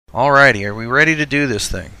Alrighty, are we ready to do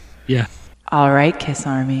this thing? Yeah. All right, Kiss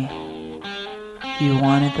Army. You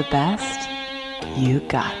wanted the best? You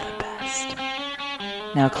got the best.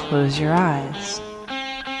 Now close your eyes.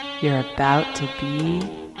 You're about to be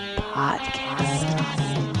podcasted.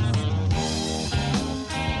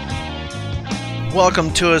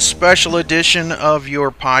 Welcome to a special edition of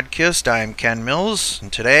your podcast. I'm Ken Mills,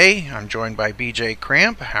 and today I'm joined by BJ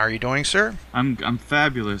Cramp. How are you doing, sir? I'm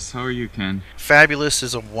fabulous. How are you, Ken? Fabulous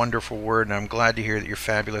is a wonderful word, and I'm glad to hear that you're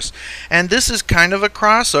fabulous. And this is kind of a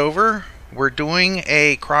crossover. We're doing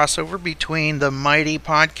a crossover between the Mighty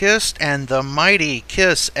Podcast and the Mighty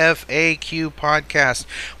Kiss FAQ Podcast.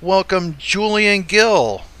 Welcome, Julian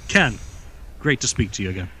Gill. Ken, great to speak to you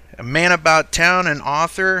again. A man about town, an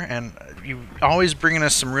author, and you always bringing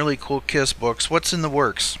us some really cool Kiss books. What's in the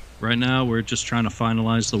works? Right now, we're just trying to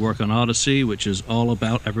finalize the work on Odyssey, which is all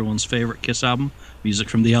about everyone's favorite Kiss album, Music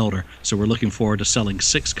from the Elder. So we're looking forward to selling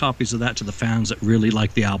 6 copies of that to the fans that really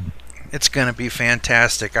like the album. It's going to be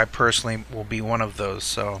fantastic. I personally will be one of those,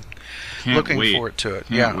 so looking forward to it.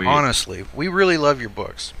 Can't wait. Honestly, we really love your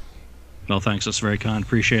books. Well, thanks. That's very kind.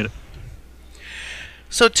 Appreciate it.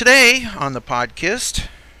 So today on the podcast,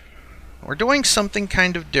 we're doing something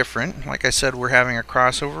kind of different. Like I said, we're having a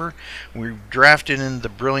crossover. We've drafted in the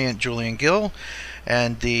brilliant Julian Gill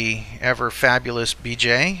and the ever fabulous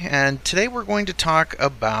BJ. And today we're going to talk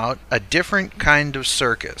about a different kind of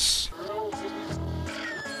circus.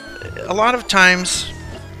 A lot of times,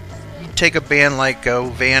 you take a band like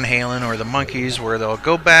Van Halen or the Monkees, where they'll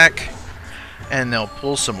go back and they'll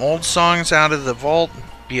pull some old songs out of the vault,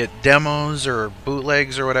 be it demos or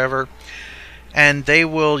bootlegs or whatever, and they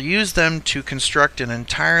will use them to construct an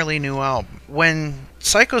entirely new album. When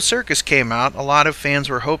Psycho Circus came out, a lot of fans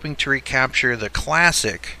were hoping to recapture the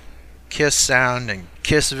classic Kiss sound and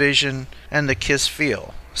Kiss vision and the Kiss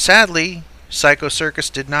feel. Sadly, Psycho Circus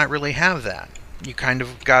did not really have that. You kind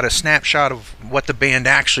of got a snapshot of what the band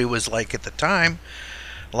actually was like at the time.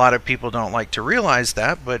 A lot of people don't like to realize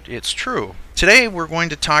that, but it's true. Today we're going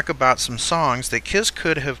to talk about some songs that Kiss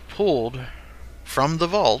could have pulled from the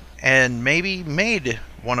vault and maybe made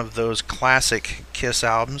one of those classic Kiss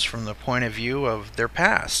albums from the point of view of their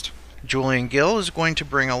past. Julian Gill is going to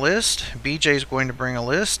bring a list, BJ is going to bring a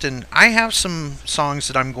list, and I have some songs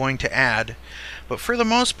that I'm going to add, but for the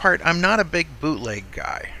most part I'm not a big bootleg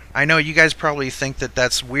guy. I know you guys probably think that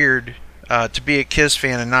that's weird to be a Kiss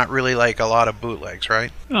fan and not really like a lot of bootlegs,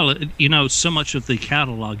 right? Well, you know, so much of the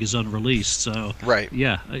catalog is unreleased, so Right.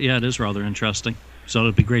 Yeah, it is rather interesting. So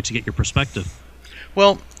it'd be great to get your perspective.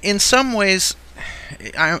 Well, in some ways,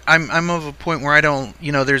 I'm of a point where I don't,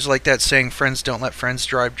 there's like that saying, friends don't let friends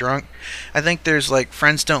drive drunk. I think there's like,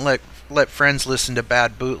 friends don't let friends listen to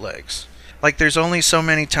bad bootlegs. Like, there's only so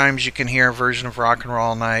many times you can hear a version of Rock and Roll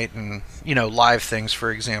All Night and, live things, for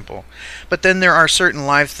example. But then there are certain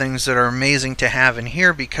live things that are amazing to have and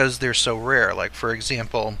hear because they're so rare. Like, for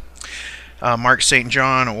example, Mark St.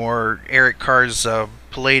 John or Eric Carr's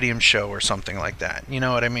Palladium show or something like that. You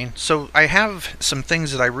know what I mean? So I have some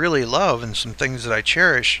things that I really love and some things that I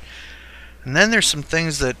cherish. And then there's some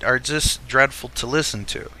things that are just dreadful to listen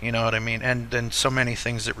to. You know what I mean? And then so many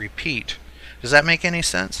things that repeat. Does that make any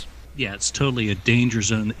sense? Yeah, it's totally a danger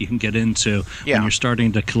zone that you can get into Yeah. when you're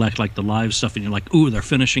starting to collect like the live stuff, and you're like, "Ooh, they're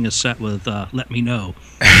finishing a set with Let Me Know."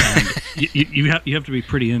 And you have to be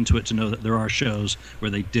pretty into it to know that there are shows where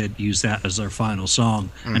they did use that as their final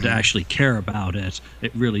song, and to actually care about it,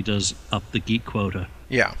 it really does up the geek quota.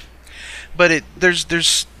 Yeah. But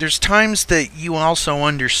there's times that you also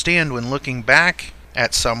understand when looking back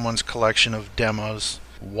at someone's collection of demos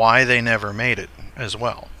why they never made it as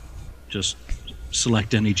well. Just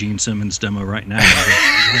select any Gene Simmons demo right now.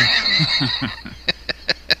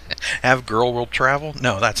 Have Girl Will Travel?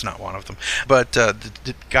 No, that's not one of them. But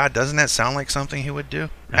God, doesn't that sound like something he would do?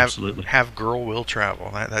 Absolutely. Have Girl Will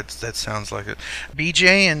Travel. That sounds like it.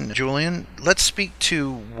 BJ and Julian, let's speak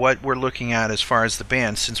to what we're looking at as far as the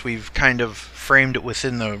band, since we've kind of framed it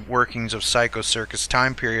within the workings of Psycho Circus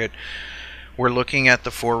time period. We're looking at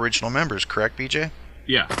the 4 original members, correct, BJ?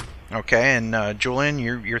 Yeah. Okay, and Julian,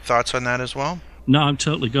 your thoughts on that as well? No, I'm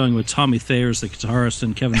totally going with Tommy Thayer, the guitarist,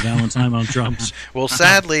 and Kevin Valentine on drums. Well,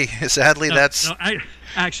 sadly, that's... No,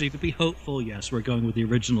 actually, to be hopeful, yes, we're going with the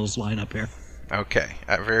originals lineup here. Okay,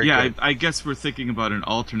 very good. I guess we're thinking about an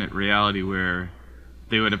alternate reality where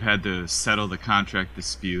they would have had to settle the contract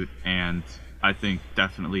dispute, and I think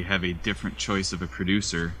definitely have a different choice of a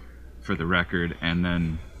producer for the record, and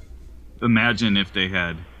then imagine if they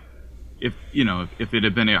had... If it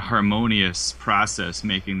had been a harmonious process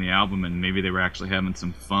making the album, and maybe they were actually having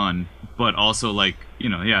some fun, but also the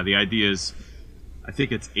idea is I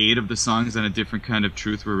think it's 8 of the songs on A Different Kind of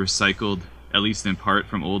Truth were recycled, at least in part,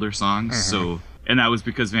 from older songs. So, and that was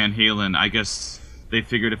because Van Halen, I guess they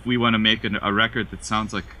figured if we want to make a record that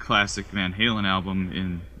sounds like a classic Van Halen album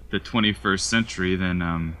in the 21st century,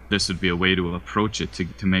 then this would be a way to approach it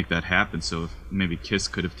to make that happen. So if maybe Kiss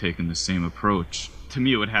could have taken the same approach. To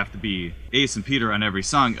me, it would have to be Ace and Peter on every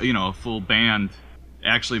song, a full band,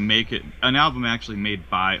 actually make it an album actually made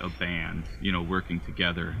by a band, working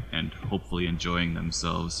together and hopefully enjoying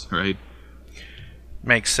themselves, right?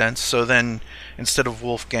 Makes sense. So then, instead of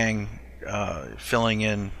Wolfgang filling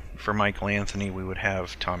in for Michael Anthony, we would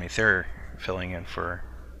have Tommy Thayer filling in for...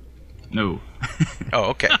 No. Oh,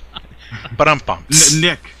 okay. Ba-dum-bum.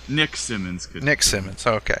 Nick Simmons could. Nick Simmons,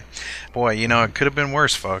 okay. Boy, it could have been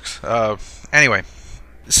worse, folks. Anyway,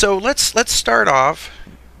 so let's start off.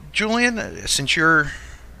 Julian, since you're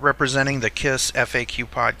representing the KISS FAQ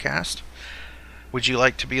podcast, would you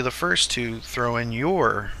like to be the first to throw in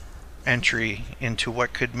your entry into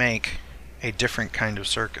what could make a different kind of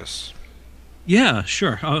circus? Yeah,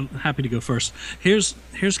 sure. I'm happy to go first. Here's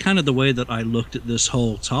kind of the way that I looked at this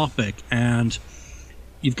whole topic, and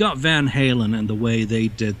you've got Van Halen and the way they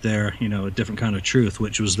did their, A Different Kind of Truth,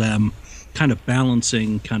 which was them kind of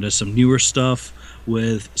balancing kind of some newer stuff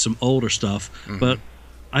with some older stuff. Mm-hmm. But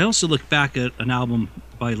I also look back at an album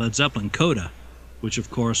by Led Zeppelin, Coda, which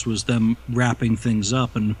of course was them wrapping things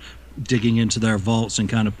up and digging into their vaults and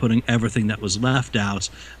kind of putting everything that was left out.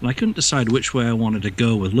 And I couldn't decide which way I wanted to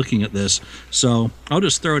go with looking at this. So I'll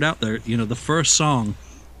just throw it out there. The first song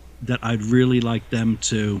that I'd really like them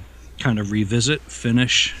to kind of revisit,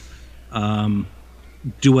 finish,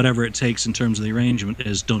 do whatever it takes in terms of the arrangement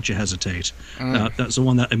is Don't You Hesitate. That's the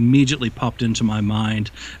one that immediately popped into my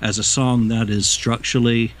mind as a song that is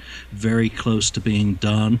structurally very close to being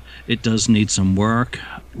done. It does need some work.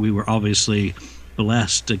 We were obviously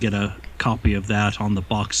blessed to get a copy of that on the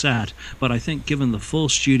box set, but I think given the full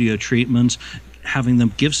studio treatment, having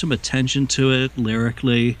them give some attention to it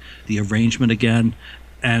lyrically, the arrangement again,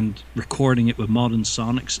 and recording it with modern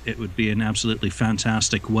sonics, it would be an absolutely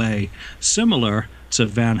fantastic way, similar to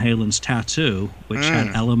Van Halen's Tattoo, which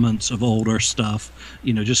had elements of older stuff,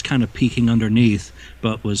 just kind of peeking underneath,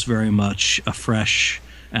 but was very much a fresh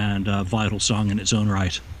and vital song in its own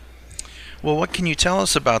right. Well, what can you tell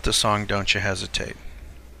us about the song Don't You Hesitate?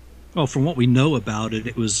 Well, from what we know about it,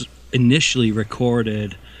 it was initially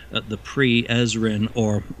recorded at the pre-Ezrin,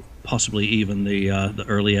 or possibly even the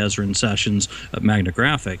early Ezrin sessions at Magna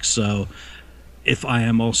Graphics. So if I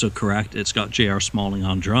am also correct, it's got J.R. Smalling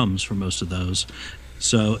on drums for most of those.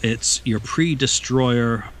 So it's your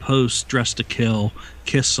pre-Destroyer, post-Dressed to Kill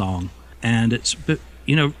Kiss song. And it's,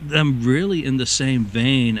 them really in the same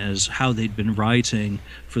vein as how they'd been writing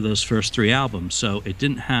for those first 3 albums. So it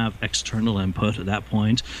didn't have external input at that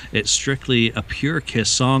point. It's strictly a pure Kiss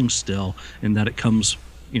song still, in that it comes,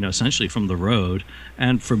 essentially from the road.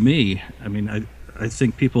 And for me, I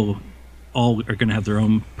think people all are going to have their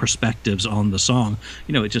own perspectives on the song.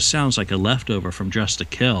 It just sounds like a leftover from Dressed to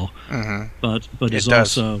Kill, but it's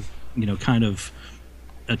also, kind of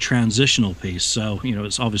a transitional piece. So,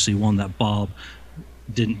 it's obviously one that Bob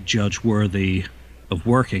didn't judge worthy of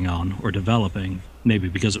working on or developing, maybe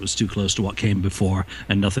because it was too close to what came before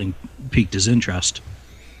and nothing piqued his interest.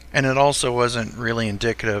 And it also wasn't really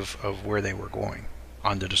indicative of where they were going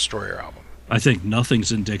on the Destroyer album. I think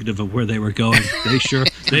nothing's indicative of where they were going.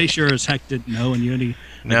 They sure as heck didn't know, and you only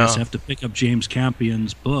just have to pick up James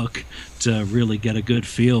Campion's book to really get a good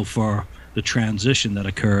feel for the transition that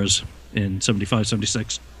occurs in 75,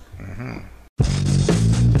 76. Mm-hmm.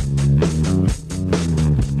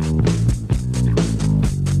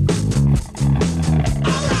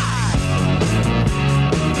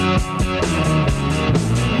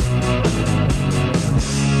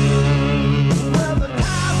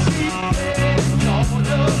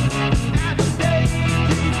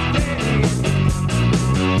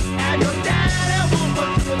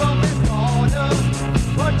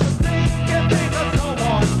 What you think, you think of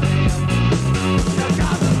someone. You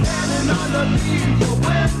got the standing on the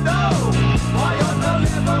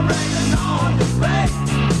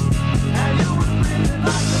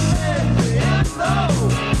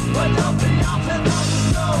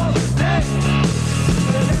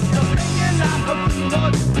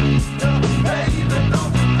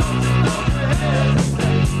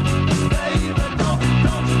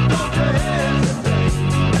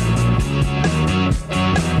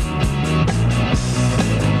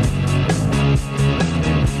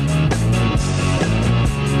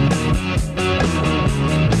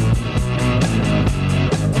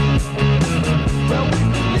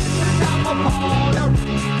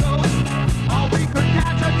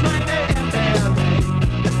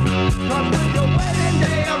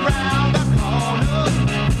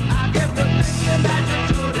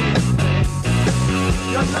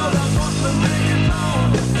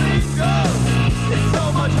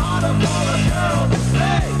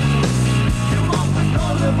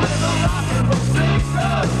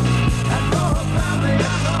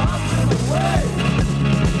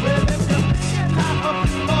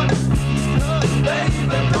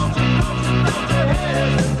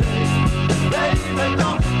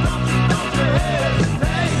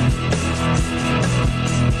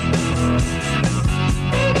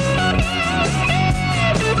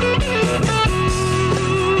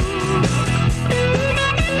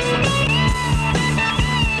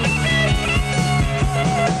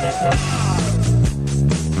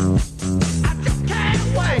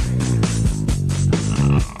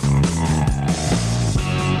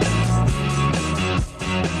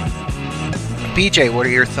BJ, what are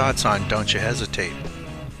your thoughts on Don't You Hesitate?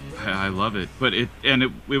 I love it, but it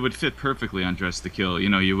would fit perfectly on Dress to Kill. You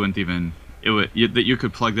know, you wouldn't even you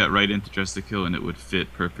could plug that right into Dress to Kill and it would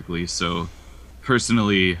fit perfectly. So,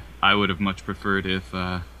 personally, I would have much preferred if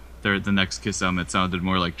the next Kiss album it sounded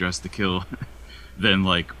more like Dress to Kill than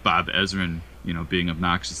like Bob Ezrin, you know, being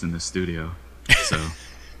obnoxious in the studio. So,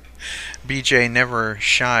 BJ never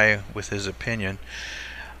shy with his opinion.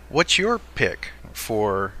 What's your pick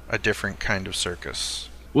for A Different Kind of Circus?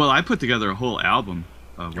 Well, I put together a whole album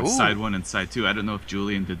with Ooh. side 1 and side 2. I don't know if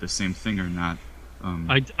Julian did the same thing or not.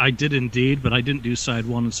 I did indeed, but I didn't do side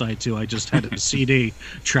 1 and side 2. I just had it CD,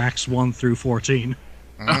 tracks 1 through 14.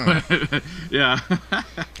 Yeah.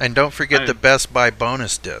 And don't forget the Best Buy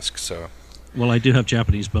bonus disc. So, Well, I do have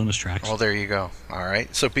Japanese bonus tracks. well, there you go. All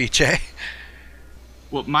right. So, BJ.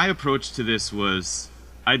 Well, my approach to this was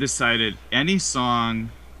I decided any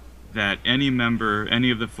song that any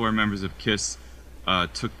of the 4 members of KISS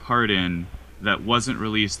took part in that wasn't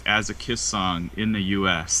released as a KISS song in the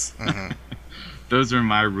U.S. Mm-hmm. Those are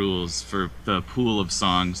my rules for the pool of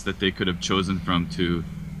songs that they could have chosen from to,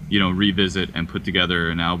 you know, revisit and put together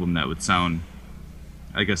an album that would sound,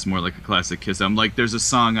 I guess, more like a classic KISS album. Like, there's a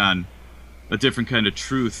song on A Different Kind of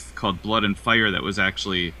Truth called Blood and Fire that was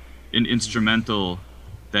actually an instrumental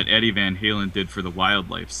that Eddie Van Halen did for the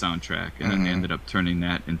Wildlife soundtrack, and then they ended up turning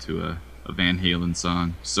that into a Van Halen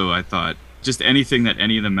song. So I thought just anything that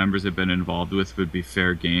any of the members had been involved with would be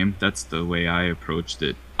fair game. That's the way I approached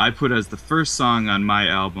it. I put as the first song on my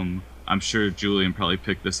album, I'm sure Julian probably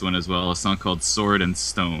picked this one as well, a song called Sword and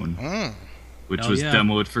Stone, which was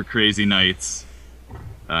demoed for Crazy Nights.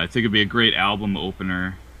 I think it'd be a great album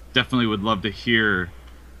opener. Definitely would love to hear,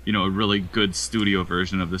 you know, a really good studio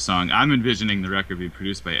version of the song. I'm envisioning the record being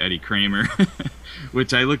produced by Eddie Kramer,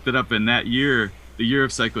 which I looked it up in that year. The year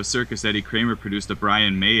of Psycho Circus, Eddie Kramer produced a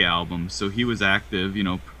Brian May album, so he was active, you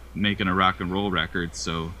know, making a rock and roll record.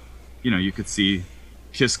 So, you know, you could see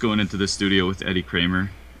KISS going into the studio with Eddie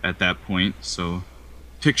Kramer at that point. So,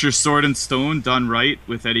 picture Sword and Stone done right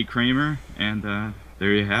with Eddie Kramer, and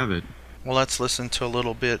there you have it. Well, let's listen to a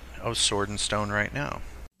little bit of Sword and Stone right now.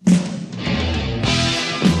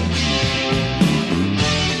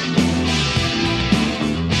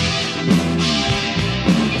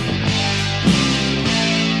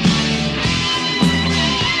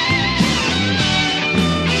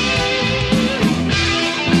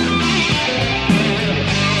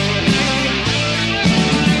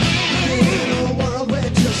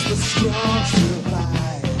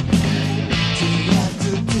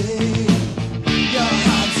 Your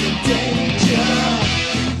heart's in danger.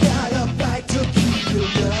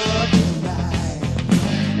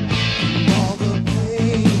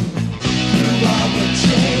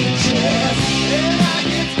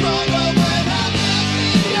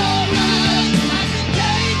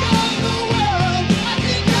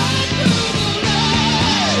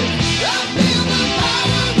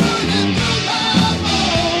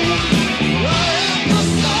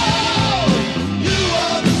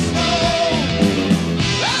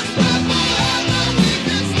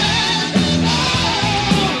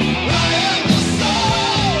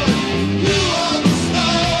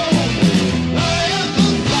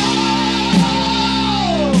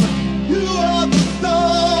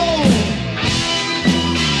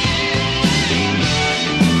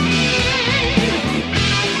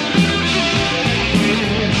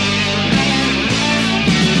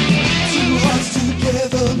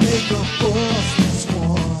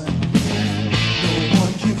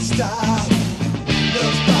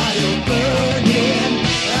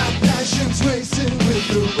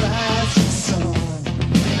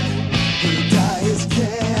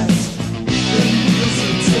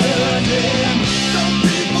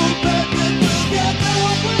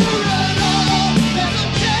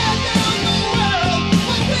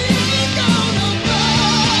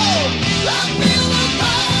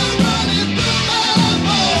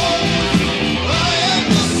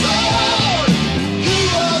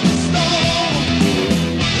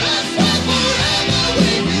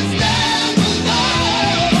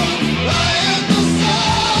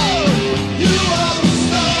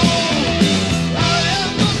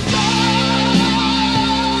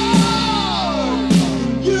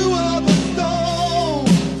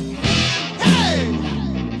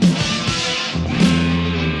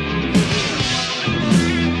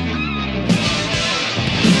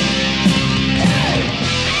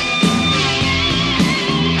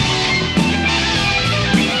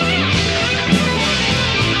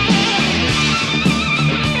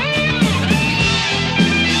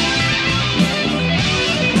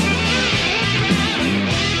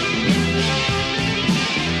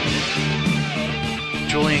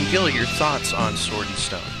 Julie, your thoughts on Sword and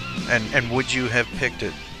Stone, and would you have picked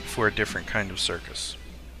it for a different kind of circus?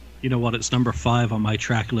 You know what? It's number 5 on my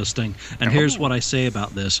track listing. And here's what I say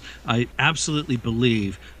about this. I absolutely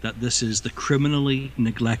believe that this is the criminally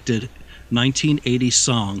neglected 1980s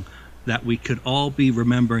song that we could all be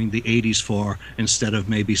remembering the 80s for, instead of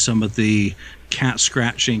maybe some of the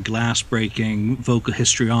cat-scratching, glass-breaking, vocal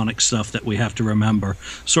histrionic stuff that we have to remember.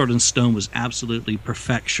 Sword and Stone was absolutely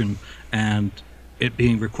perfection, and it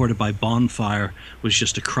being recorded by Bonfire was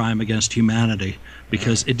just a crime against humanity,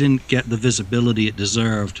 because it didn't get the visibility it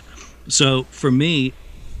deserved. So for me,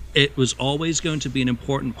 it was always going to be an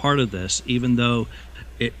important part of this, even though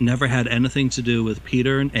it never had anything to do with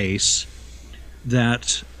Peter and Ace.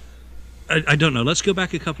 That I don't know. Let's go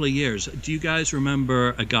back a couple of years. Do you guys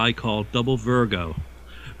remember a guy called Double Virgo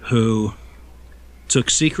who took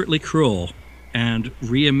Secretly Cruel and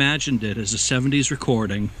reimagined it as a 70s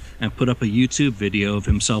recording and put up a YouTube video of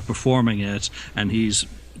himself performing it, and he's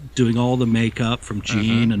doing all the makeup from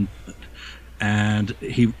Gene, and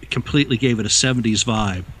he completely gave it a 70s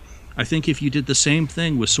vibe. I think if you did the same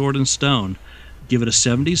thing with Sword and Stone, give it a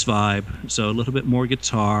 70s vibe, so a little bit more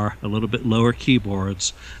guitar, a little bit lower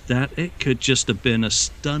keyboards, that it could just have been a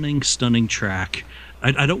stunning, stunning track.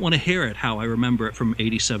 I don't want to hear it how I remember it from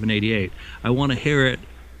 87, 88. I want to hear it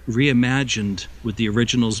reimagined with the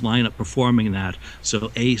originals lineup performing that.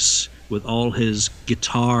 So Ace with all his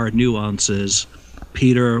guitar nuances,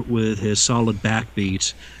 Peter with his solid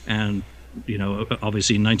backbeat, and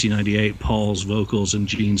obviously in 1998, Paul's vocals and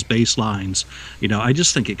Gene's bass lines. I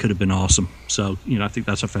just think it could have been awesome. So, I think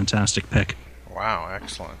that's a fantastic pick. Wow,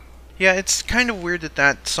 excellent. Yeah, it's kind of weird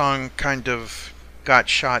that song kind of got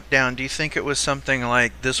shot down. Do you think it was something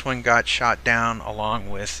like this one got shot down along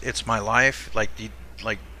with It's My Life? Like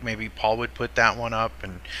maybe Paul would put that one up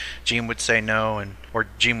and Gene would say no, or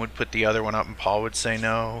Gene would put the other one up and Paul would say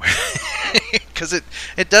no? Because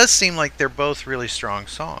it does seem like they're both really strong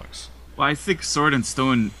songs. Well, I think Sword and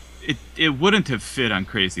Stone, it wouldn't have fit on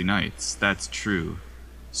Crazy Nights. That's true.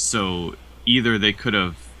 So either they could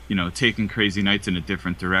have, taken Crazy Nights in a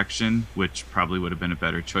different direction, which probably would have been a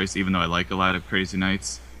better choice, even though I like a lot of Crazy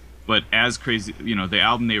Nights. But as Crazy, the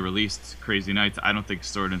album they released, Crazy Nights, I don't think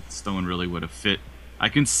Sword and Stone really would have fit. I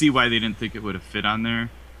can see why they didn't think it would have fit on there.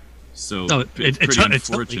 So it's pretty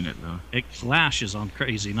unfortunate, though. It clashes on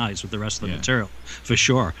Crazy Nights with the rest of the material, for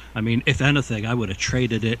sure. I mean, if anything, I would have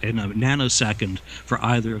traded it in a nanosecond for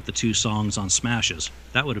either of the two songs on Smashes.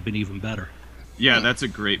 That would have been even better. Yeah, that's a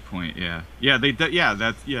great point. Yeah, they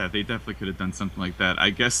definitely could have done something like that. I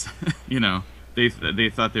guess they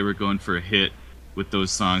thought they were going for a hit with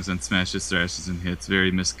those songs on Smashes, Thrashes, and Hits. Very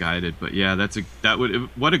misguided, but yeah,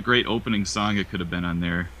 what a great opening song it could have been on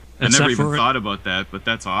there. I never even thought about that, but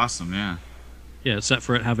that's awesome, yeah. Yeah, except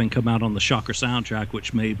for it having come out on the Shocker soundtrack,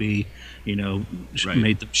 which maybe,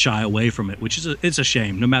 made them shy away from it, which is it's a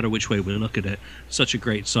shame, no matter which way we look at it. Such a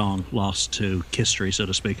great song, lost to history, so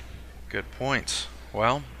to speak. Good points.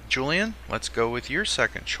 Well, Julian, let's go with your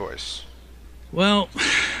second choice. Well,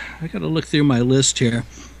 I got to look through my list here.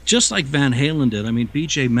 Just like Van Halen did, I mean,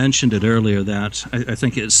 BJ mentioned it earlier that I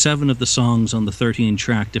think it's 7 of the songs on the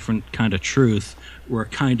 13-track Different Kind of Truth were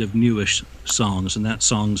kind of newish songs, and that's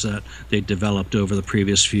songs that they developed over the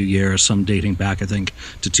previous few years, some dating back, I think,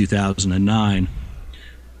 to 2009.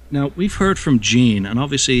 Now, we've heard from Gene, and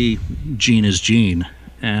obviously Gene is Gene,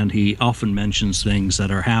 and he often mentions things that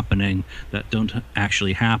are happening that don't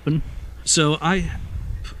actually happen. So I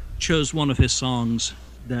chose one of his songs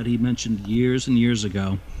that he mentioned years and years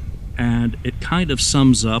ago, and it kind of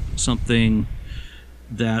sums up something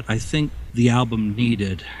that I think the album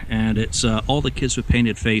needed, and it's All the Kids with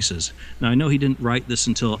Painted Faces. Now, I know he didn't write this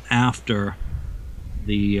until after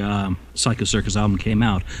the Psycho Circus album came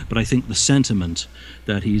out, but I think the sentiment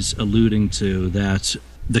that he's alluding to, that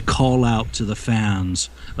the call out to the fans,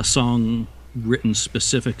 a song written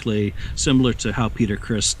specifically similar to how Peter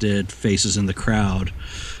Criss did Faces in the Crowd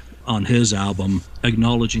on his album,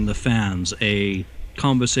 acknowledging the fans, a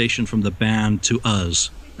conversation from the band to us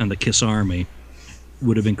and the Kiss Army,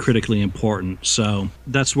 would have been critically important. So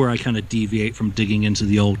that's where I kind of deviate from digging into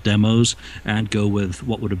the old demos and go with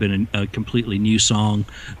what would have been a completely new song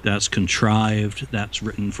that's contrived, that's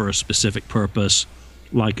written for a specific purpose,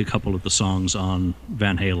 like a couple of the songs on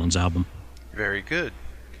Van Halen's album. Very good.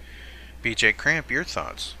 BJ Cramp, your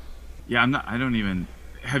thoughts? Yeah, I don't even...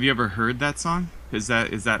 Have you ever heard that song? Is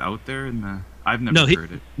that out there in the... I've never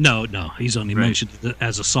heard it. No. He's only mentioned it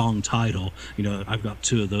as a song title. I've got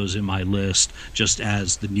 2 of those in my list just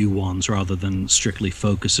as the new ones, rather than strictly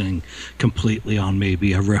focusing completely on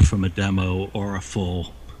maybe a riff from a demo or a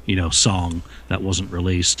full song that wasn't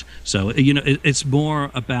released. So it's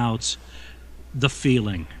more about the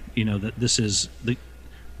feeling, that this is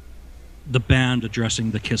the band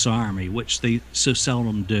addressing the Kiss Army, which they so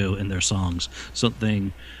seldom do in their songs.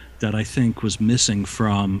 Something that I think was missing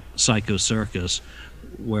from Psycho Circus,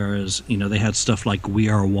 whereas they had stuff like We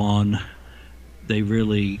Are One. They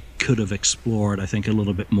really could have explored, I think, a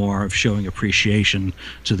little bit more of showing appreciation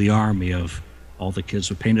to the army of all the kids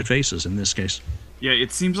with painted faces in this case. Yeah,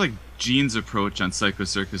 it seems like Gene's approach on Psycho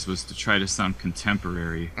Circus was to try to sound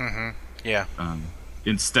contemporary. Yeah.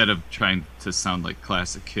 Instead of trying to sound like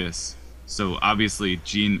classic Kiss. So obviously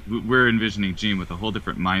Gene, we're envisioning Gene with a whole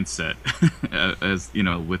different mindset as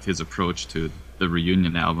with his approach to the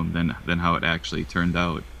reunion album than how it actually turned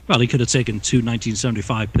out. Well, he could have taken 2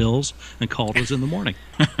 1975 pills and called us in the morning.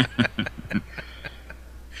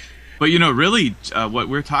 But really, what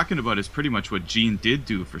we're talking about is pretty much what Gene did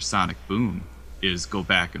do for Sonic Boom, is go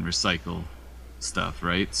back and recycle stuff,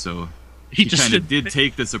 right? So he kind of did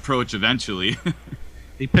take this approach eventually.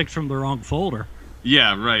 He picked from the wrong folder.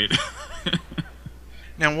 Yeah, right.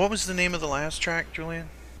 Now, what was the name of the last track, Julian?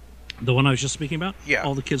 The one I was just speaking about? Yeah.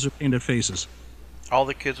 All the Kids with Painted Faces. All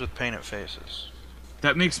the Kids with Painted Faces.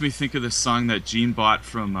 That makes me think of the song that Gene bought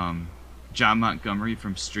from John Montgomery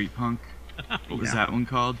from Street Punk. What was that one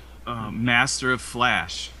called? Master of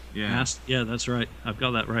Flash. Yeah. Yeah, that's right. I've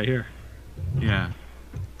got that right here. Yeah.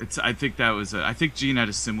 I think Gene had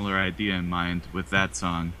a similar idea in mind with that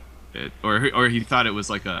song. Or he thought it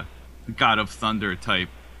was like a God of Thunder type,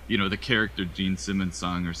 the character Gene Simmons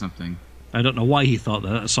song or something. I don't know why he thought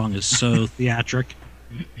that. That song is so theatric.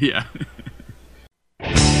 Yeah.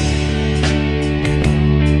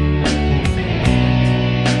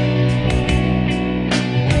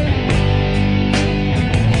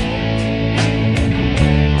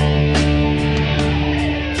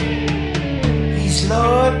 He's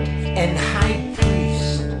Lord and High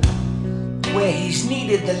Priest, where he's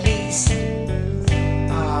needed the least.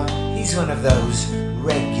 He's one of those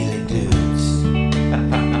regular dudes.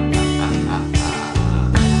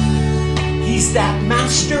 He's that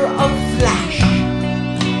master of flash,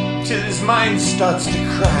 till his mind starts to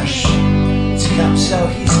crash. It's come so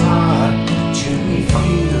he's hard to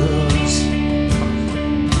refuse.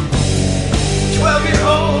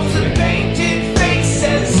 12-year-olds with painted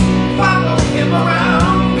faces follow him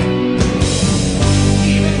around.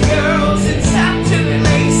 Even girls in satin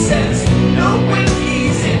laces know when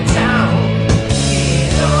he's in town.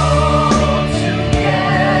 He's all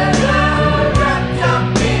together, wrapped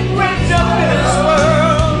up in his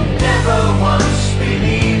world, never once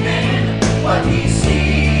believing what he sees.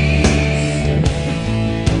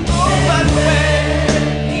 But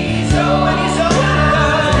when he's older,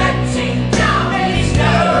 letting down his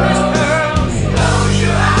curls, close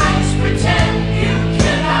your eyes, pretend you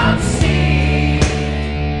cannot see.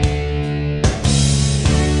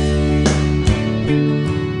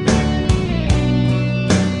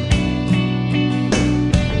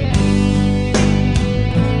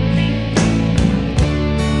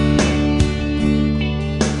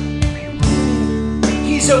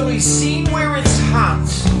 He's always seen where it's hot,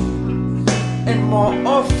 and more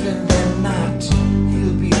often than not,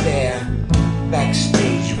 he'll be there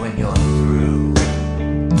backstage when you're through.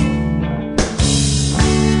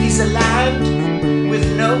 He's a lad with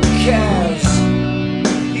no cares.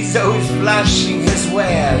 He's always flashing his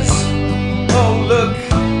wares. Oh, look,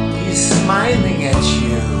 he's smiling at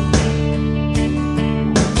you.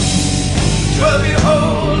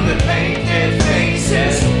 12-year-old with painted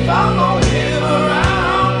faces follow him around.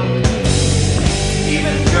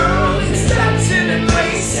 Even girls in satin and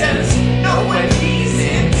laces know when he's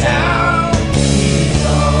in town. He's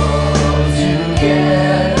all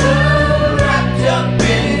together, wrapped up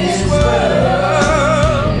in his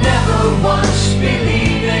world, never once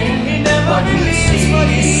believing what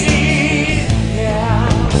he sees. Yeah.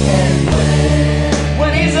 And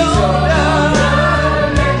when he's older,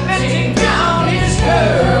 letting down his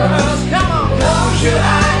curls, come on, close your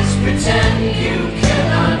eyes, pretend you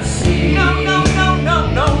cannot see. No, no, no,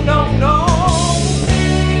 no, no, no, no.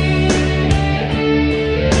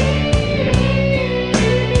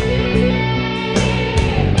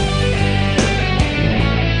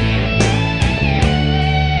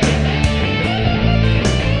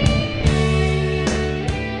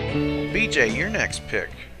 BJ, your next pick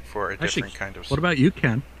for a different Actually, kind of. what about you,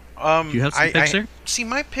 Ken? Do you have some picks there? See,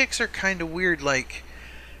 my picks are kind of weird. Like,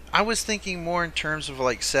 I was thinking more in terms of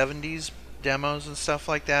like 70s demos and stuff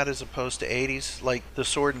like that, as opposed to 80s, like the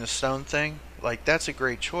Sword and the Stone thing. Like, that's a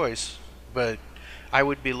great choice, but I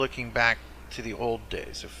would be looking back to the old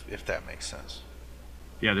days, if that makes sense.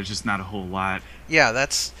 yeah, there's just not a whole lot. Yeah,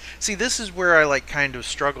 this is where I like kind of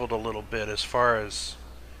struggled a little bit as far as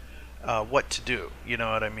what to do. You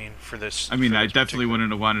know what I mean for this? I mean, for I this definitely particular-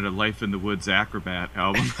 wouldn't have wanted a Life in the Woods Acrobat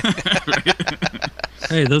album.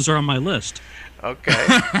 Hey, those are on my list.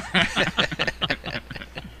 Okay.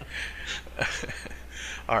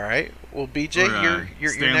 All right. Well, BJ, Or,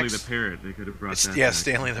 you're Stanley next. the Parrot. They could have brought that. Yeah, back.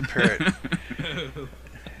 Stanley the Parrot.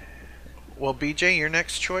 Well, BJ, your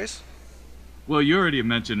next choice? Well, you already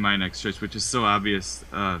mentioned my next choice, which is so obvious.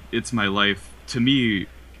 It's My Life. To me,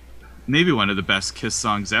 maybe one of the best Kiss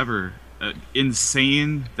songs ever.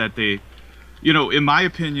 Insane that they, in my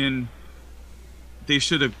opinion, this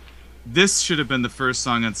should have been the first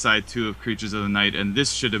song on side 2 of Creatures of the Night, and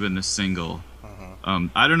this should have been the single.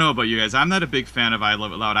 I don't know about you guys. I'm not a big fan of I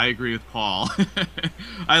Love It Loud. I agree with Paul.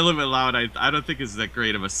 I Love It Loud, I don't think is that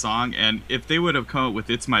great of a song. And if they would have come up with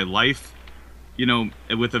It's My Life,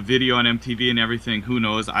 with a video on MTV and everything, who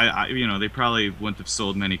knows? They probably wouldn't have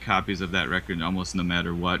sold many copies of that record almost no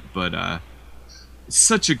matter what. But it's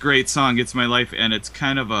such a great song, It's My Life, and it's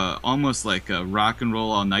kind of almost like a Rock and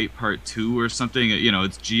Roll All Night Part 2 or something.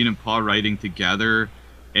 It's Gene and Paul writing together,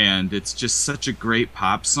 and it's just such a great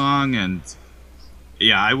pop song. And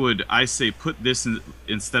yeah, I say put this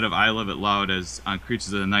instead of I Love It Loud as on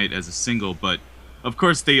Creatures of the Night as a single. But of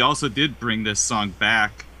course they also did bring this song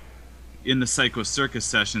back in the Psycho Circus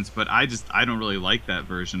sessions, but I don't really like that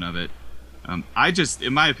version of it. In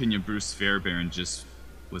my opinion, Bruce Fairbairn just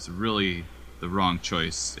was really the wrong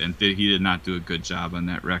choice, and he did not do a good job on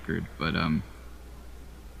that record. But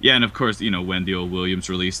yeah, and of course, Wendy O. Williams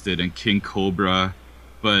released it, and King Cobra,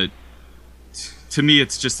 but to me,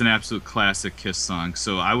 it's just an absolute classic Kiss song.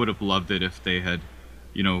 So I would have loved it if they had,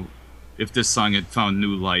 if this song had found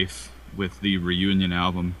new life with the reunion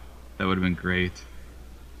album. That would have been great.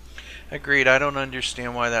 Agreed. I don't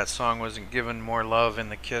understand why that song wasn't given more love in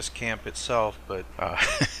the Kiss camp itself, but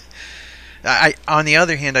on the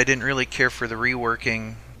other hand, I didn't really care for the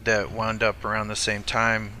reworking that wound up around the same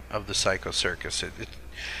time of the Psycho Circus.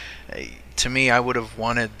 To me, I would have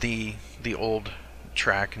wanted the old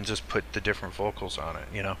track and just put the different vocals on it.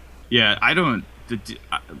 Yeah, I don't.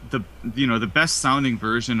 The best sounding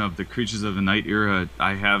version of the Creatures of the Night era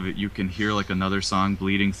I have, you can hear like another song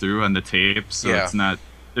bleeding through on the tape, so Yeah.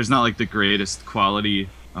 there's not like the greatest quality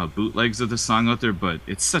bootlegs of the song out there, but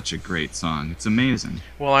it's such a great song. It's amazing.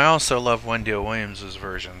 Well, I also love Wendy O. Williams'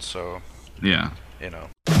 version, so Yeah.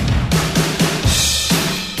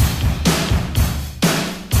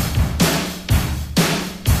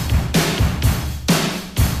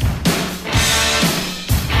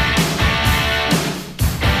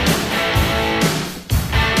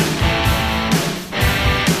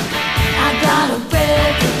 I got a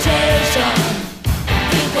reputation.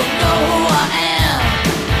 People know who I am.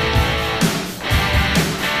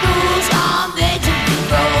 Rules are made to be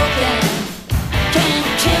broken. Can't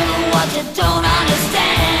kill what you don't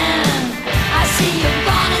understand. I see you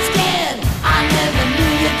running scared. I never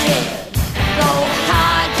knew you cared. Go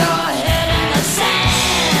hide your head in the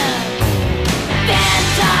sand. Been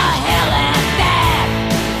to hell and back.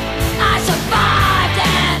 I survived,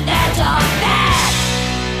 and that's a fact.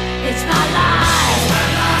 It's my life,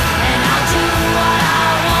 and I'll do what I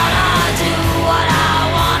wanna do, what I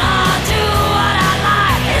wanna do, what I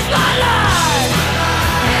like. It's my life,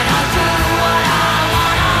 and I'll do what I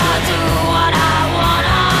wanna do, what I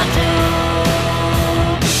wanna do.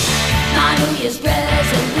 My New Year's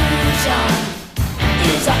resolution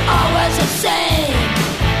is always the same.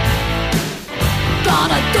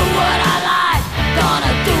 Gonna do what I like,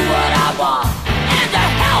 gonna do what I want, and the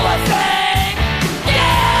hell with fame.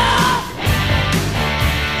 Yeah,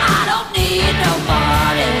 I don't need no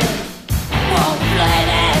money, won't play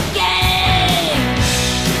that game.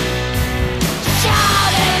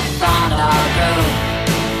 Shout it from the roof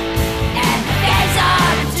and face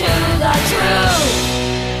up to the truth.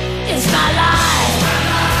 It's my life,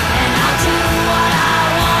 and I'll do what I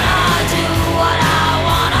wanna do,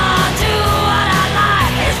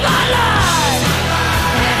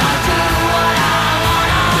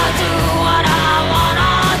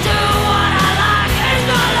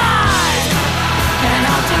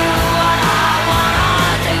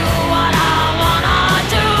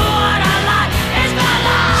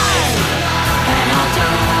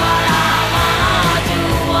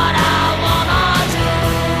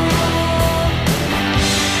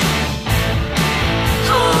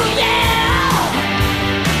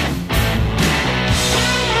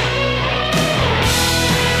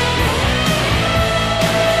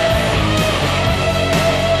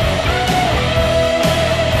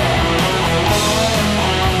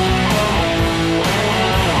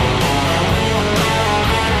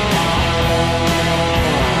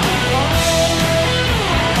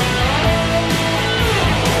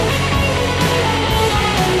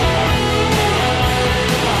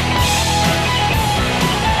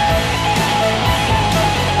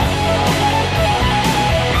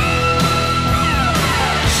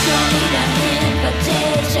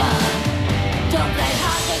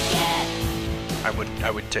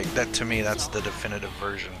 take that. To me, that's the definitive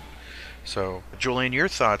version. So, Julian, your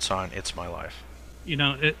thoughts on It's My Life? You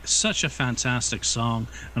know, it's such a fantastic song,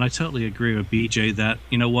 and I totally agree with BJ that,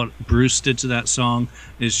 you know, what Bruce did to that song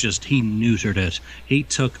is just, he neutered it. He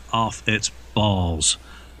took off its balls.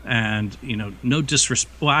 And, you know, no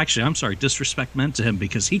disrespect. Well, actually, I'm sorry, disrespect meant to him,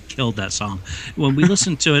 because he killed that song. When we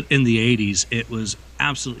listened to it in the 80s, it was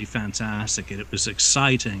absolutely fantastic. It was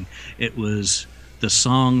exciting. It was the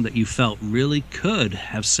song that you felt really could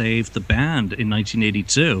have saved the band in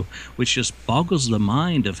 1982, which just boggles the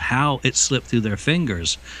mind of how it slipped through their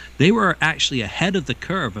fingers. They were actually ahead of the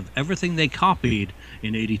curve of everything they copied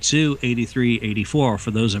in 82, 83, 84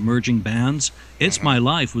 for those emerging bands. It's My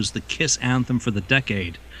Life was the Kiss anthem for the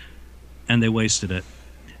decade, and they wasted it.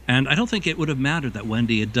 And I don't think it would have mattered that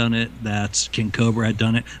Wendy had done it, that King Cobra had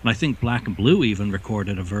done it, and I think Black and Blue even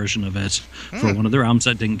recorded a version of it for one of their albums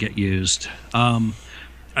that didn't get used.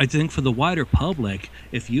 I think for the wider public,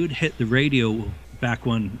 if you'd hit the radio back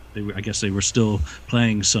when, I guess they were still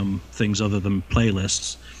playing some things other than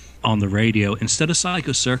playlists on the radio, instead of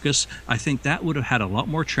Psycho Circus, I think that would have had a lot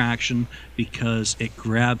more traction, because it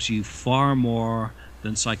grabs you far more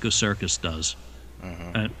than Psycho Circus does.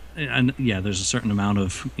 And yeah, there's a certain amount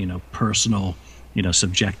of, you know, personal, you know,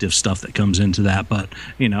 subjective stuff that comes into that. But,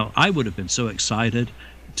 you know, I would have been so excited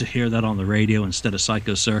to hear that on the radio instead of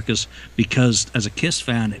Psycho Circus, because as a Kiss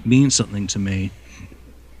fan, it means something to me.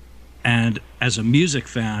 And as a music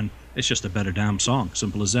fan, it's just a better damn song.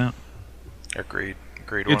 Simple as that. Agreed.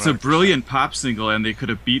 It's a brilliant pop single, and they could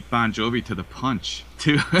have beat Bon Jovi to the punch,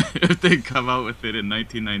 too, if they'd come out with it in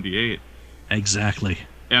 1998. Exactly.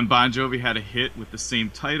 And Bon Jovi had a hit with the same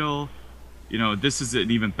title. You know, this is an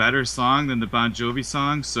even better song than the Bon Jovi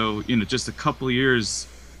song. So, you know, just a couple years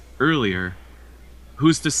earlier,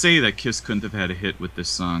 who's to say that Kiss couldn't have had a hit with this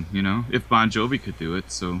song, you know, if Bon Jovi could do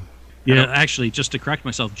it, so... Yeah, actually, just to correct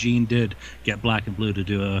myself, Gene did get Black and Blue to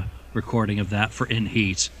do a recording of that for In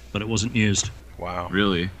Heat, but it wasn't used. Wow.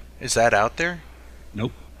 Really? Is that out there?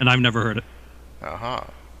 Nope. And I've never heard it. Uh-huh.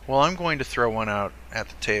 Well, I'm going to throw one out at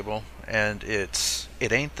the table, and it's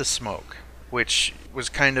It Ain't the Smoke, which was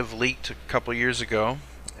kind of leaked a couple years ago,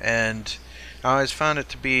 and I always found it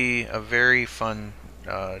to be a very fun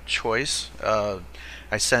choice.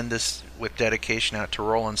 I send this with dedication out to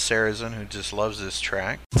Roland Sarrazin, who just loves this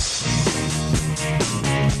track.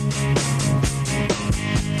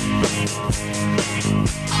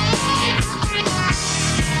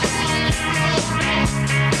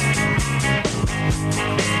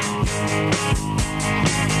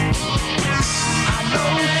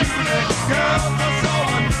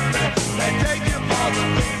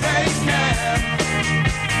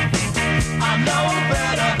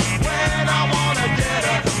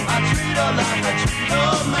 Like I treat a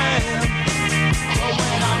man. But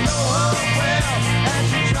when I know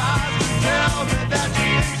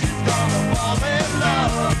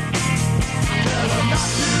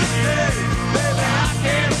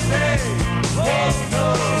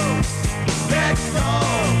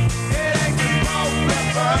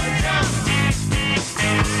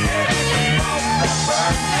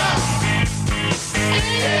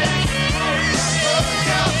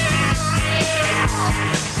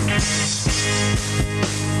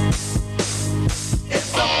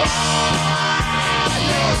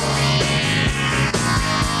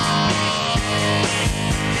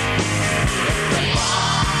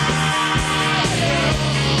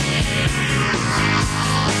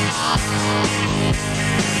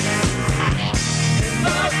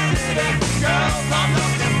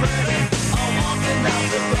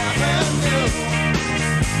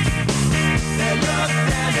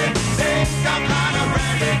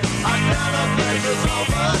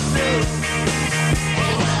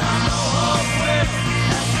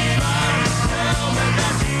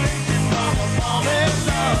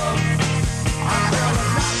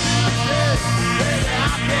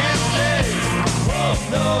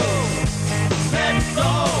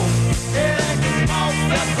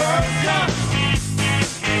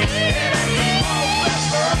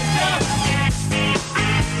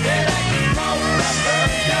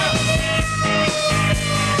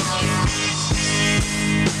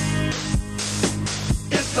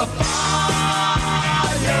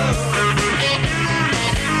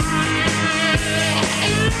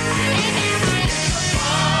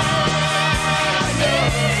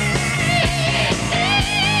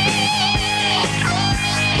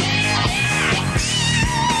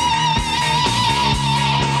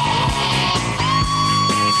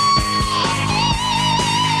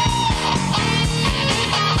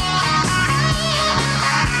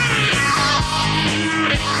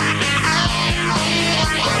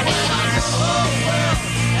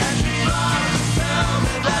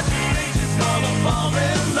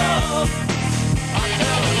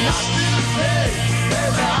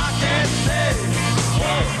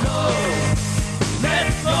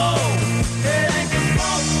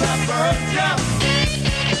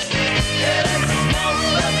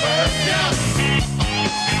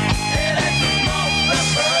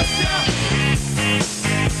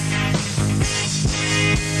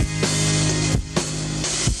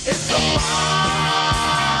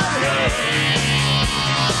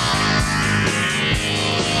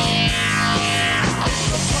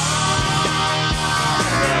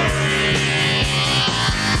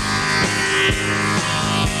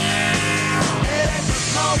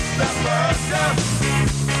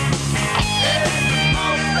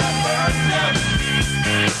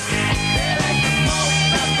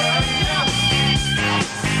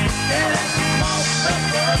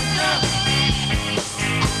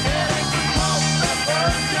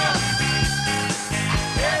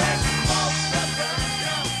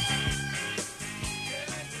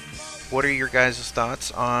What are your guys'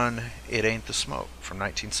 thoughts on It Ain't the Smoke from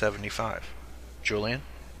 1975? Julian?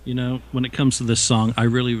 You know, when it comes to this song, I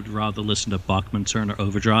really would rather listen to Bachman Turner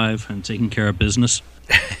Overdrive and Taking Care of Business.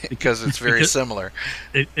 Because it's very similar.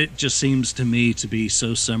 It just seems to me to be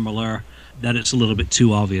so similar that it's a little bit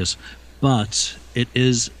too obvious. But it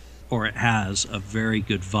is, or it has, a very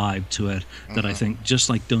good vibe to it that I think, just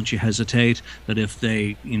like Don't You Hesitate, that if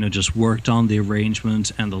they, just worked on the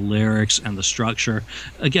arrangement and the lyrics and the structure,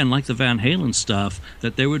 again, like the Van Halen stuff,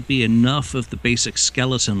 that there would be enough of the basic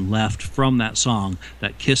skeleton left from that song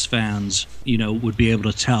that Kiss fans, would be able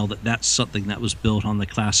to tell that that's something that was built on the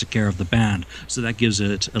classic era of the band. So that gives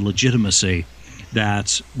it a legitimacy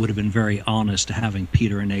that would have been very honest to having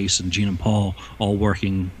Peter and Ace and Gene and Paul all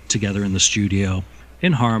working together in the studio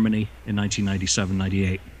in harmony in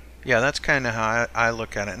 1997-98. Yeah, that's kind of how I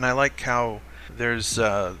look at it. And I like how there's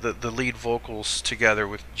the lead vocals together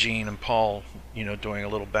with Gene and Paul, doing a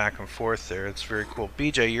little back and forth there. It's very cool.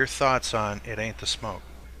 BJ, your thoughts on It Ain't the Smoke?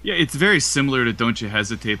 Yeah, it's very similar to Don't You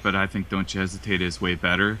Hesitate, but I think Don't You Hesitate is way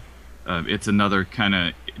better. It's another kind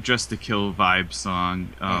of Just to Kill vibe song.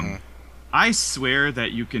 I swear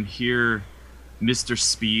that you can hear Mr.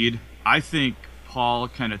 Speed. I think Paul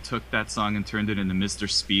kind of took that song and turned it into Mr.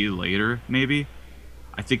 Speed later, maybe.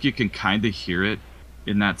 I think you can kind of hear it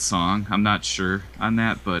in that song. I'm not sure on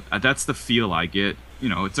that, but that's the feel I get.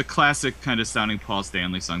 It's a classic kind of sounding Paul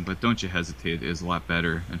Stanley song, but Don't You Hesitate is a lot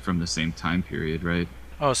better and from the same time period, right?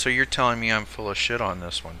 Oh, so you're telling me I'm full of shit on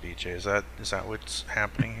this one, BJ. Is that what's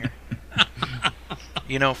happening here?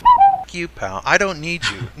 F*** you, pal. I don't need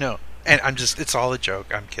you. No. And it's all a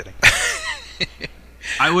joke. I'm kidding.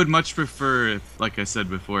 I would much prefer, if, like I said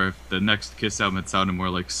before, if the next Kiss album had sounded more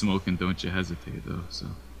like Smoke and Don't You Hesitate, though. So,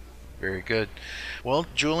 very good. Well,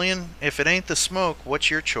 Julian, if it ain't the Smoke, what's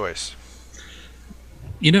your choice?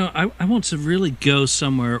 I want to really go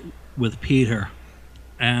somewhere with Peter,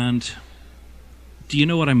 and do you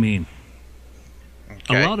know what I mean?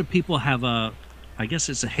 Okay. A lot of people have I guess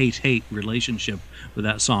it's a hate-hate relationship with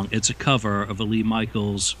that song. It's a cover of a Lee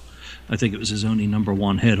Michaels, I think it was his only number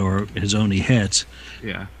one hit or his only hit.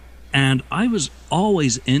 Yeah. And I was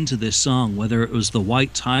always into this song, whether it was the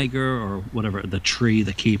White Tiger or whatever, the Tree,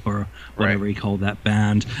 the Keeper, whatever he called that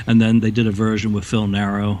band. And then they did a version with Phil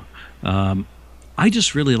Narrow. I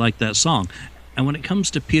just really like that song. And when it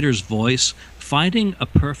comes to Peter's voice, finding a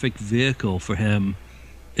perfect vehicle for him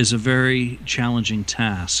is a very challenging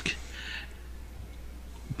task.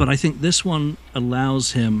 But I think this one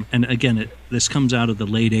allows him, and again, this comes out of the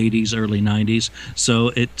late 80s, early 90s, so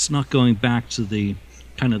it's not going back to the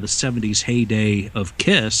kind of the 70s heyday of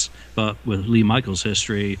Kiss, but with Lee Michaels'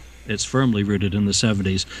 history, it's firmly rooted in the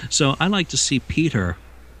 70s. So I like to see Peter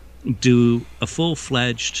do a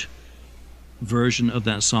full-fledged version of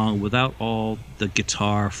that song without all the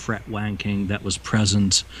guitar fret wanking that was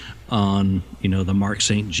present on, the Mark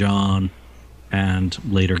St. John and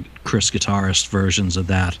later Chris guitarist versions of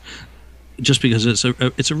that, just because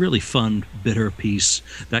it's a really fun, bitter piece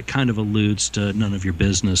that kind of alludes to None of Your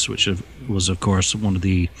Business, which was, of course, one of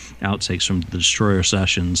the outtakes from the Destroyer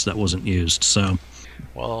sessions that wasn't used. So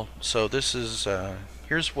this is,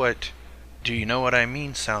 here's what Do You Know What I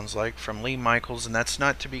Mean sounds like from Lee Michaels, and that's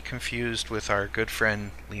not to be confused with our good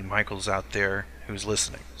friend Lee Michaels out there who's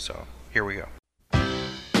listening. So here we go.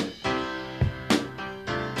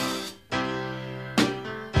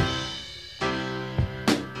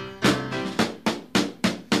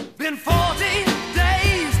 Been 14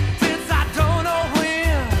 days since I don't know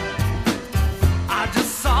when I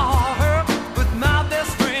just saw her with my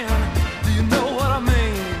best friend. Do you know what I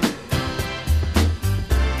mean?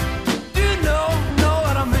 Do you know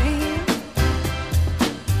what I mean?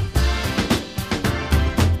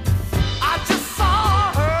 I just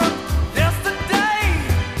saw her yesterday.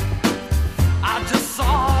 I just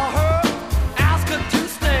saw her, ask her to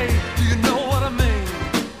stay. Do you know what I mean?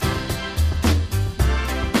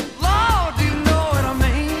 Lord, do you know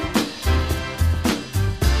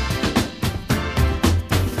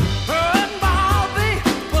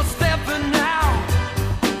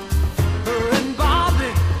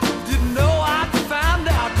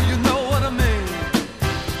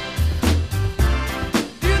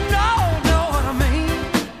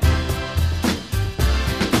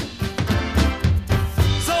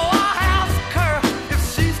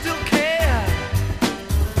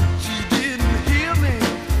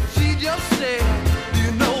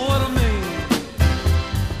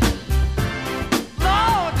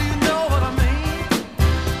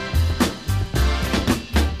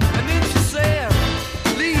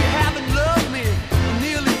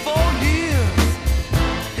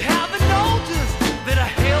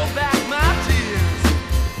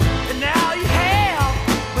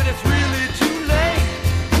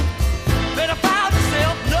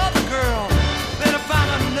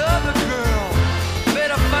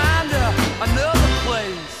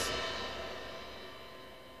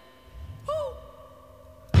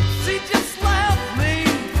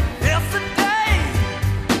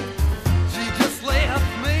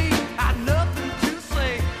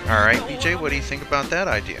what do you think about that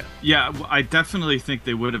idea? Yeah, I definitely think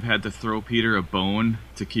they would have had to throw Peter a bone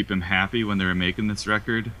to keep him happy when they were making this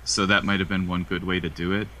record, so that might have been one good way to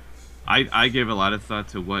do it. I gave a lot of thought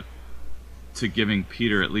to giving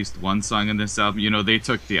Peter at least one song in this album. You know, they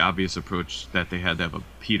took the obvious approach that they had to have a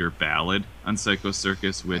Peter ballad on Psycho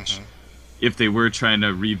Circus, which, if they were trying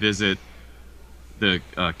to revisit the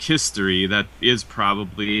Kiss-tory, that is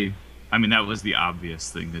probably, I mean, that was the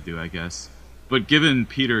obvious thing to do, I guess. But given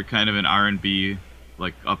Peter kind of an R&B,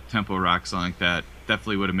 like up-tempo rock song like that,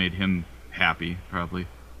 definitely would have made him happy, probably.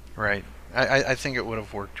 Right. I think it would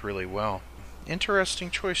have worked really well. Interesting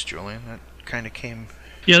choice, Julian. That kind of came...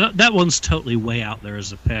 Yeah, that one's totally way out there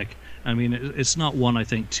as a pick. I mean, it's not one I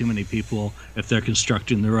think too many people, if they're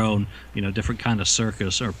constructing their own, different kind of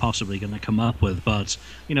circus, are possibly going to come up with. But,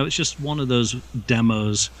 it's just one of those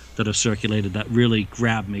demos that have circulated that really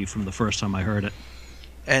grabbed me from the first time I heard it.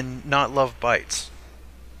 And not Love Bites.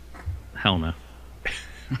 Hell no.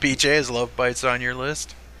 BJ, is Love Bites on your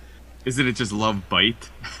list? Isn't it just Love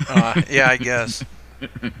Bite? Yeah, I guess.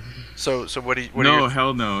 So what do you... No,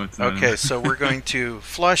 hell no. It's not. Okay, so we're going to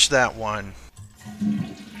flush that one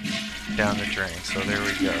down the drain. So there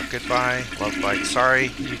we go. Goodbye, Love Bite.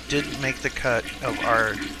 Sorry, you didn't make the cut of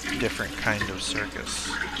our different kind of circus.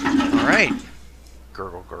 All right.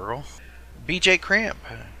 Gurgle, gurgle. BJ Cramp,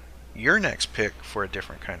 your next pick for a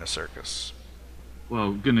different kind of circus.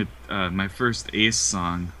 Well, my first Ace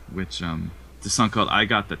song, which the song called "I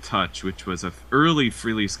Got the Touch," which was an early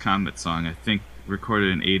Frehley's Comet song, I think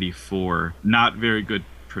recorded in '84. Not very good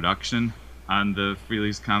production on the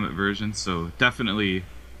Frehley's Comet version, so definitely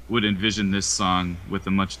would envision this song with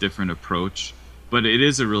a much different approach. But it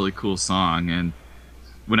is a really cool song, and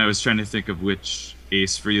when I was trying to think of which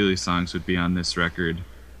Ace Frehley songs would be on this record,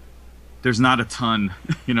 there's not a ton,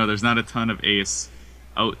 there's not a ton of Ace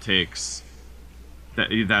outtakes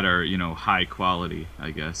that are, high quality,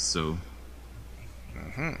 I guess. So,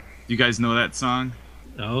 you guys know that song?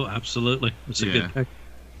 Oh, absolutely. It's a good pick.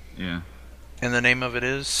 Yeah. And the name of it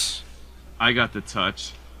is? I Got the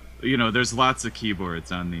Touch. There's lots of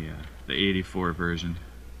keyboards on the 84 version,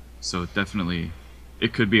 so definitely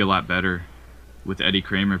it could be a lot better with Eddie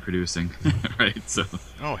Kramer producing, right? So.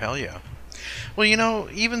 Oh, hell yeah. Well,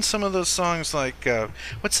 even some of those songs like,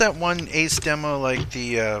 what's that one Ace demo, like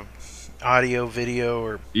the audio video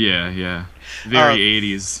or... Yeah. Very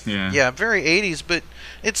 80s, yeah. Yeah, very 80s, but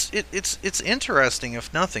it's interesting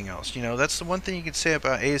if nothing else. That's the one thing you can say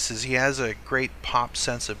about Ace is he has a great pop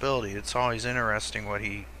sensibility. It's always interesting what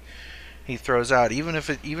he throws out, even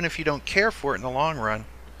if you don't care for it in the long run.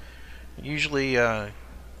 It usually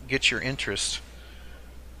gets your interest.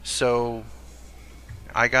 So,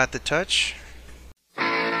 I Got the Touch.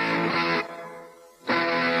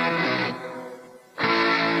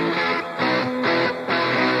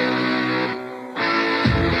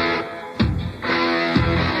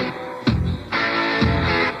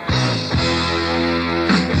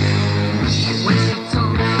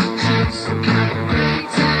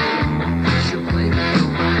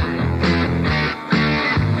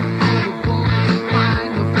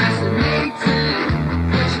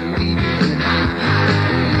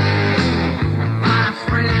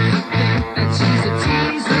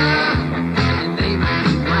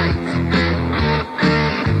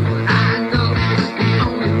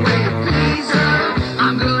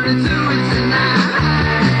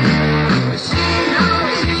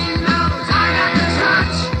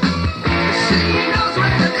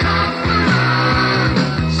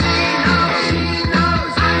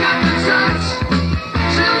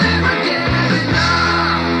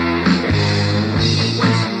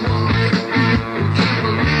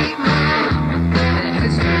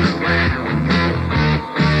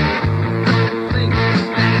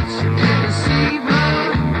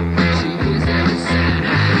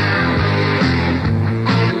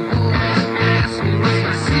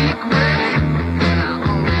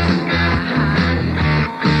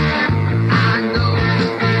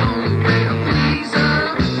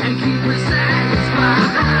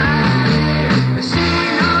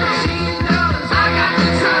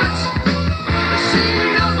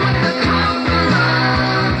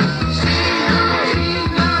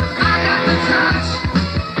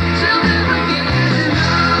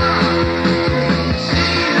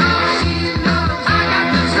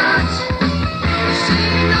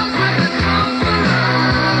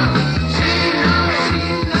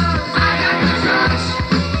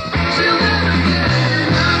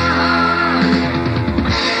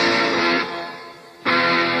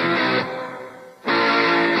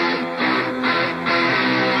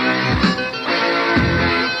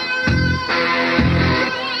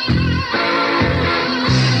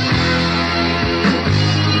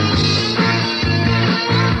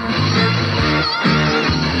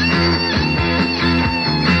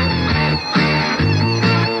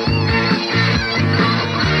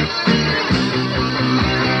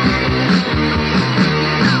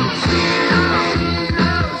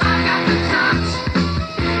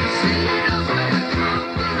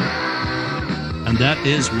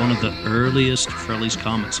 is one of the earliest Frehley's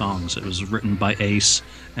Comet songs. It was written by Ace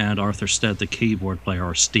and Arthur Stead, the keyboard player,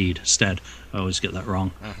 or Stead. I always get that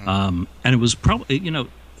wrong. And it was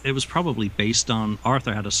probably based on,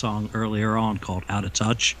 Arthur had a song earlier on called Out of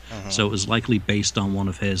Touch, so it was likely based on one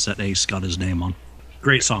of his that Ace got his name on.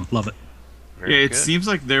 Great song, love it. Very It good. seems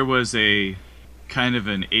like there was a kind of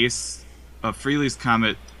an Ace of Frehley's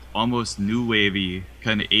Comet, almost new wavy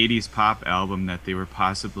kind of 80s pop album that they were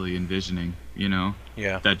possibly envisioning,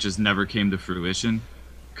 Yeah. that just never came to fruition.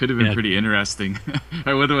 Could have been Yeah. pretty interesting.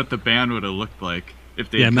 I wonder what the band would have looked like if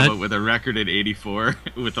they had come up with a record in 84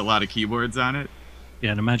 with a lot of keyboards on it.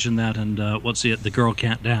 Yeah, and imagine that, and The Girl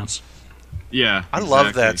Can't Dance. Yeah, I love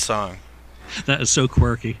exactly. that song. That is so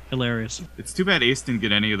quirky, hilarious. It's too bad Ace didn't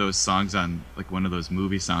get any of those songs on like one of those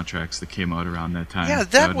movie soundtracks that came out around that time. Yeah,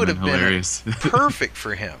 that would would've have been hilarious. perfect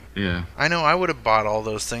for him. Yeah. I know I would have bought all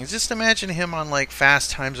those things. Just imagine him on like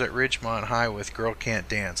Fast Times at Ridgemont High with Girl Can't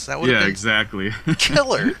Dance. That would have Yeah, been exactly.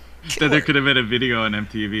 killer. That there could have been a video on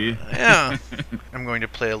MTV. Yeah. I'm going to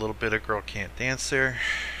play a little bit of Girl Can't Dance there.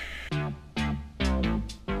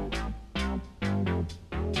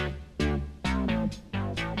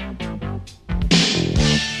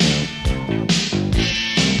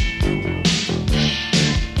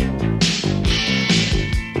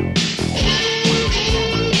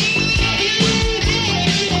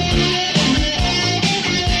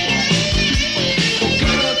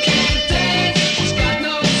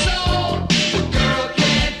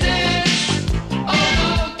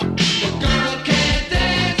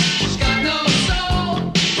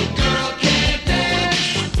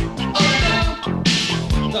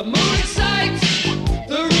 The mood excites,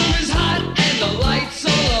 the room is hot, and the lights so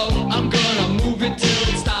low. I'm gonna move it till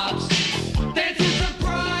it stops. Dancing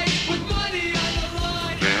surprise with money on the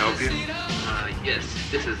line. May I help you? Yes,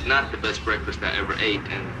 this is not the best breakfast I ever ate,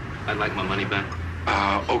 and I'd like my money back.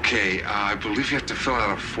 Okay, I believe you have to fill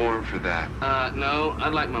out a form for that. No,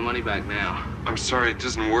 I'd like my money back now. I'm sorry, it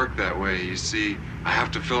doesn't work that way. You see, I have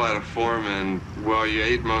to fill out a form and, well, you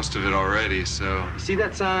ate most of it already, so... You see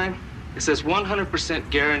that sign? It says 100%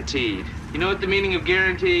 guaranteed. You know what the meaning of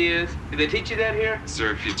guarantee is? Did they teach you that here?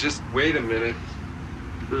 Sir, if you just wait a minute...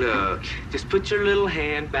 Look, just put your little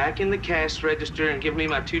hand back in the cash register and give me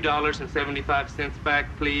my $2.75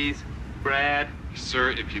 back, please, Brad.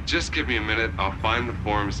 Sir, if you just give me a minute, I'll find the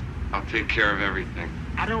forms. I'll take care of everything.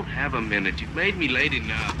 I don't have a minute. You've made me late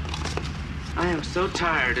enough. I am so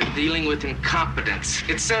tired of dealing with incompetence.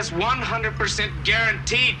 It says 100%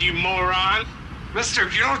 guaranteed, you moron. Mister,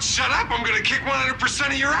 if you don't shut up, I'm gonna kick 100%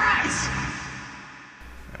 of your ass!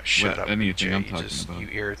 Oh, shut With up, anything BJ. I'm talking about. You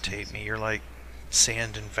irritate me. You're like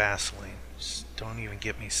sand and Vaseline. Just don't even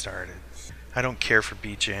get me started. I don't care for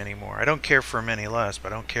BJ anymore. I don't care for him any less,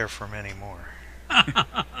 but I don't care for him anymore.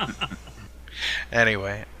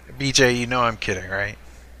 Anyway, BJ, you know I'm kidding, right?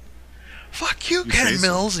 Fuck you, You Ken say so.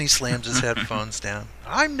 Mills, and he slams his headphones down.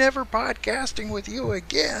 I'm never podcasting with you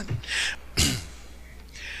again.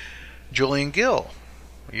 Julian Gill,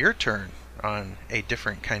 your turn on a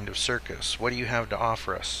different kind of circus. What do you have to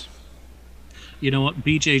offer us? You know what?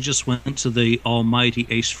 BJ just went to the almighty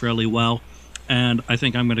Ace Frehley well, and I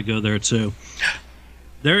think I'm going to go there too.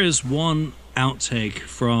 There is one outtake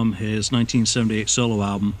from his 1978 solo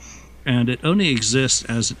album, and it only exists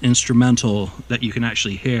as an instrumental that you can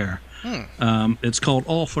actually hear. It's called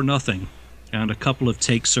All for Nothing, and a couple of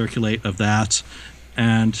takes circulate of that,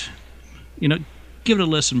 and, give it a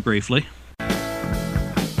listen briefly.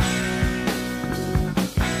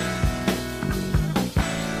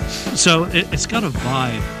 So it's got a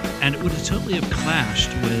vibe, and it would have totally have clashed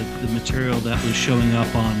with the material that was showing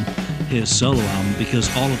up on his solo album,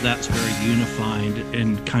 because all of that's very unified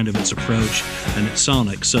in kind of its approach and its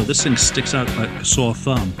sonic. So this thing sticks out like a sore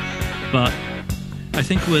thumb. But I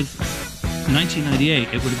think with 1998,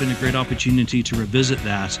 it would have been a great opportunity to revisit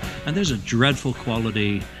that. And there's a dreadful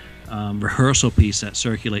quality rehearsal piece that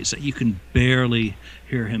circulates that you can barely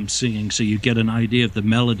hear him singing, so you get an idea of the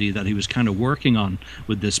melody that he was kind of working on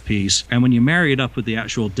with this piece. And when you marry it up with the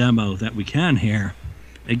actual demo that we can hear,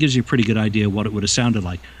 it gives you a pretty good idea of what it would have sounded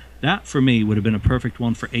like. That, for me, would have been a perfect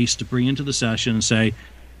one for Ace to bring into the session and say,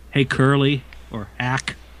 hey, Curly, or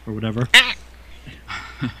Ack, or whatever.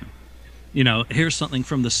 Here's something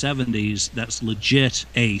from the 70s that's legit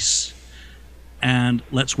Ace, and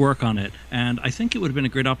let's work on it. And I think it would have been a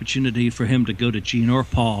great opportunity for him to go to Gene or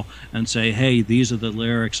Paul and say, hey, these are the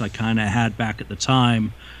lyrics I kind of had back at the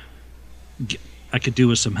time. I could do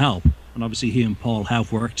with some help. And obviously he and Paul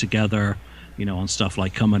have worked together, on stuff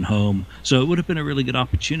like Coming Home. So it would have been a really good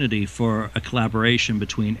opportunity for a collaboration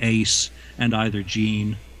between Ace and either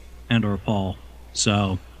Gene and or Paul.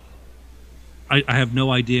 So I have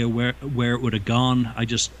no idea where it would have gone. I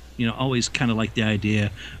just, always kind of like the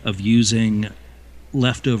idea of using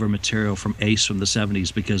leftover material from Ace from the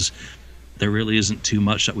 70s, because there really isn't too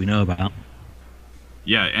much that we know about.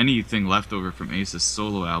 Yeah, anything left over from Ace's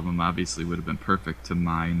solo album obviously would have been perfect to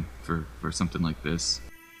mine for something like this.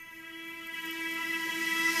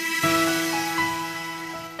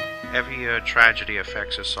 Every year, tragedy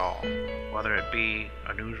affects us all, whether it be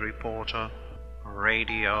a news reporter, a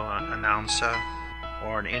radio announcer,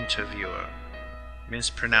 or an interviewer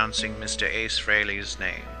mispronouncing Mr. Ace Frehley's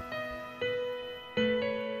name.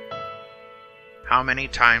 How many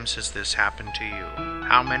times has this happened to you?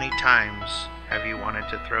 How many times have you wanted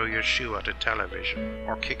to throw your shoe at a television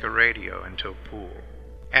or kick a radio into a pool?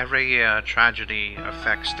 Every year, tragedy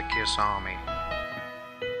affects the KISS Army.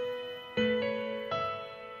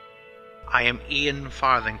 I am Ian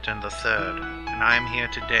Farthington III, and I am here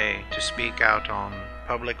today to speak out on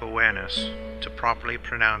public awareness to properly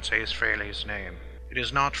pronounce Ace Frehley's name. It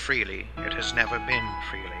is not freely, it has never been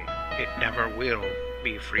freely, it never will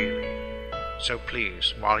be freely. So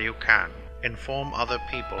please, while you can, inform other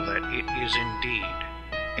people that it is indeed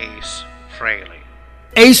Ace Frehley.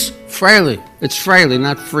 Ace Frehley. It's Frehley,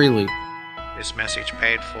 not freely. This message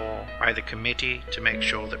paid for by the committee to make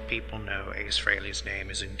sure that people know Ace Frehley's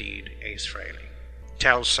name is indeed Ace Frehley.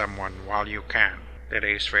 Tell someone while you can that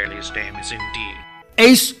Ace Frehley's name is indeed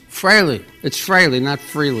Ace Frehley. It's Frehley, not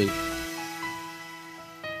freely.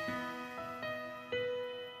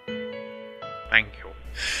 Thank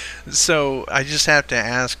you. So I just have to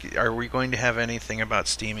ask, are we going to have anything about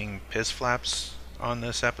steaming piss flaps on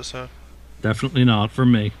this episode? Definitely not for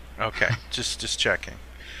me. Okay, just checking.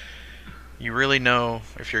 You really know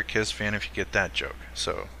if you're a Kiss fan if you get that joke.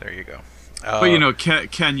 So there you go. But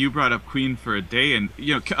Ken, you brought up Queen for a Day, and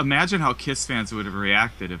imagine how Kiss fans would have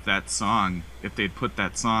reacted if they'd put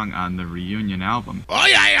that song on the reunion album. Oh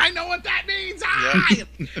yeah, I know what that means. Yep.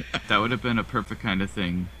 That would have been a perfect kind of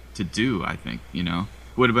thing to do, I think.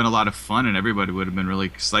 Would have been a lot of fun, and everybody would have been really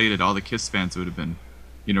excited. All the Kiss fans would have been,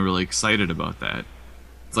 really excited about that.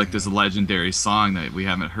 It's like this legendary song that we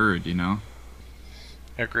haven't heard,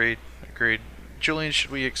 Agreed. Julian,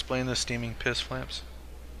 should we explain the steaming piss flaps?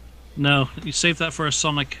 No, you save that for a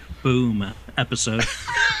Sonic Boom episode.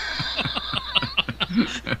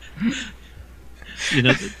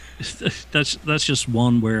 That's just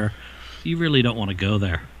one where you really don't want to go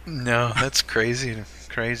there. No, that's crazy.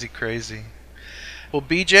 Crazy. Well,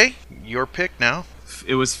 BJ, your pick now.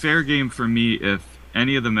 It was fair game for me if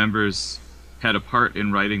any of the members had a part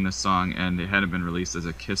in writing the song and it hadn't been released as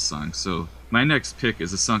a Kiss song. So my next pick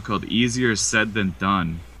is a song called Easier Said Than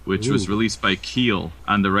Done, which was released by Keel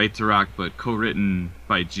on the Right to Rock, but co-written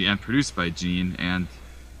by Gene and produced by Gene. And,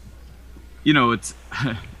 it's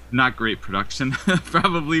not great production,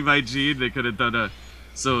 probably by Gene. They could have done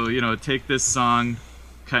take this song,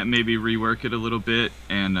 maybe rework it a little bit,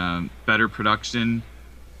 and better production,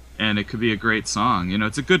 and it could be a great song.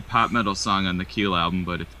 It's a good pop metal song on the Keel album,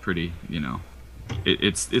 but it's pretty,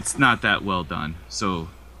 it's not that well done. So,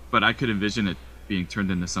 but I could envision it being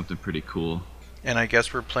turned into something pretty cool. And I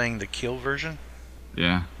guess we're playing the Keel version?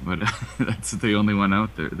 Yeah, but that's the only one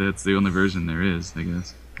out there. That's the only version there is, I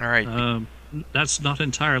guess. All right. That's not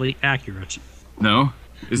entirely accurate. No?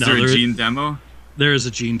 Is there a Gene demo? There is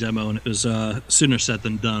a Gene demo, and it was sooner said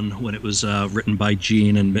than done when it was written by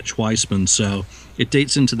Gene and Mitch Weissman. So it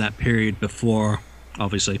dates into that period before,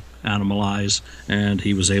 obviously, Animalize, and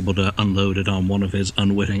he was able to unload it on one of his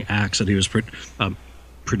unwitting acts that he was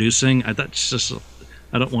producing. I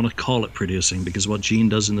don't want to call it producing, because what Gene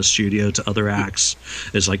does in the studio to other acts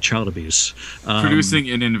is like child abuse. Producing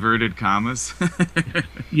in inverted commas?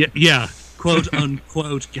 Yeah, quote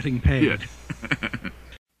unquote, getting paid. Yeah.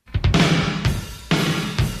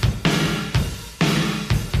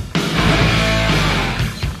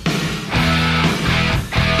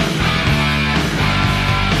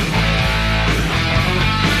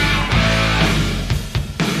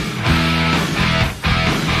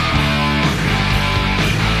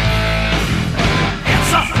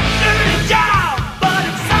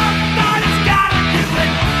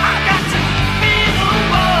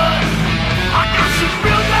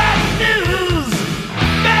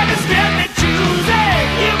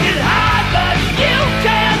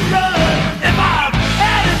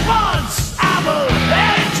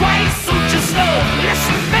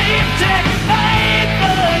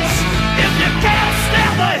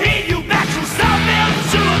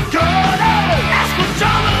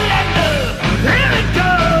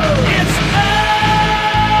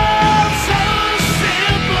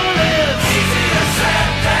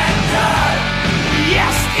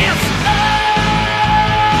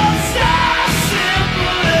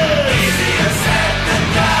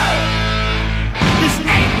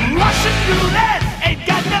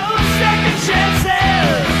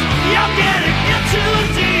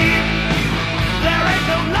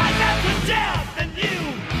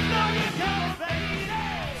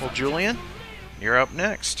 Julian, you're up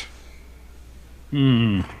next.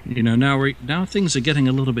 Now things are getting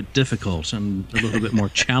a little bit difficult and a little bit more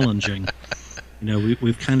challenging.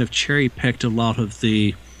 We've kind of cherry-picked a lot of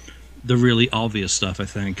the really obvious stuff, I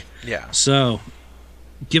think. Yeah. So,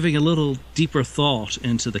 giving a little deeper thought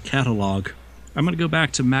into the catalog, I'm going to go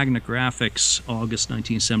back to Magna Graphics, August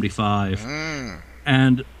 1975.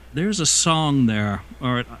 And there's a song there,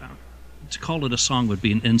 or to call it a song would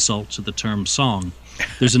be an insult to the term song.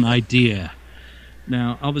 There's an idea.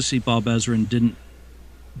 Now, obviously, Bob Ezrin didn't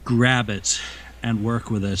grab it and work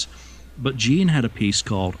with it, but Gene had a piece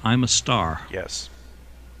called I'm a Star. Yes.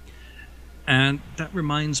 And that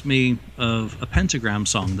reminds me of a Pentagram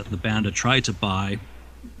song that the band had tried to buy,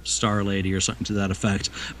 Star Lady or something to that effect.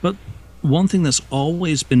 But one thing that's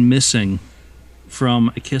always been missing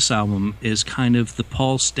from a Kiss album is kind of the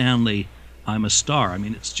Paul Stanley I'm a Star. I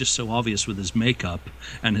mean, it's just so obvious with his makeup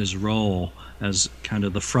and his role as kind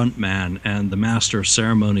of the front man and the master of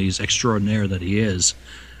ceremonies extraordinaire that he is,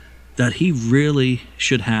 that he really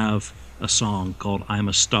should have a song called I'm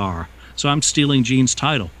a Star. So I'm stealing Gene's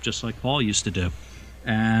title, just like Paul used to do.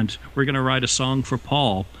 And we're going to write a song for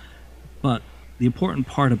Paul. But the important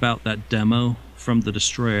part about that demo from the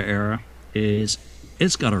Destroyer era is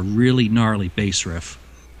it's got a really gnarly bass riff,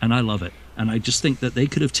 and I love it. And I just think that they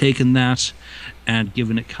could have taken that and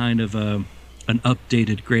given it kind of an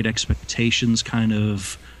updated Great Expectations kind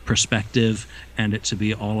of perspective, and it to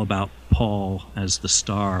be all about Paul as the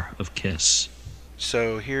star of Kiss.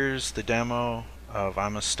 So here's the demo of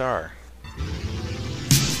I'm a Star.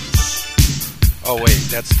 Oh wait,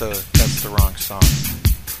 that's the wrong song.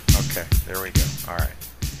 Okay, there we go. All right.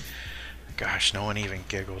 Gosh, no one even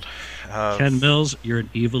giggled. Ken Mills, you're an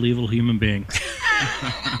evil, evil human being.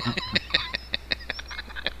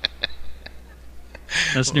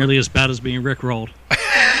 That's nearly as bad as being rickrolled.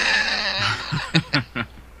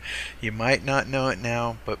 You might not know it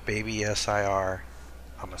now, but baby, yes, I'm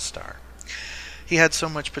a star. He had so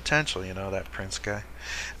much potential, that Prince guy.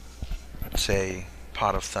 It's a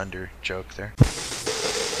Pot of Thunder joke there.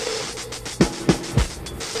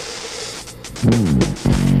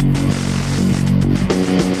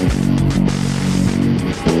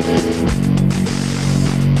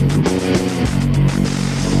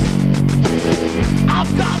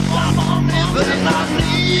 I've got everything I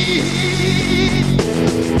need,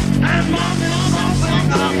 and money's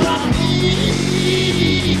something I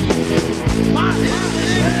need. My head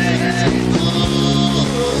is good,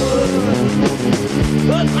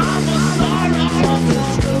 but I'm a sorry for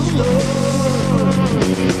this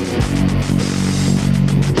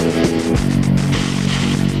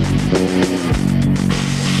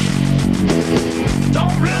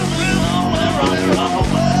Don't really know where I'm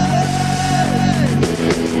going,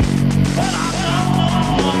 but I know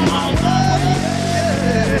on my way.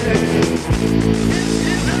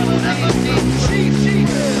 It's never cheap.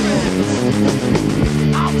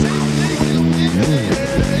 I'll take you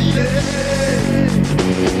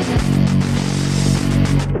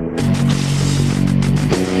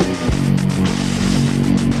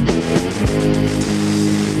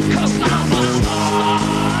Cause I'm a star.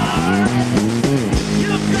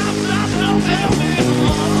 You've got to know me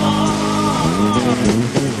more.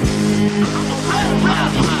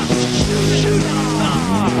 I'm a shooting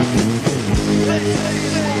star. They say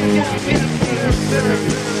you get very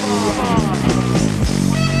far.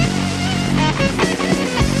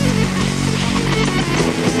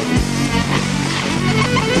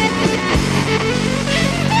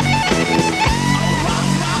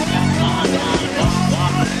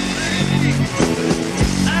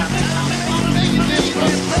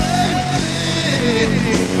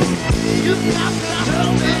 You got to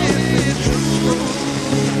tell me the truth.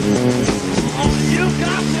 You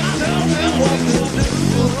got to tell me what to do.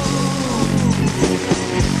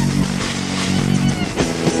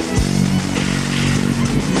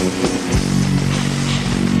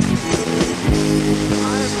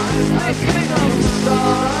 I'm king of the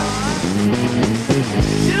stars.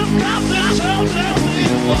 You got to tell me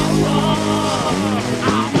what's wrong.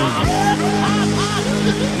 I'm a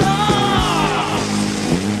star.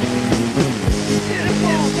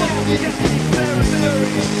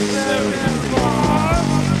 Very far.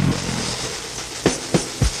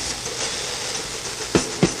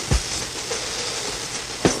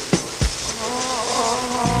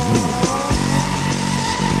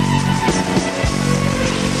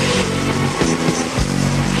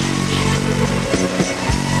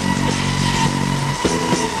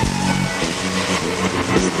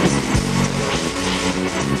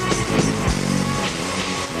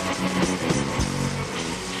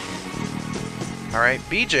 All right,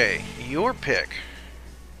 BJ, your pick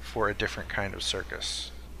for a different kind of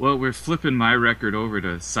circus. Well, we're flipping my record over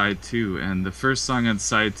to side 2, and the first song on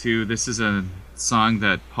side 2, this is a song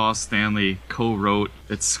that Paul Stanley co-wrote.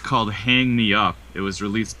 It's called Hang Me Up. It was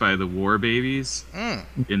released by the War Babies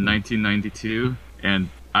in 1992, and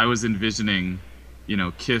I was envisioning,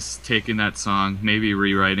 Kiss taking that song, maybe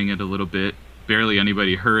rewriting it a little bit. Barely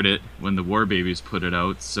anybody heard it when the War Babies put it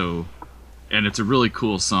out, and it's a really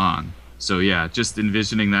cool song. So yeah, just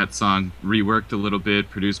envisioning that song reworked a little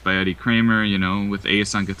bit, produced by Eddie Kramer, with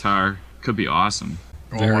Ace on guitar. Could be awesome.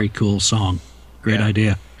 Very cool song. Great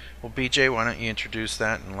idea. Well, BJ, why don't you introduce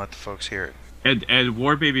that and let the folks hear it? And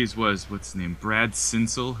War Babies was, what's his name, Brad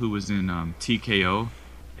Sinsel, who was in TKO.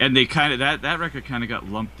 And they that record kind of got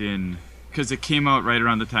lumped in, because it came out right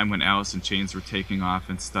around the time when Alice in Chains were taking off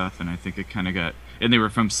and stuff, and I think it kind of got, and they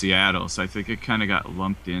were from Seattle, so I think it kind of got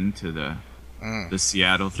lumped into the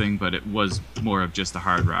Seattle thing, but it was more of just a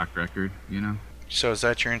hard rock record, So is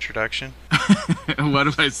that your introduction? What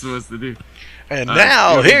am I supposed to do? And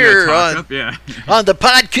now here on the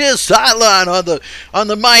podcast sideline on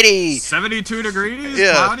the mighty 72 degrees.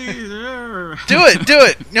 Cloudy, do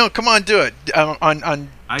it. No, come on, do it. On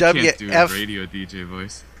I WF. Can't do a radio DJ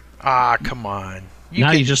voice. Ah, come on.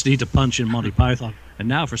 You just need to punch in Monty Python. And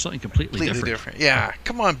now for something completely different. Yeah,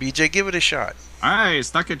 come on, BJ, give it a shot. All right,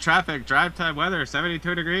 stuck in traffic, drive time weather,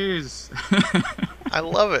 72 degrees. I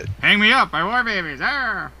love it. Hang Me Up by War Babies.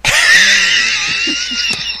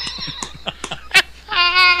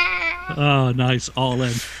 Oh, nice. All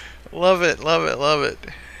in. Love it.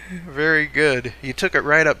 Very good. You took it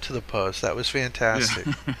right up to the post. That was fantastic.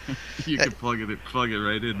 Yeah. You could plug it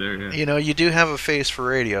right in there. Yeah. You do have a face for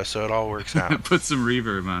radio, so it all works out. Put some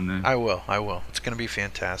reverb on there. I will. It's going to be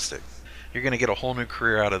fantastic. You're going to get a whole new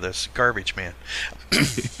career out of this. Garbage man.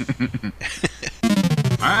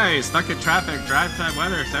 All right, stuck in traffic, drive time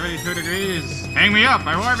weather, 72 degrees. Hang Me Up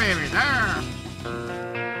by War Babies.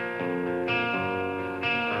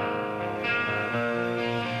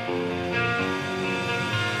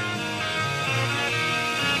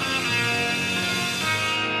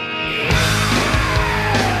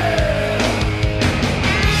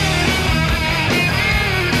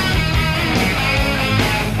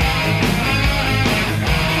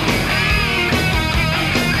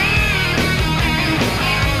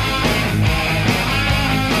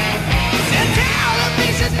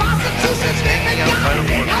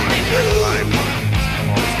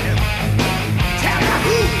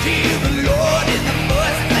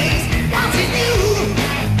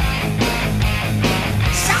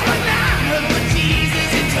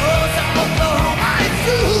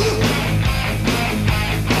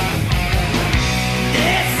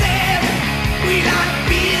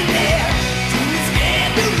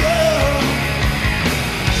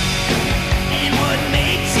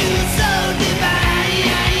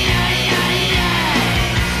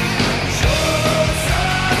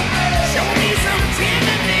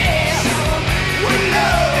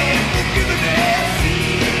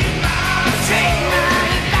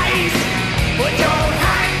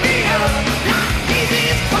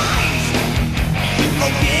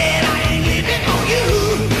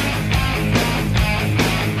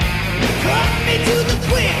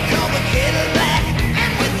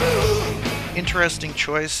 Interesting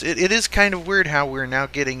choice. It is kind of weird how we're now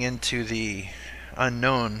getting into the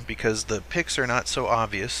unknown because the picks are not so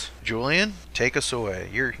obvious. Julian, take us away.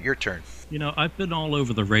 Your turn. I've been all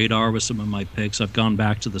over the radar with some of my picks. I've gone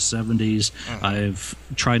back to the 70s. I've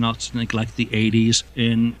tried not to neglect the 80s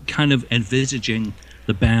in kind of envisaging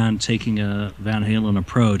the band taking a Van Halen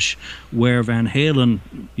approach, where Van Halen,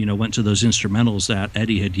 went to those instrumentals that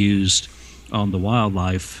Eddie had used on the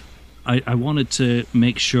Wildlife. I wanted to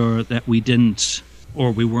make sure that we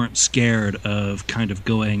weren't scared of kind of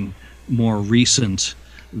going more recent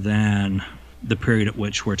than the period at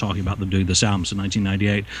which we're talking about them doing this album, so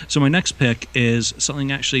 1998. So my next pick is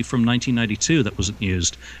something actually from 1992 that wasn't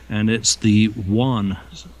used, and it's the one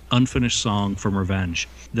unfinished song from Revenge,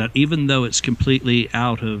 that even though it's completely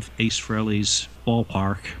out of Ace Frehley's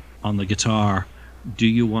ballpark on the guitar, Do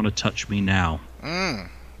You Want to Touch Me Now?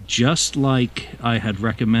 Just like I had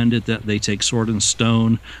recommended that they take Sword and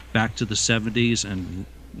Stone back to the 70s and,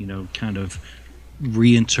 kind of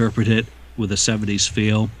reinterpret it with a 70s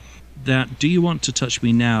feel, that Do You Want to Touch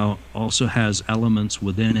Me Now also has elements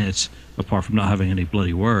within it, apart from not having any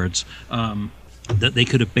bloody words, that they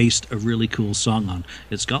could have based a really cool song on.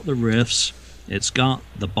 It's got the riffs, it's got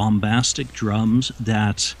the bombastic drums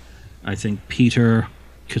that I think Peter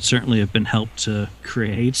could certainly have been helped to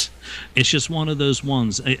create. It's just one of those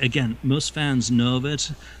ones. Again, most fans know of it,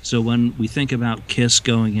 so when we think about Kiss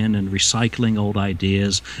going in and recycling old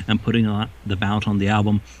ideas and putting them out on the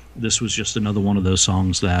album, this was just another one of those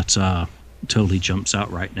songs that totally jumps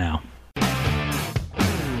out right now.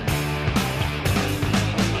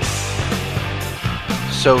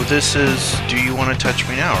 So this is Do You Want to Touch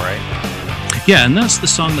Me Now, right? Yeah, and that's the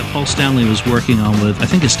song that Paul Stanley was working on with, I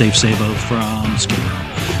think it's Dave Sabo from Skid Row.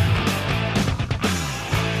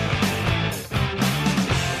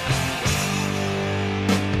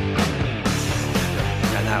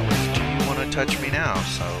 And that was Do You Want to Touch Me Now,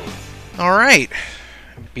 so... Alright.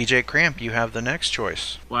 BJ Cramp, you have the next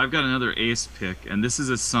choice. Well, I've got another Ace pick, and this is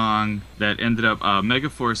a song that ended up...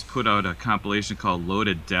 Megaforce put out a compilation called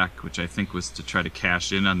Loaded Deck, which I think was to try to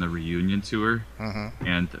cash in on the reunion tour.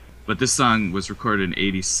 But this song was recorded in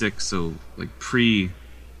 '86, so like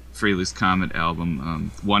pre-Frehley's Comet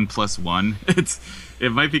album, 1+1.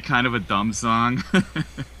 It might be kind of a dumb song.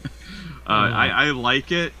 I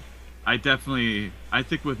like it. I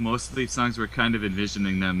think with most of these songs, we're kind of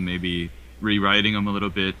envisioning them maybe rewriting them a little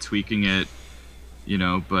bit, tweaking it,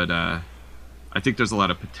 but I think there's a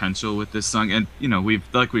lot of potential with this song. And, we've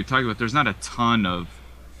talked about, there's not a ton of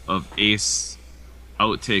Ace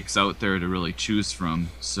outtakes out there to really choose from.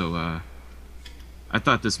 So I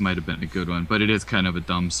thought this might have been a good one, but it is kind of a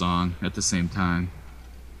dumb song at the same time.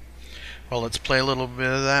 Well, let's play a little bit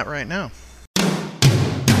of that right now.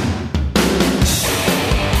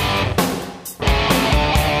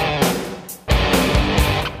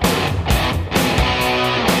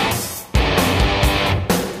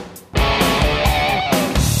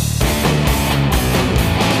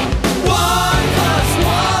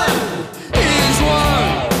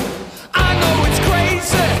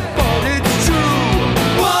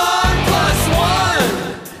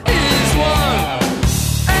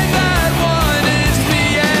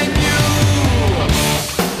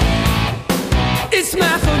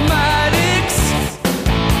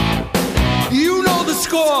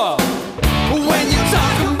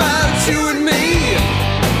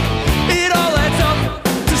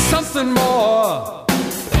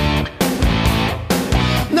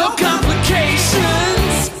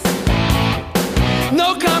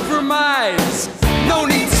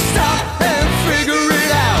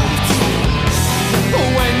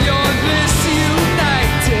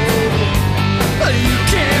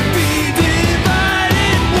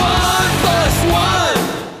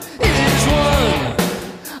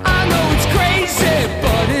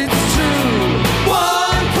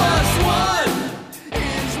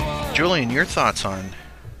 Julian, your thoughts on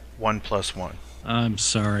 1+1? I'm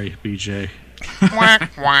sorry, BJ. Wah,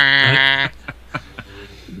 wah.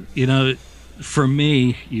 For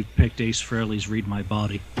me, you picked Ace Frehley's "Read My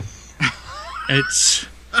Body." It's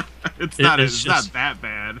not that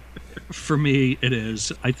bad. For me, it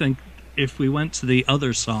is. I think if we went to the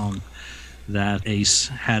other song that Ace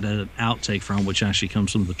had an outtake from, which actually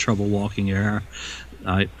comes from the Trouble Walking era,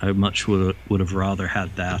 I much would have rather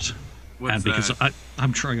had that. What's because that?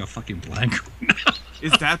 I'm trying a fucking blank right now.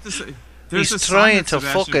 Is that the? He's trying to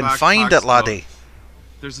fucking find it, laddie.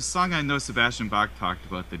 There's a song I know Sebastian Bach talked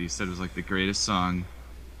about that he said was like the greatest song.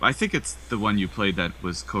 I think it's the one you played that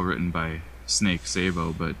was co-written by Snake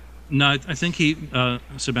Sabo, but no, I think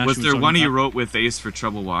Sebastian was there one he wrote with Ace for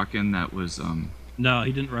Trouble Walkin' that was No,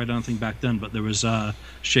 he didn't write anything back then, but there was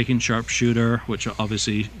Shakin' Sharpshooter, which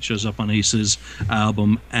obviously shows up on Ace's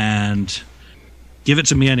album, and Give It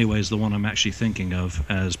To Me Anyway is the one I'm actually thinking of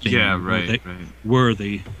as being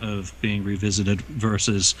worthy of being revisited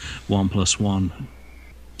versus 1+1.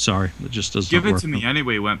 Sorry, it just doesn't work. Give It To Me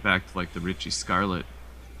Anyway went back to like the Richie Scarlett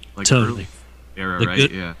totally era, the right?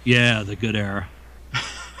 Good, yeah, the good era.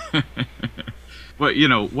 But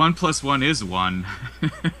 1+1 is 1.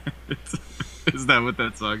 Is that what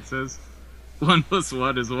that song says?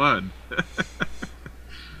 1+1 is 1.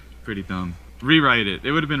 Pretty dumb. Rewrite it.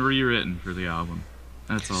 It would have been rewritten for the album.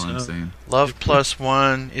 That's all I'm saying. Love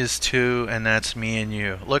 +1 is 2, and that's me and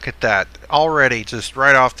you. Look at that. Already, just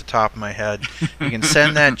right off the top of my head. You can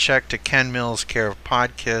send that check to Ken Mills, care of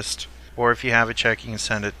Podcast. Or if you have a check, you can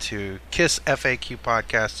send it to Kiss FAQ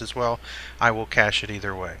Podcast as well. I will cash it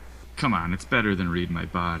either way. Come on, it's better than Read My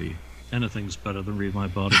Body. Anything's better than Read My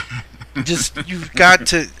Body. You've got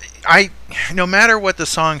to... no matter what the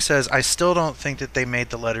song says, I still don't think that they made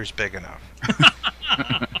the letters big enough.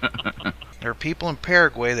 There are people in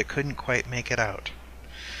Paraguay that couldn't quite make it out.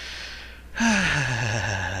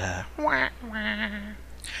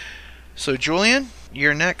 So, Julian,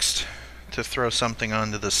 you're next to throw something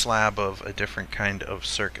onto the slab of a different kind of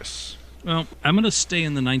circus. Well, I'm going to stay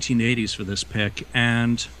in the 1980s for this pick,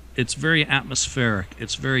 and it's very atmospheric.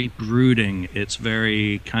 It's very brooding. It's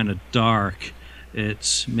very kind of dark.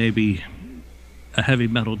 It's maybe a heavy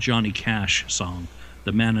metal Johnny Cash song,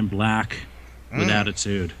 The Man in Black with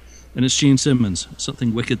Attitude. And it's Gene Simmons,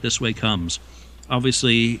 Something Wicked This Way Comes.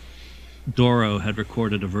 Obviously, Doro had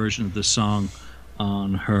recorded a version of this song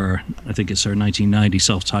on her, I think it's her 1990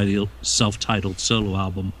 self-titled solo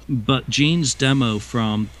album. But Gene's demo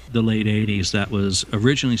from the late 80s that was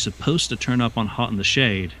originally supposed to turn up on Hot in the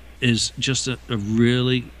Shade is just a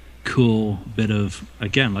really cool bit of,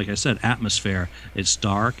 again, like I said, atmosphere. It's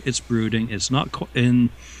dark, it's brooding, it's not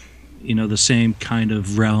in the same kind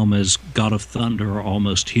of realm as God of Thunder or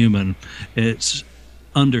Almost Human. It's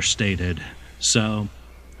understated. So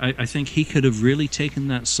I think he could have really taken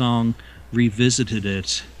that song, revisited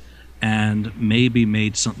it, and maybe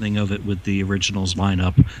made something of it with the originals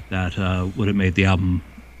lineup that would have made the album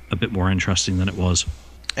a bit more interesting than it was.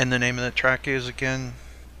 And the name of that track is, again?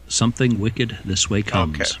 Something Wicked This Way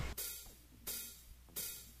Comes. Okay.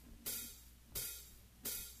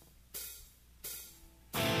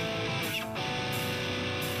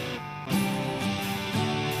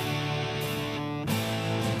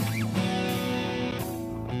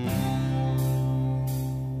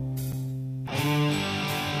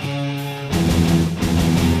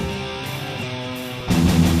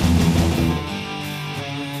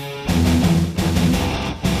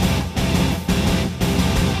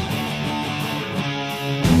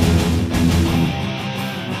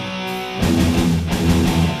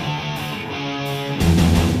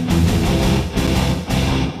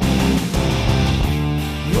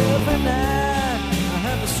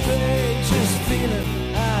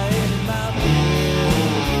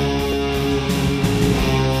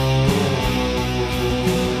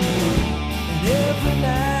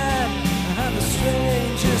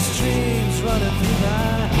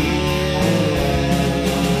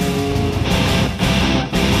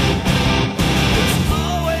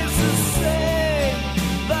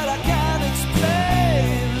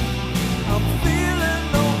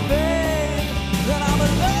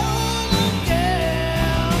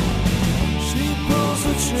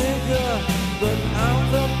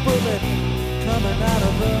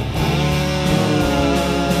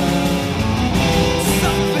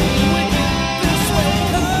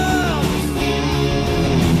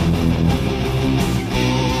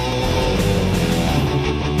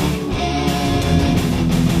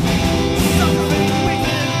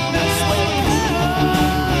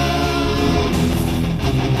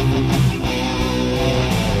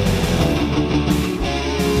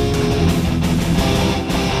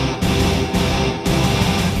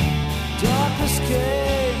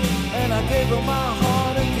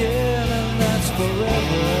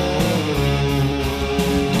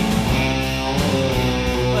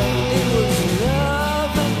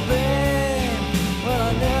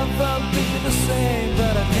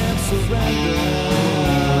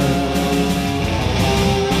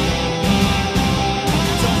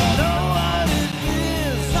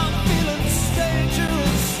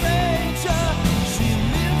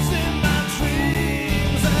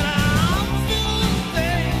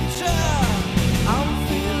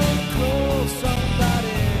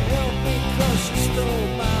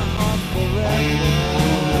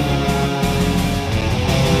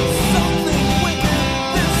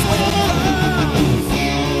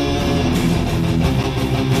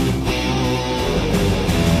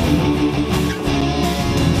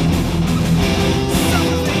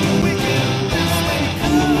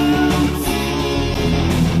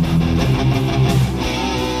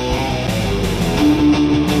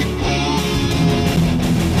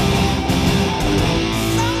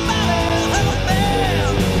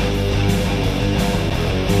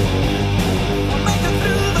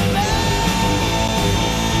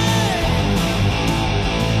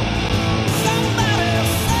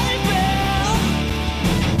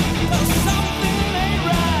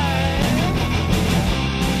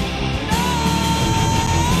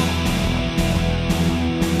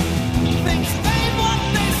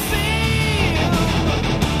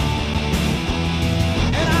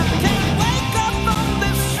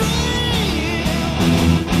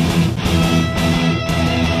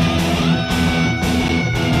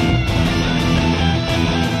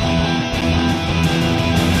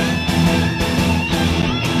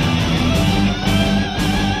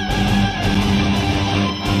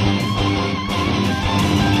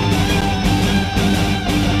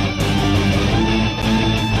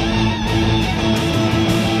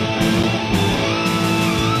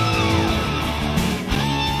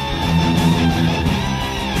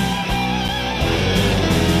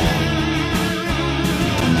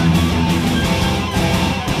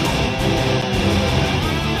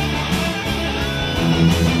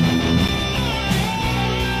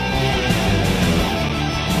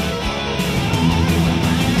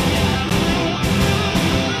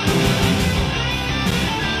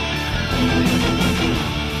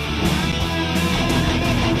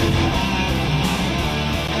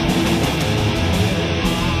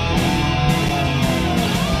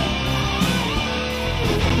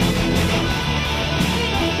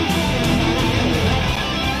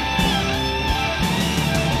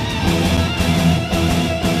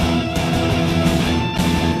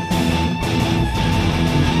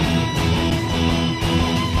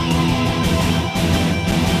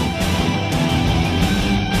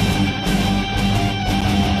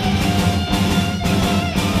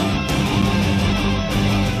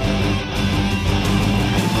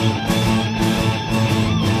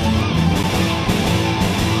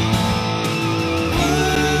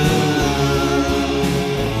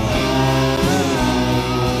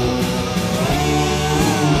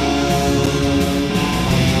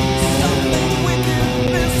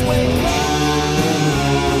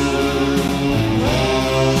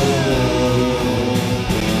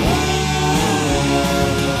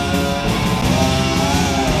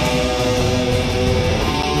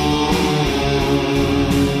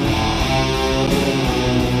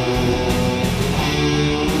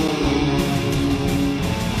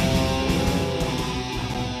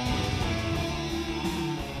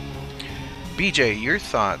 BJ, your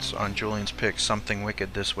thoughts on Julian's pick, Something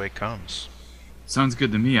Wicked This Way Comes? Sounds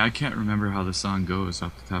good to me. I can't remember how the song goes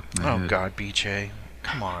off the top of my head. Oh, God, BJ.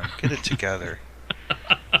 Come on, get it together.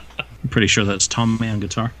 I'm pretty sure that's Tom Mann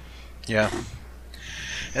guitar. Yeah.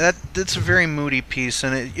 And that's a very moody piece,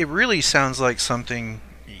 and it really sounds like something...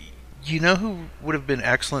 You know who would have been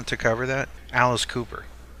excellent to cover that? Alice Cooper.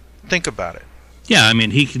 Think about it. Yeah, I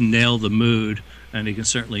mean, he can nail the mood, and he can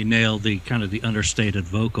certainly nail the kind of the understated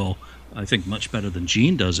vocal, I think, much better than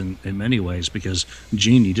Gene does in many ways, because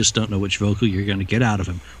Gene, you just don't know which vocal you're going to get out of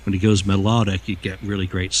him. When he goes melodic, you get really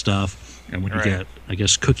great stuff, and when you get, I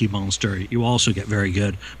guess, Cookie Monster, you also get very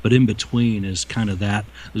good, but in between is kind of that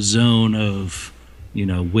zone of, you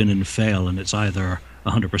know, win and fail, and it's either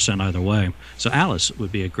 100% either way. So Alice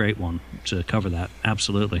would be a great one to cover that,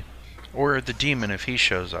 absolutely. Or the Demon if he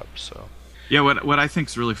shows up, so... Yeah, what I think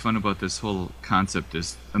is really fun about this whole concept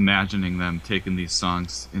is imagining them taking these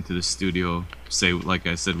songs into the studio, say, like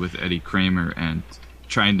I said, with Eddie Kramer, and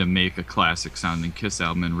trying to make a classic-sounding Kiss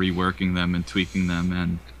album and reworking them and tweaking them,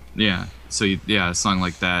 and yeah. So, a song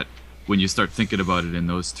like that, when you start thinking about it in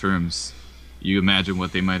those terms, you imagine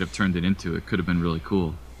what they might have turned it into. It could have been really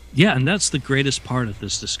cool. Yeah, and that's the greatest part of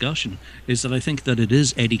this discussion, is that I think that it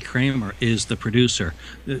is Eddie Kramer is the producer.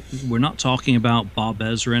 We're not talking about Bob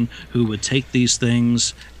Ezrin, who would take these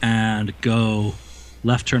things and go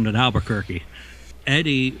left turn at Albuquerque.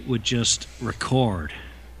 Eddie would just record,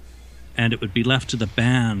 and it would be left to the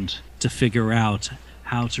band to figure out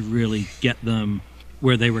how to really get them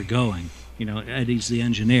where they were going. You know, Eddie's the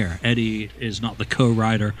engineer. Eddie is not the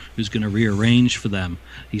co-writer who's going to rearrange for them.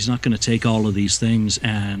 He's not going to take all of these things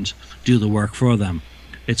and do the work for them.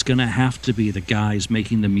 It's going to have to be the guys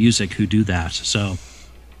making the music who do that. So,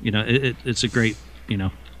 you know, it's a great, you know,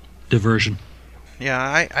 diversion. Yeah,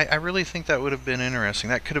 I really think that would have been interesting.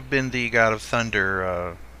 That could have been the God of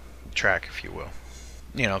Thunder track, if you will.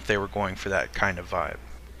 You know, if they were going for that kind of vibe.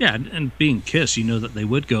 Yeah, and being Kiss, you know that they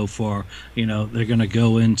would go for, you know, they're going to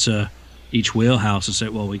go into each wheelhouse and say,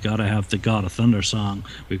 well, we got to have the God of Thunder song,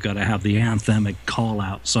 we've got to have the anthemic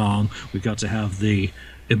call-out song, we've got to have the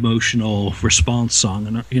emotional response song,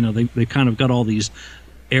 and you know they kind of got all these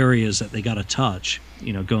areas that they got to touch,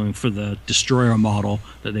 you know, going for the Destroyer model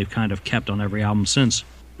that they've kind of kept on every album since.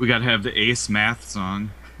 We got to have the Ace Math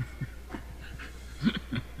song.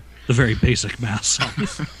 The very basic math song.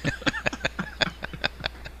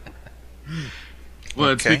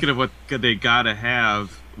 Well, speaking of what they got to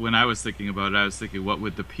have, when I was thinking about it, I was thinking, what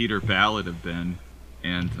would the Peter ballad have been?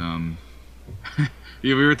 And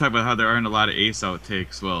yeah, we were talking about how there aren't a lot of Ace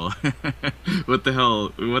outtakes. Well, what the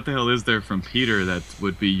hell is there from Peter that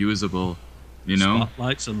would be usable? You know,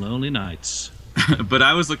 Spotlights and Lonely Nights. But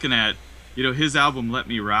I was looking at, you know, his album "Let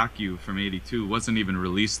Me Rock You" from '82 wasn't even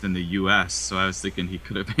released in the U.S., so I was thinking he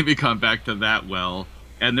could have maybe gone back to that well.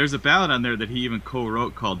 And there's a ballad on there that he even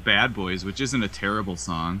co-wrote called "Bad Boys," which isn't a terrible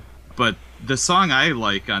song. But the song I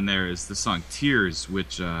like on there is the song "Tears,"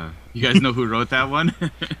 which you guys know who wrote that one?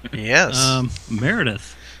 Yes.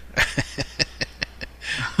 Meredith.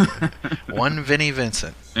 One Vinnie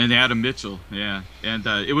Vincent. And Adam Mitchell, yeah. And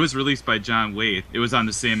it was released by John Waite. It was on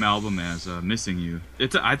the same album as "Missing You."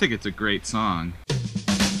 I think it's a great song.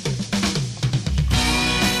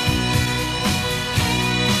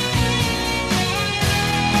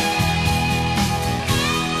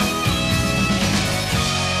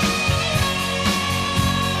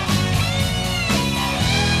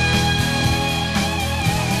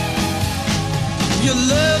 You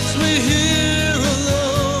left me here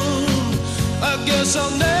alone. I guess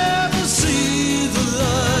I'll never see the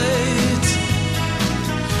light.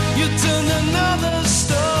 You turn another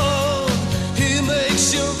stone. He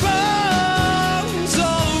makes your arms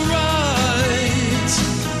alright.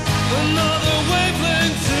 Another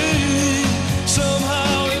wavelength thing.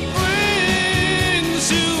 Somehow it brings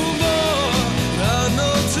you more. I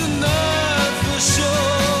know tonight for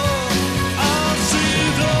sure. I'll see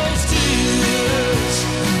those tears.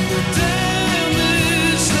 The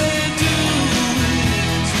damage they do,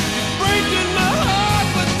 breaking my heart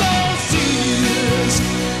with those tears,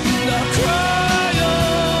 and I cry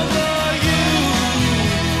over you.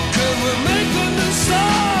 Can we make a new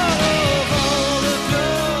start of all the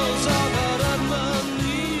girls I've had on my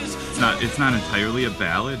knees? It's not entirely a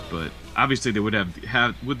ballad, but obviously they would have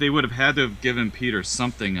had to have given Peter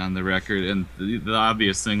something on the record, and the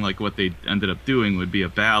obvious thing, like what they ended up doing, would be a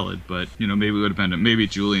ballad. But you know, maybe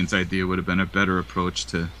Julian's idea would have been a better approach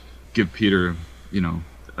to give Peter, you know,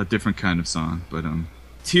 a different kind of song. But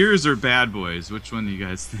Tears or Bad Boys? Which one do you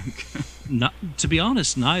guys think? Not, to be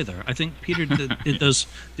honest, neither. I think Peter did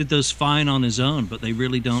those fine on his own, but they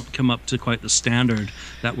really don't come up to quite the standard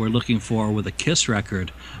that we're looking for with a Kiss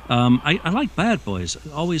record. I like Bad Boys,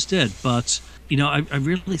 always did, but I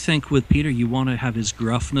really think with Peter you want to have his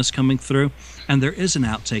gruffness coming through, and there is an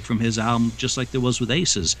outtake from his album, just like there was with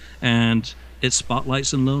Aces, and it's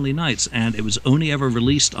Spotlights and Lonely Nights, and it was only ever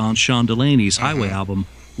released on Sean Delaney's Highway album,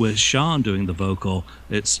 with Sean doing the vocal.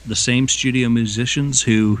 It's the same studio musicians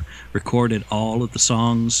who recorded all of the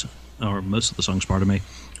songs, or most of the songs, pardon me,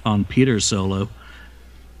 on Peter's solo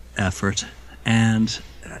effort. And,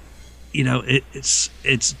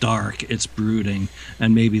 it's dark, it's brooding,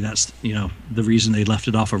 and maybe that's, the reason they left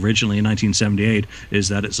it off originally in 1978 is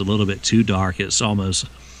that it's a little bit too dark. It's almost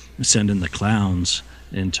Send in the Clowns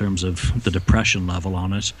in terms of the depression level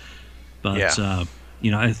on it. But, yeah.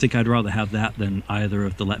 I think I'd rather have that than either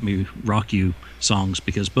of the Let Me Rock You songs,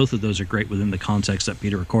 because both of those are great within the context that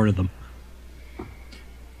Peter recorded them.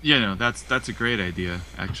 Yeah, no, that's a great idea,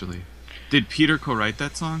 actually. Did Peter co-write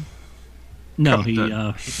that song? No,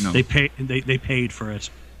 No. they paid for it.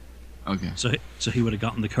 Okay. So he would have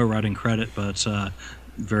gotten the co-writing credit, but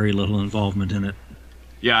very little involvement in it.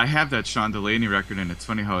 Yeah, I have that Sean Delaney record, and it's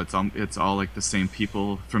funny how it's all like the same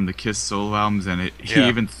people from the Kiss solo albums, and he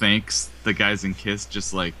even thanks the guys in Kiss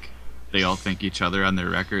just like they all thank each other on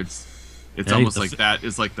their records. It's almost like that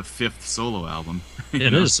is like the fifth solo album.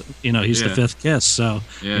 It is. He's the fifth Kiss, so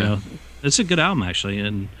yeah. It's a good album actually,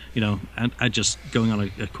 and and I just going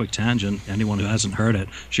on a quick tangent. Anyone who hasn't heard it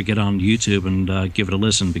should get on YouTube and give it a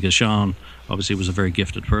listen, because Sean obviously was a very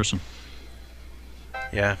gifted person.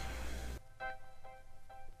 Yeah.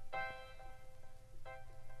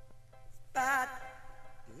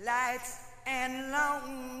 Lights and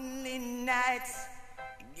lonely nights.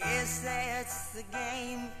 Guess that's the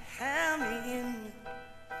game I'm in.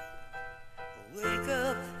 Wake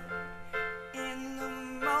up in the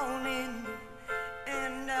morning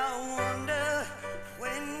and I wonder,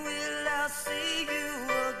 when will I see you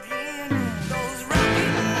again? Those rock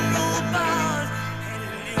and roll bars and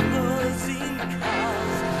limousine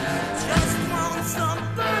cars just want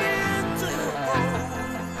somebody to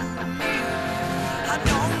hold me. I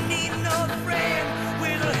don't need no friend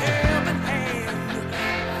with a helping hand.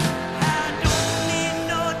 I don't need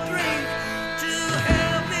no drink to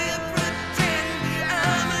help me pretend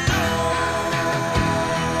I'm alone.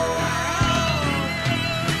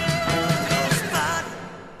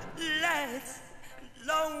 Spotlights,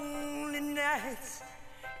 lonely nights.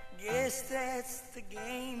 Guess that's the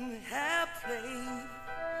game I play.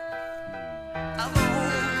 I've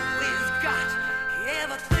always got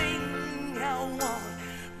everything I want,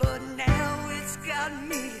 but now it's got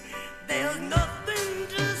me. There's nothing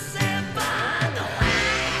to say by the way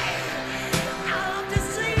I'm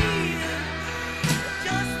deceived.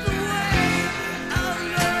 Just the way I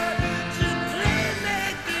learned to play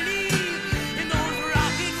make-believe in those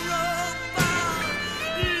rock and roll bars,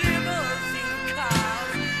 limousine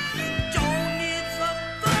cars. Don't need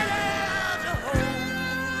somebody to hold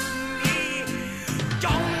me.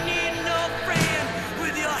 Don't need no friend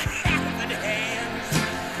with your helping hands.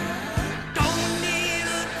 Don't need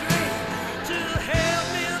a drink to help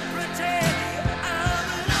me pretend I'm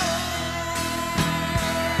alone.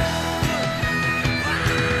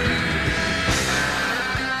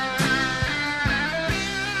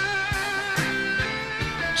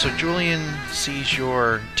 So Julian sees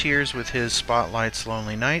your Tears with his Spotlights,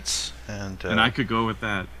 Lonely Nights, and And I could go with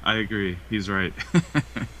that. I agree. He's right.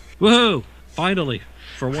 Woohoo! Finally,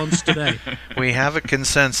 for once today. we have a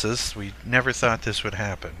consensus. We never thought this would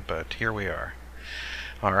happen, but here we are.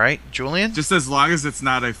 All right, Julian? Just as long as it's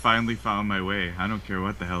not I finally found my way. I don't care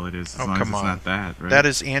what the hell it is, as long as it's not that, right? That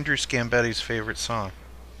is Andrew Scambetti's favorite song.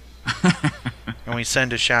 And we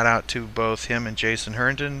send a shout out to both him and Jason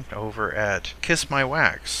Herndon over at Kiss My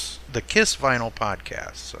Wax, the Kiss Vinyl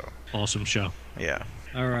podcast. So Awesome show. yeah.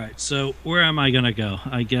 All right, so where am I going to go?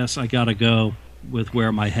 I guess I got to go with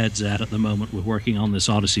where my head's at the moment with working on this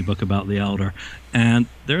Odyssey book about the Elder. And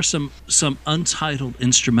there's some untitled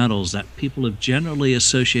instrumentals that people have generally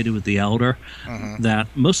associated with the Elder, that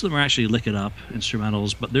most of them are actually Lick It Up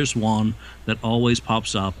instrumentals, but there's one that always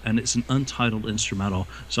pops up, and it's an untitled instrumental.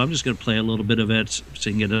 So I'm just going to play a little bit of it so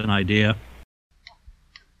you can get an idea.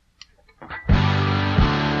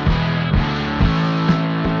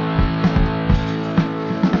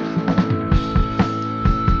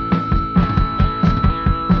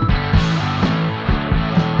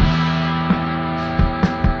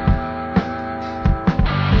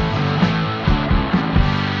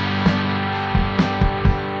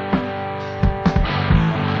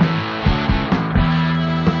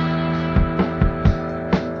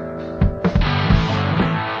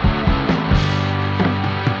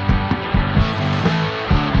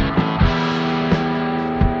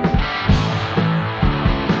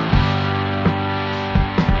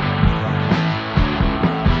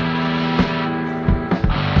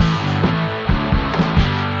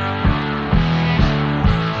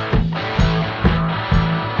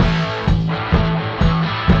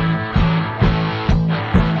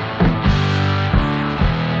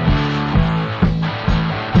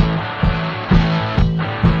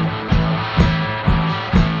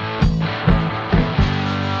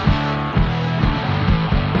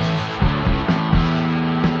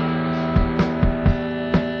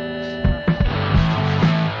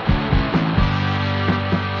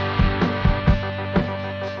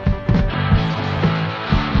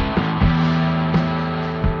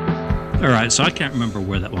 so I can't remember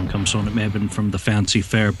where that one comes from. It may have been from the Fancy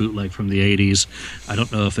Fair bootleg from the 80s. I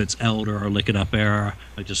don't know if it's Elder or Lick It Up era.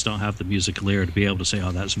 I just don't have the musical ear to be able to say,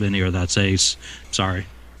 oh, that's Vinny or that's Ace. Sorry.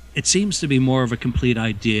 It seems to be more of a complete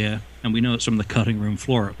idea, and we know it's from the cutting room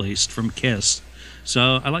floor, at least, from Kiss.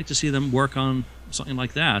 So I like to see them work on something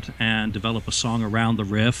like that and develop a song around the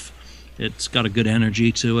riff. It's got a good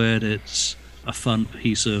energy to it. It's a fun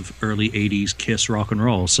piece of early 80s Kiss rock and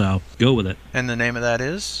roll, so go with it. And the name of that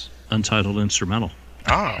is? Untitled Instrumental.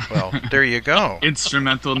 Ah, well, there you go.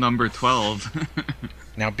 Instrumental number 12.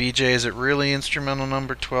 Now, BJ, is it really instrumental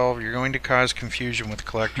number 12? You're going to cause confusion with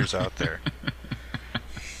collectors out there.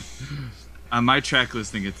 On my track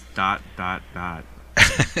listing, it's ... I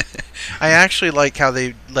actually like how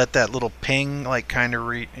they let that little ping, like, kind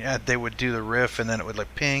of they would do the riff, and then it would,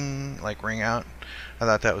 like, ping, like, ring out. I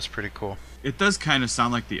thought that was pretty cool. It does kind of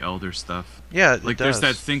sound like the Elder stuff. Yeah, it like does.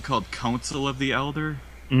 There's that thing called Council of the Elder.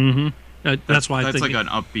 Mm-hmm. That's why I think like an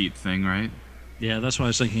upbeat thing, right? Yeah, that's why I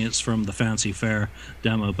was thinking it's from the Fancy Fair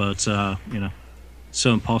demo, but so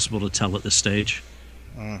impossible to tell at this stage.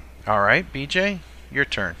 All right, BJ, your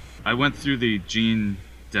turn. I went through the Gene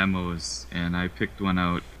demos and I picked one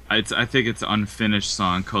out. I think it's an unfinished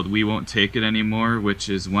song called "We Won't Take It Anymore," which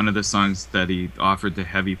is one of the songs that he offered to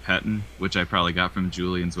Heavy Pettin', which I probably got from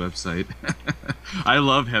Julian's website. I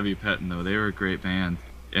love Heavy Pettin', though. They were a great band.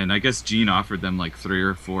 And I guess Gene offered them like 3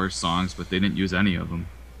 or 4 songs, but they didn't use any of them,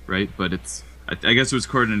 right? But I guess it was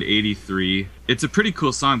recorded in '83. It's a pretty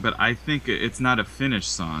cool song, but I think it's not a finished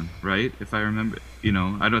song, right? If I remember,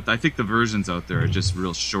 I think the versions out there are just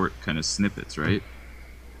real short kind of snippets, right?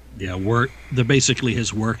 Yeah, they're basically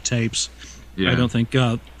his work tapes. Yeah. I don't think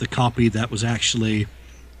the copy that was actually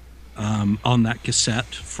on that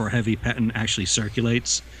cassette for Heavy Pettin' actually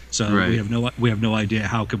circulates. So right. we have no idea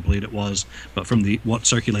how complete it was. But from what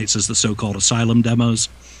circulates as the so-called Asylum demos,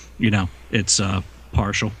 it's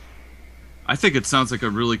partial. I think it sounds like a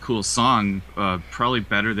really cool song, probably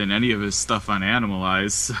better than any of his stuff on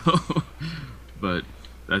Animalize. So, but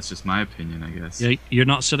that's just my opinion, I guess. Yeah, you're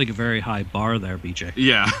not setting a very high bar there, BJ.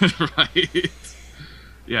 Yeah, right.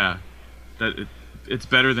 Yeah, it's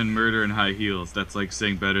better than Murder in High Heels. That's like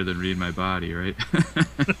saying better than Read My Body, right?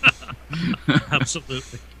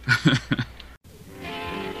 Absolutely.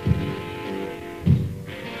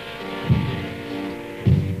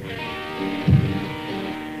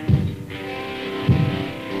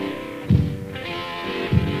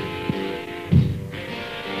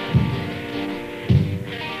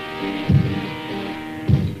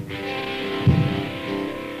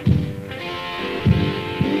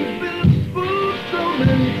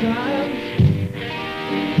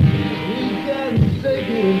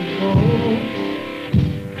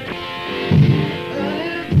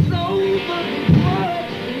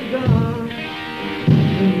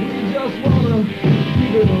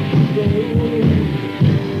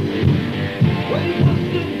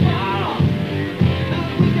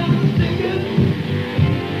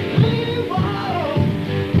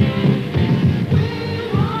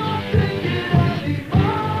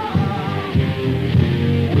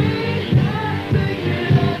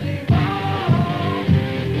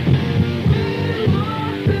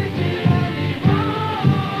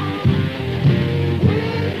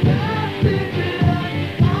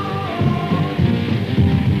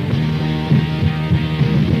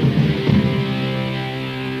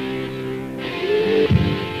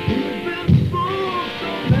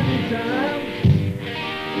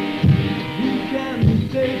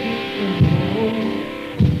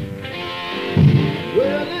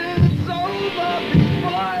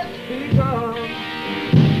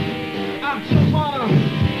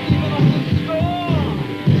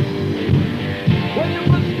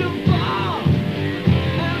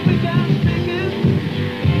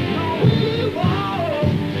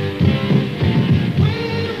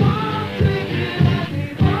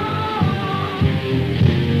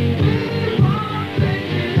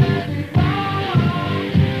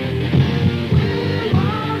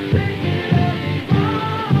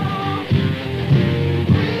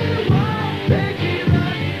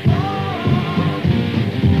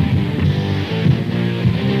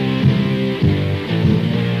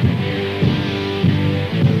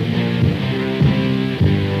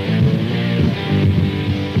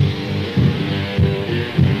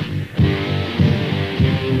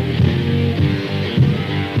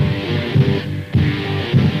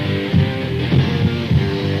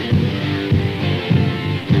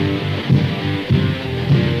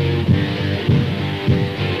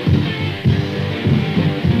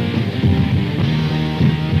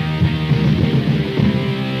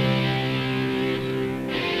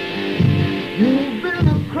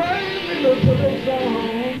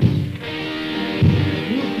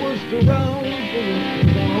 around for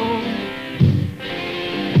long.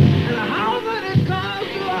 And how many times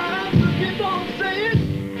do I have to keep on saying,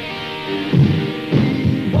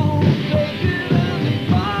 we won't take it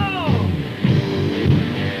anymore.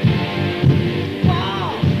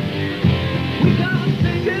 Wow, we can't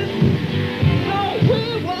take it, no we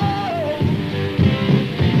won't.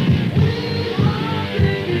 We won't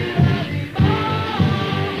take it anymore.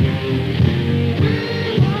 We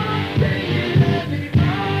won't take it anymore.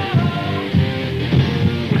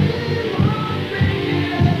 We won't take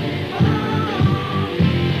it anymore.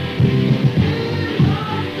 We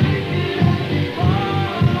won't take it anymore.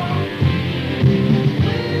 We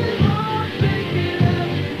won't take it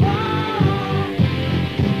anymore. We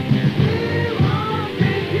won't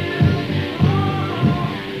take it anymore.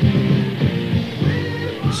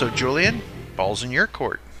 So, Julian, ball's in your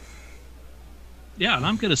court. Yeah, and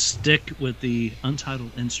I'm going to stick with the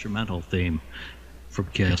untitled instrumental theme from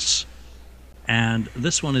Kiss. And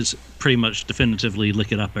this one is pretty much definitively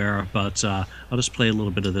Lick It Up era, but I'll just play a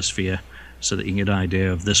little bit of this for you so that you can get an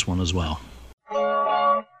idea of this one as well.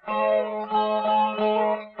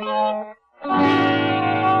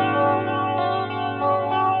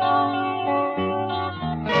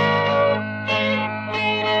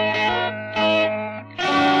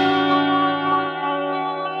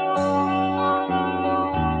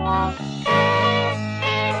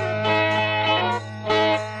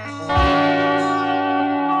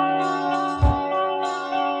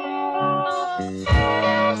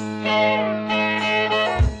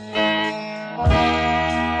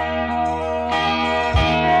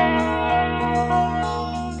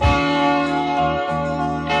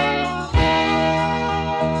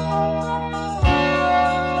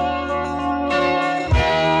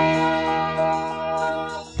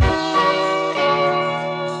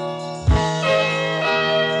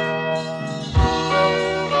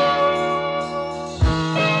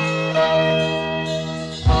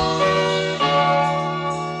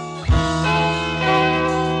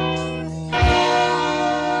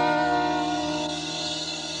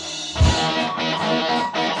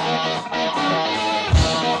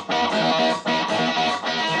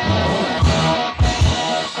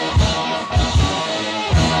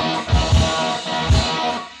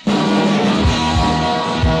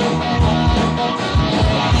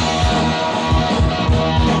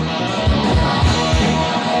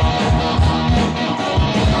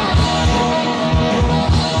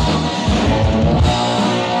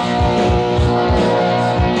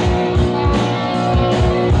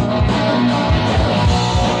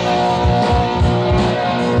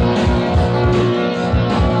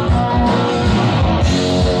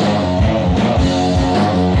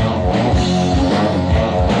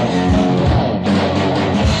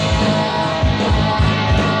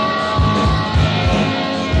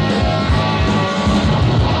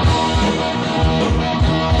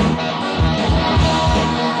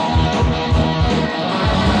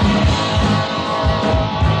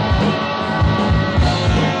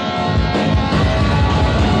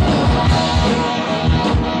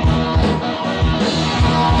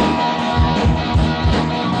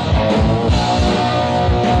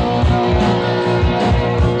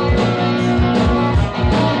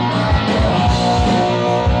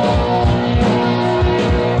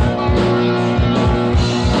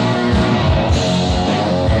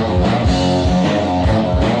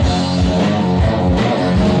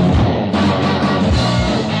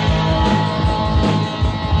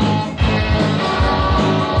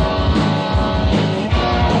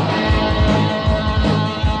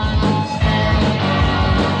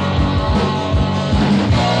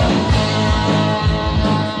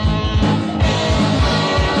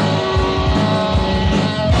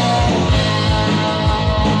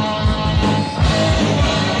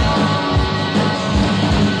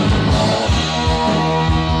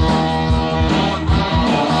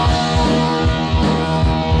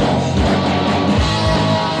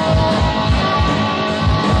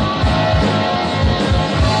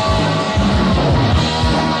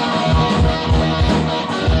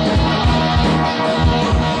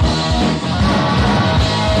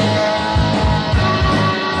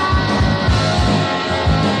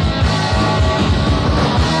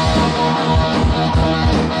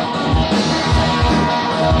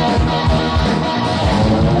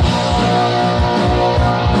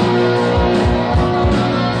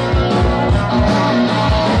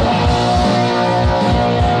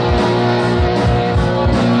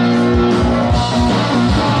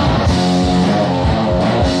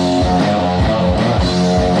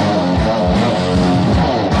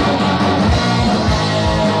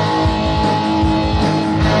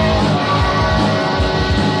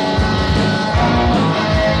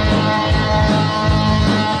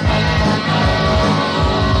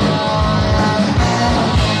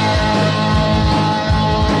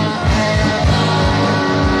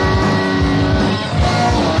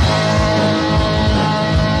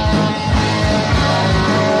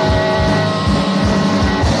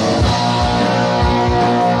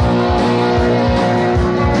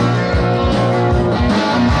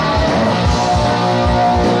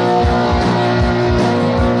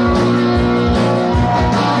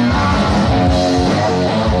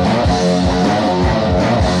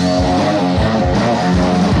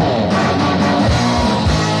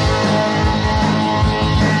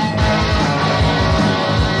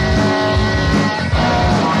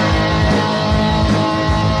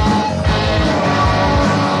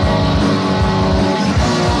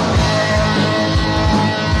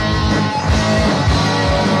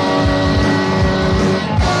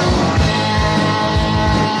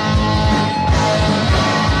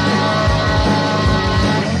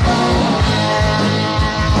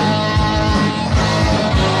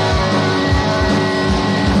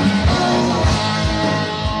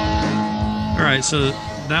 All right, so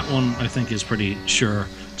that one I think is pretty sure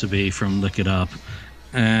to be from Lick It Up.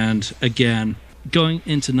 And again, going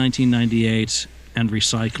into 1998 and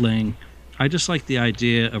recycling, I just like the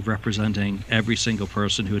idea of representing every single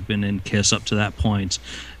person who had been in KISS up to that point.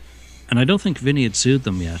 And I don't think Vinny had sued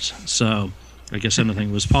them yet, so I guess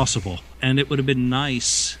anything was possible. And it would have been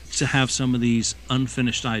nice to have some of these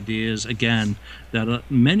unfinished ideas, again, that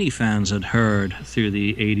many fans had heard through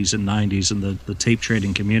the 80s and 90s in the tape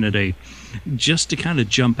trading community, just to kind of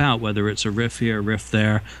jump out, whether it's a riff here, a riff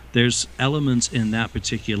there. There's elements in that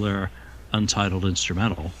particular untitled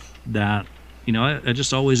instrumental that, you know, I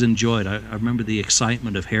just always enjoyed. I remember the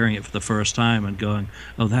excitement of hearing it for the first time and going,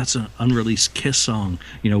 oh, that's an unreleased KISS song,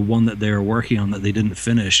 you know, one that they were working on that they didn't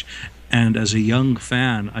finish. And as a young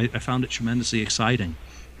fan, I found it tremendously exciting.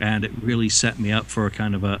 And it really set me up for a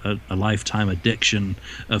kind of a lifetime addiction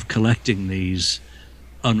of collecting these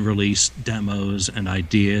unreleased demos and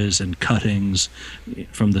ideas and cuttings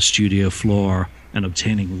from the studio floor and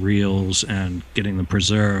obtaining reels and getting them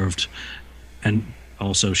preserved and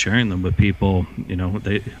also sharing them with people. You know,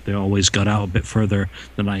 they always got out a bit further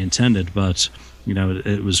than I intended, but, you know,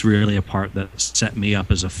 it was really a part that set me up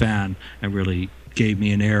as a fan and really gave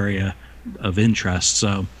me an area of interest.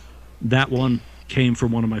 So that one came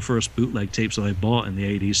from one of my first bootleg tapes that I bought in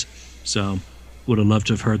the 80s, so would have loved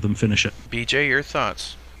to have heard them finish it. BJ, your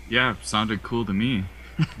thoughts? Yeah, sounded cool to me.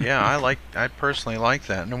 Yeah, I personally like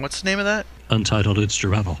that. And what's the name of that? Untitled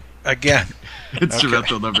Instrumental. Again.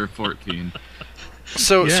 Instrumental number 14.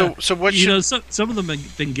 So what should... You know, some of them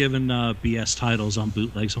have been given BS titles on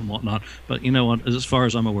bootlegs and whatnot, but you know what, as far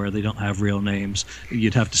as I'm aware, they don't have real names.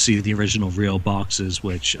 You'd have to see the original real boxes,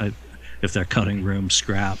 which, if they're cutting room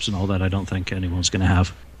scraps and all that, I don't think anyone's going to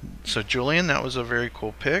have. So, Julian, that was a very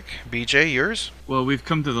cool pick. BJ, yours? Well, we've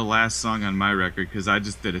come to the last song on my record because I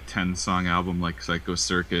just did a 10-song album like Psycho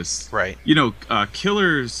Circus. Right. You know,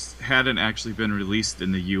 Killers hadn't actually been released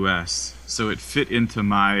in the U.S., so it fit into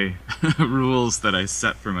my rules that I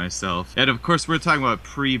set for myself. And of course, we're talking about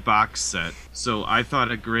pre-box set, so I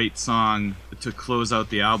thought a great song to close out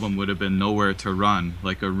the album would have been Nowhere to Run,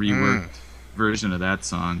 like a reworked version of that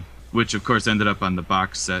song, which of course ended up on the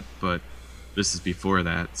box set, but this is before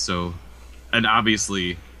that. So, and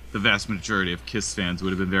obviously the vast majority of KISS fans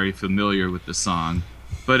would have been very familiar with the song,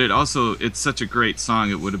 but it's such a great song,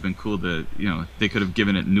 it would have been cool to, you know, they could have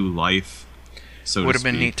given it new life. So would have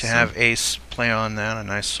been neat to have Ace play on that, a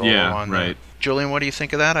nice solo on that. Julian, what do you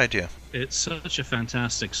think of that idea? It's such a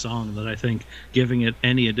fantastic song that I think giving it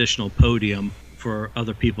any additional podium for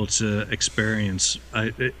other people to experience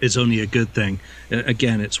is only a good thing.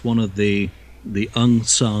 Again, it's one of the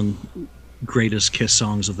unsung greatest KISS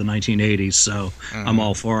songs of the 1980s, so I'm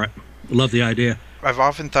all for it. Love the idea. I've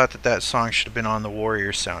often thought that song should have been on the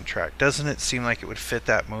Warriors soundtrack. Doesn't it seem like it would fit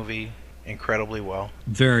that movie incredibly well?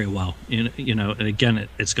 Very well. You know, and again,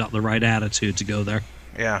 it's got the right attitude to go there.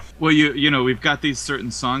 Yeah. Well, you know, we've got these certain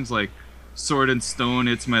songs like Sword and Stone,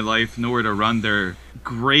 It's My Life, Nowhere to Run. They're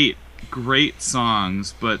great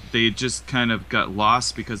songs, but they just kind of got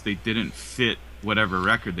lost because they didn't fit whatever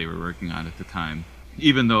record they were working on at the time.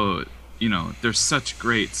 Even though, you know, they're such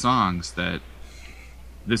great songs that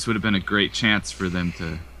this would have been a great chance for them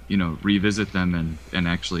to, you know, revisit them and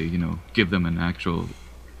actually, you know, give them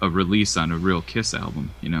a release on a real KISS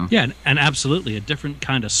album, you know? Yeah, and absolutely. A different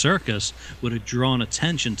kind of circus would have drawn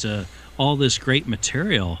attention to all this great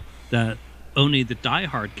material that only the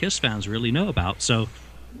diehard KISS fans really know about. So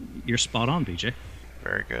you're spot on, BJ.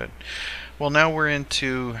 Very good. Well, now we're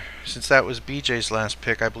into, since that was BJ's last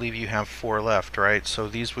pick, I believe you have 4 left, right? So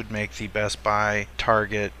these would make the Best Buy,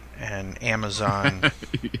 Target, and Amazon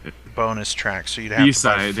bonus tracks. So you'd have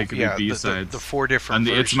B-side, they could be B-sides. The 4 different on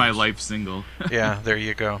the versions. It's My Life single. Yeah, there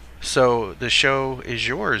you go. So the show is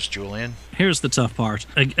yours, Julian. Here's the tough part.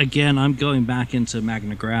 Again, I'm going back into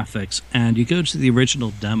Magna Graphics, and you go to the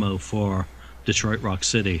original demo for Detroit Rock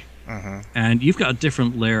City. And you've got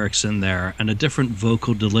different lyrics in there and a different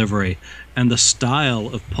vocal delivery, and the style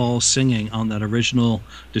of Paul singing on that original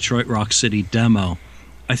Detroit Rock City demo.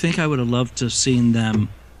 I think I would have loved to have seen them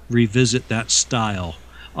revisit that style.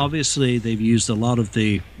 Obviously, they've used a lot of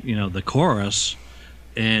the chorus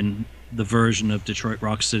in the version of Detroit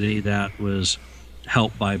Rock City that was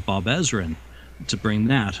helped by Bob Ezrin to bring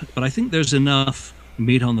that. But I think there's enough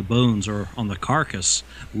meat on the bones or on the carcass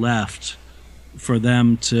left for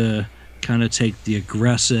them to kind of take the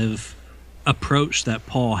aggressive approach that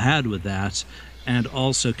Paul had with that, and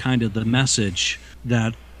also kind of the message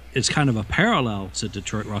that is kind of a parallel to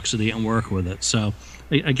Detroit Rock City, and work with it. So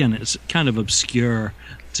again, it's kind of obscure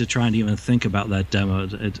to try and even think about that demo.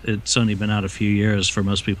 It's only been out a few years for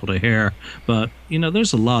most people to hear, but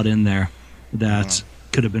there's a lot in there. that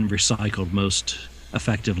could have been recycled most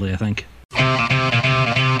effectively, I think.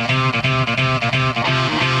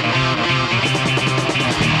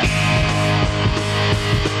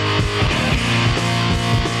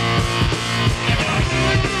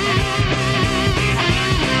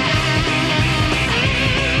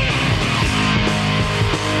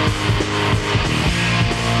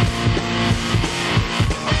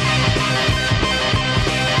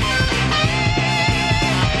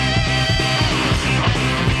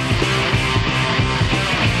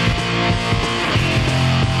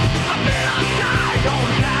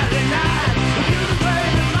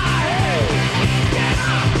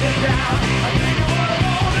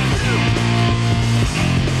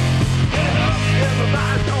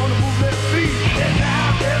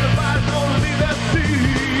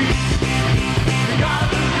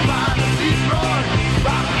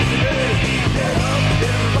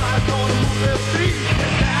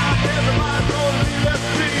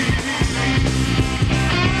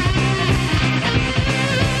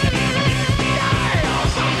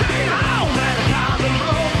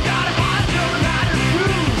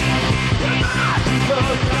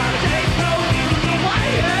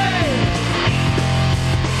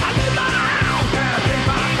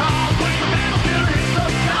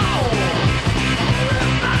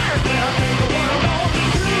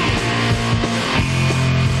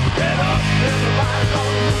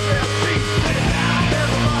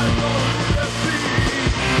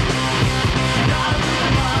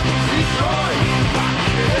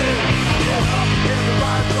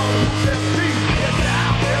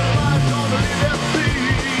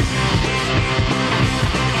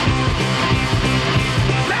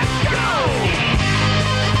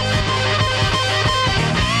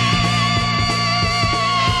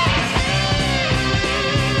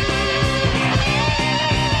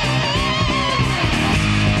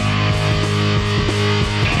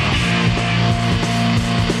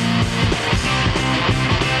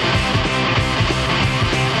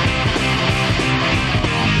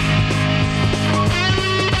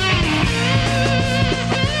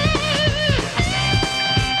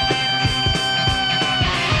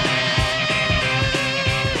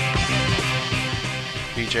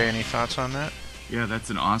 BJ, any thoughts on that? Yeah, that's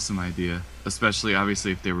an awesome idea. Especially,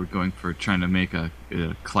 obviously, if they were going for trying to make a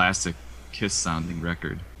classic Kiss-sounding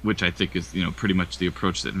record, which I think is, pretty much the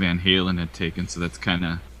approach that Van Halen had taken. So that's kind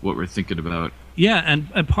of what we're thinking about. Yeah,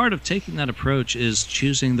 and part of taking that approach is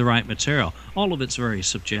choosing the right material. All of it's very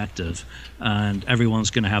subjective, and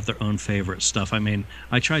everyone's going to have their own favorite stuff. I mean,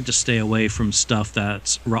 I tried to stay away from stuff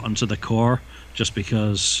that's rotten to the core, just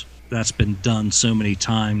because that's been done so many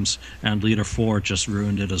times, and Leader 4 just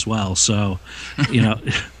ruined it as well. So,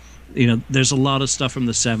 there's a lot of stuff from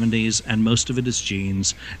the 70s, and most of it is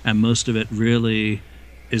Gene's, and most of it really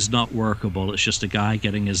is not workable. It's just a guy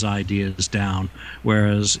getting his ideas down.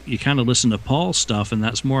 Whereas you kind of listen to Paul's stuff, and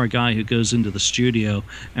that's more a guy who goes into the studio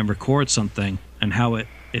and records something, and how it,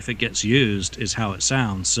 if it gets used, is how it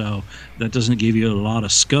sounds. So that doesn't give you a lot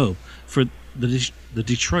of scope. For the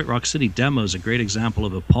Detroit Rock City demo is a great example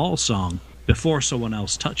of a Paul song, before someone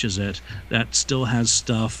else touches it, that still has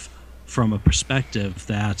stuff from a perspective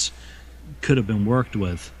that could have been worked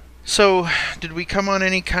with. So, did we come on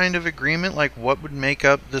any kind of agreement, like what would make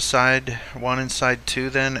up the side 1 and side 2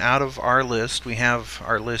 then, out of our list? We have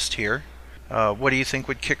our list here. What do you think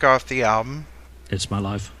would kick off the album? It's My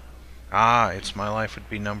Life. It's My Life would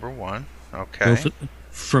be number 1. Okay.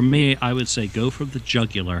 For me, I would say go for the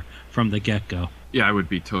jugular from the get-go. Yeah, I would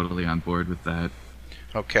be totally on board with that.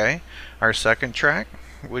 Okay. Our second track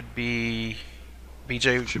would be...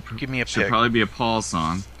 BJ, give me a pick. Should probably be a Paul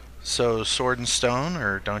song. So, Sword and Stone,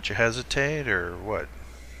 or Don't You Hesitate, or what?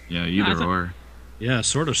 Yeah, either or. Yeah,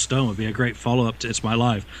 Sword of Stone would be a great follow-up to It's My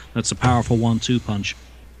Life. That's a powerful 1-2 punch.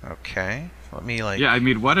 Okay. Let me, Yeah, I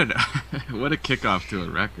mean, what a kickoff to a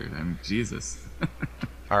record. I mean, Jesus.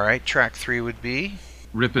 All right, track 3 would be...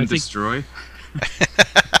 Rip and Destroy.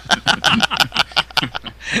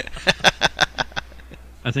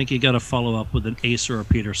 I think you got to follow up with an Ace or a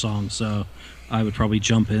Peter song, so I would probably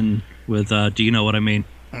jump in with Do You Know What I Mean?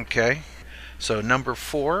 Okay. So number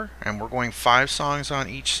 4, and we're going 5 songs on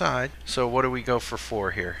each side. So what do we go for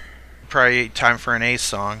 4 here? Probably time for an Ace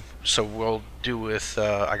song. So we'll do with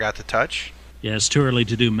I Got the Touch. Yeah, it's too early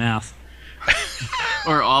to do math.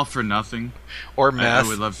 Or All for Nothing. Or Meth. I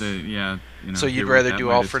would love to, So you'd rather do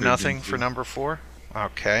All for Nothing for number 4?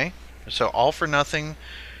 Okay. So All for Nothing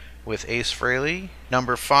with Ace Frehley.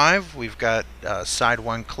 Number 5, we've got side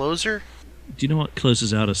 1 Closer. Do you know what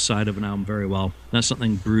closes out a side of an album very well? That's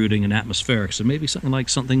something brooding and atmospheric. So maybe something like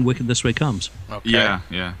Something Wicked This Way Comes. Okay.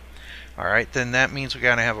 Yeah. All right, then that means we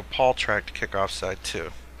got to have a Paul track to kick off side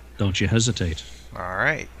 2. Don't you hesitate. All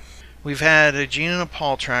right. We've had a Gene and a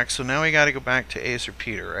Paul track, so now we got to go back to Ace or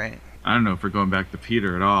Peter, right? I don't know if we're going back to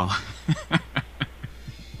Peter at all.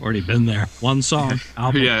 Already been there. One song.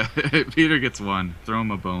 Album. Yeah, Peter gets one. Throw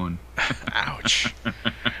him a bone. Ouch.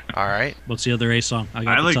 All right. What's the other Ace song?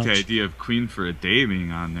 I like the idea of Queen for a Day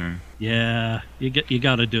being on there. Yeah, you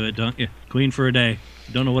got to do it, don't you? Queen for a Day.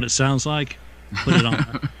 Don't know what it sounds like? Put it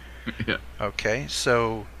on. Yeah. Okay,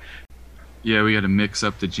 so... Yeah, we got to mix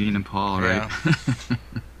up the Gene and Paul, right?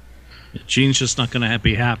 Gene's just not going to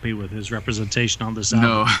be happy with his representation on this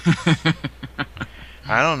album. No.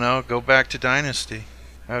 I don't know. Go back to Dynasty.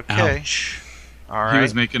 Okay. Ouch. All right. He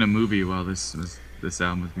was making a movie while this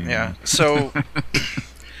album was being Yeah. made.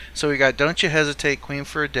 So we got Don't You Hesitate, Queen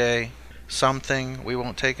for a Day, Something, We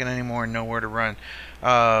Won't Take It Anymore, Nowhere to Run.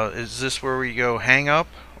 Is this where we go Hang Up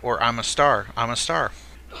or I'm a Star? I'm a Star.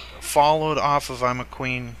 Followed off of I'm a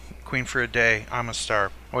Queen, Queen for a Day, I'm a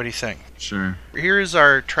Star. What do you think? Sure. Here is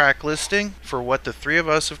our track listing for what the three of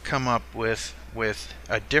us have come up with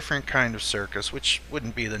a different kind of circus, which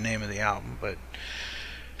wouldn't be the name of the album, but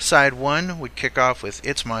side 1 would kick off with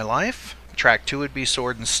It's My Life. Track 2 would be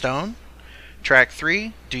Sword and Stone. Track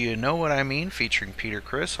 3, Do You Know What I Mean, featuring Peter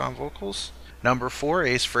Criss on vocals. Number 4,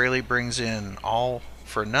 Ace Frehley brings in All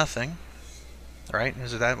for Nothing. Right?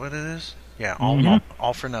 Is that what it is? Yeah,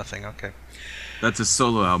 all for Nothing. Okay. That's a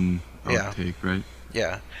solo album Yeah. outtake, right?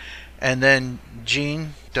 Yeah. And then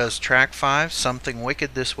Gene does track 5, Something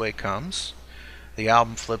Wicked This Way Comes. The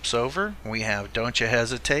album flips over. We have Don't You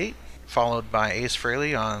Hesitate, followed by Ace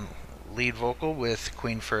Frehley on lead vocal with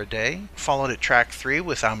Queen for a Day. Followed at track 3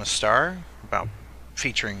 with I'm a Star,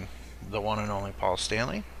 featuring the one and only Paul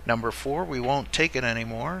Stanley. Number 4, We Won't Take It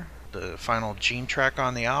Anymore, the final Gene track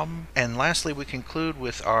on the album. And lastly, we conclude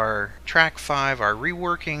with our track 5, our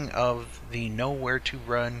reworking of the Nowhere to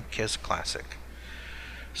Run Kiss classic.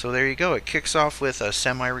 So there you go. It kicks off with a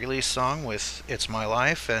semi-release song with It's My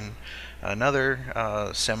Life and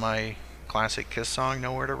another semi-classic Kiss song,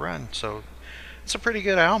 Nowhere to Run. So it's a pretty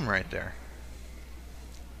good album right there.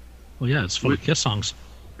 Well, yeah, it's full of Kiss songs.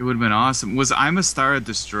 It would have been awesome. Was I'm a Star a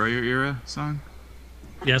Destroyer era song?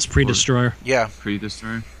 Yeah, it's pre-Destroyer. Yeah.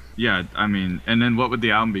 Pre-Destroyer? Yeah, I mean, and then what would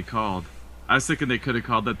the album be called? I was thinking they could have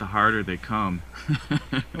called it The Harder They Come.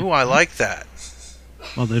 Ooh, I like that.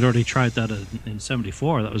 Well, they'd already tried that in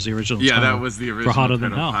 '74. That was the original. Yeah, title that was the original for Hotter title,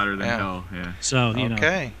 Than Hell. Hotter Than Hell, yeah. So, you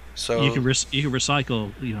know, so you can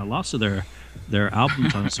recycle, lots of their album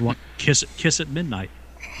titles. What Kiss at Midnight,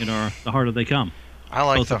 or The Harder They Come. I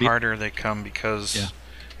like Both The would be- Harder They Come because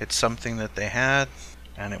it's something that they had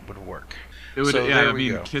and it would work. It would, So yeah, there I we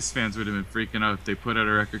mean, go. Kiss fans would have been freaking out if they put out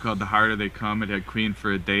a record called The Harder They Come. It had Queen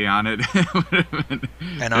for a Day on it. It would have been,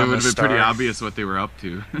 And it I'm would a have been pretty Star. obvious what they were up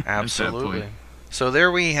to. At that Absolutely. point. So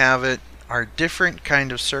there we have it, our different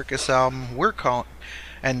kind of circus album.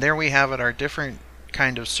 And there we have it, our different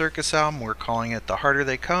kind of circus album. We're calling it The Harder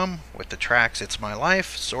They Come, with the tracks It's My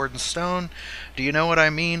Life, Sword and Stone, Do You Know What I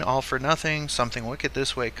Mean, All for Nothing, Something Wicked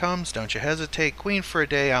This Way Comes, Don't You Hesitate, Queen for a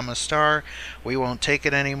Day, I'm a Star, We Won't Take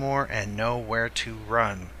It Anymore, and Nowhere to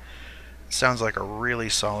Run. Sounds like a really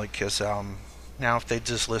solid Kiss album. Now if they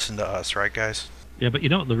just listen to us, right guys? Yeah, but you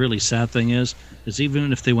know what the really sad thing is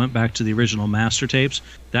even if they went back to the original master tapes,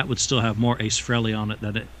 that would still have more Ace Frehley on it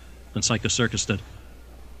than Psycho Circus did.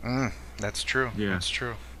 That's true. Yeah. That's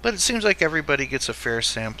true. But it seems like everybody gets a fair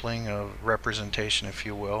sampling of representation, if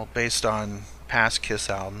you will, based on past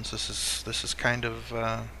Kiss albums. This is kind of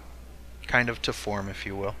to form, if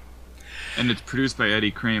you will. And it's produced by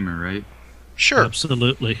Eddie Kramer, right? Sure.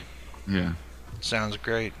 Absolutely. Yeah. Sounds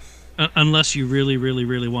great. Unless you really, really,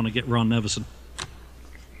 really want to get Ron Nevison.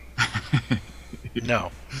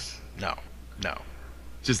 No.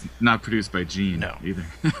 Just not produced by Gene either.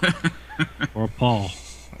 Or Paul.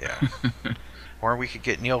 Yeah. Or we could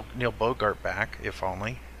get Neil Bogart back, if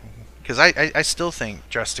only. Because I still think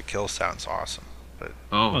Dressed to Kill sounds awesome. But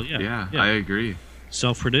yeah, I agree.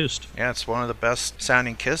 Self-produced. yeah, it's one of the best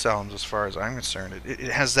sounding Kiss albums as far as I'm concerned. It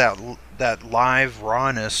has that live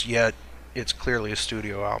rawness, yet it's clearly a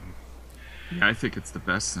studio album. Yeah, I think it's the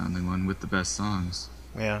best sounding one with the best songs.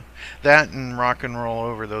 Yeah, that and Rock and Roll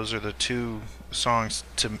Over, those are the two albums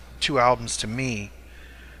to me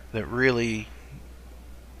that really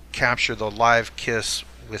capture the live Kiss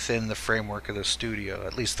within the framework of the studio,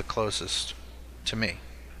 at least the closest to me.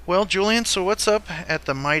 Well, Julian, so what's up at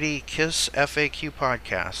the Mighty Kiss FAQ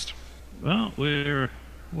podcast? Well,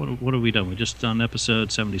 what have we done? We just done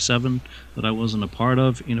episode 77 that I wasn't a part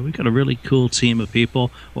of. We've got a really cool team of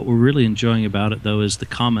people. What we're really enjoying about it, though, is the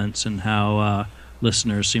comments and how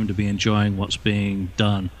listeners seem to be enjoying what's being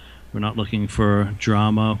done. We're not looking for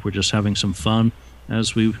drama. We're just having some fun,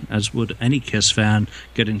 as would any Kiss fan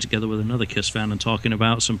getting together with another Kiss fan and talking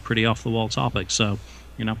about some pretty off-the-wall topics. So,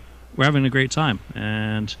 we're having a great time.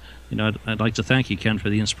 And, I'd like to thank you, Ken, for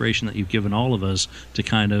the inspiration that you've given all of us to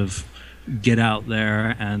kind of get out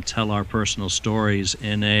there and tell our personal stories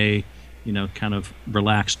in a, kind of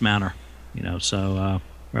relaxed manner. So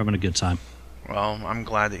we're having a good time. Well, I'm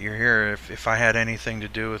glad that you're here. If I had anything to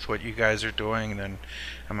do with what you guys are doing, then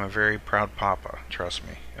I'm a very proud papa, trust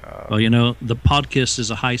me. Well, the podcast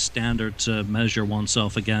is a high standard to measure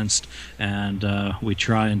oneself against, and we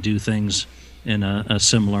try and do things in a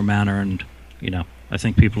similar manner, and, I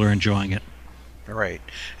think people are enjoying it. Right.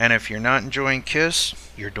 And if you're not enjoying Kiss,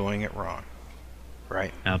 you're doing it wrong.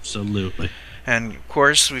 Right? Absolutely. And, of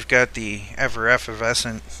course, we've got the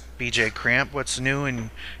ever-effervescent BJ Cramp. What's new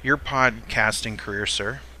in your podcasting career,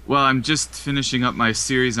 sir? Well, I'm just finishing up my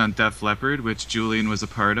series on Def Leppard, which Julian was a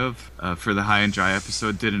part of. For the High and Dry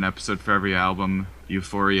episode, did an episode for every album.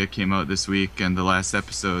 Euphoria came out this week, and the last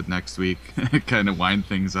episode next week kind of wind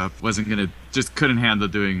things up. Couldn't handle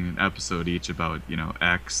doing an episode each about,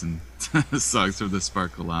 X and songs from the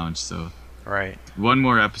Sparkle Lounge. So, right. One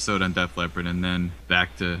more episode on Def Leppard, and then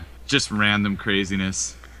back to just random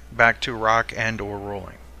craziness. Back to rock and or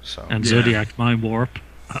rolling. So. And Zodiac Mind Warp.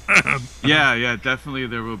 Yeah, definitely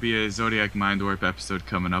there will be a Zodiac Mind Warp episode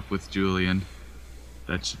coming up with Julian.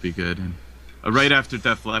 That should be good. And right after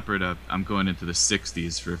Def Leppard, I'm going into the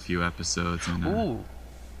 60s for a few episodes. And, ooh.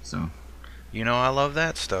 So. I love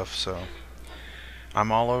that stuff, so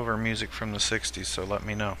I'm all over music from the 60s, so let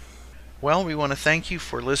me know. Well, we want to thank you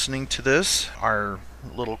for listening to this, our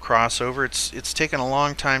little crossover. It's taken a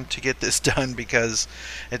long time to get this done because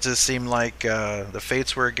it just seemed like the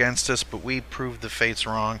fates were against us, but we proved the fates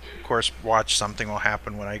wrong. Of course, watch something will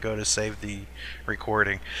happen when I go to save the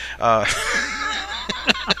recording.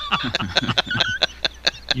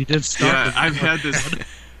 You did start. Yeah,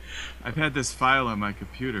 I've had this file on my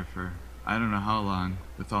computer for I don't know how long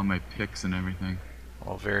with all my pics and everything.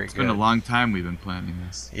 Well, very good. It's been a long time we've been planning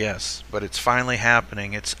this. Yes, but it's finally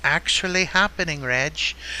happening. It's actually happening, Reg.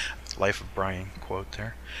 Life of Brian quote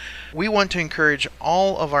there. We want to encourage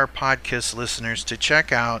all of our podcast listeners to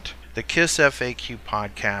check out the Kiss FAQ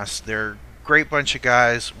podcast. They're a great bunch of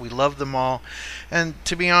guys. We love them all. And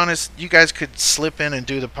to be honest, you guys could slip in and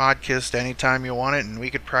do the podcast anytime you want it, and we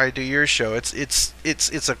could probably do your show. It's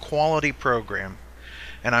a quality program,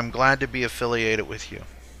 and I'm glad to be affiliated with you.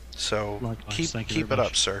 So likewise. keep it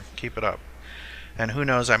up, sir. Keep it up. And who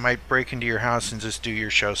knows, I might break into your house and just do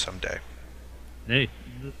your show someday. Hey,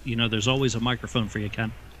 there's always a microphone for you,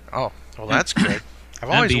 Ken. Oh, well, that's good. I've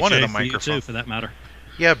always BJ, wanted a for you microphone. too, for that matter.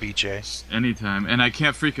 Yeah, BJ. Anytime. And I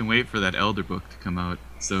can't freaking wait for that Elder book to come out.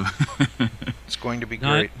 So it's going to be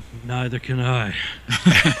great. Neither can I.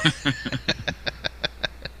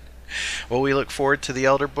 Well, we look forward to the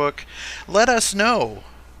Elder book. Let us know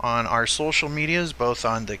on our social medias, both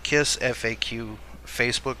on the Kiss FAQ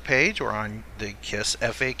Facebook page or on the Kiss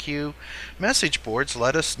FAQ message boards.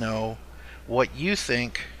 Let us know what you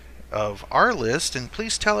think of our list, and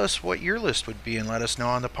please tell us what your list would be, and let us know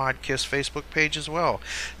on the Podkiss Facebook page as well.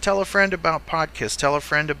 Tell a friend about Podkiss. Tell a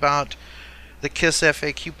friend about the Kiss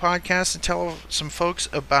FAQ podcast, and tell some folks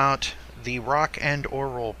about the Rock and or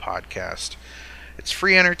Roll podcast. It's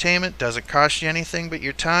free entertainment, doesn't cost you anything but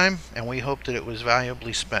your time, and we hope that it was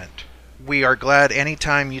valuably spent. We are glad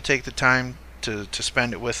anytime you take the time to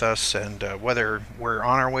spend it with us, and whether we're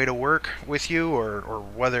on our way to work with you or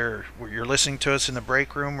whether you're listening to us in the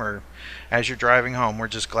break room or as you're driving home, we're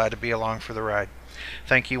just glad to be along for the ride.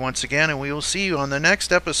 Thank you once again, and we will see you on the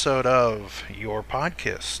next episode of Your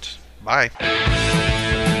Podcast. Bye.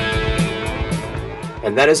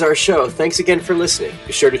 And that is our show. Thanks again for listening.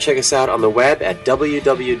 Be sure to check us out on the web at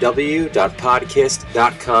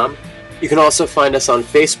www.podkiss.com. You can also find us on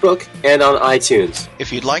Facebook and on iTunes.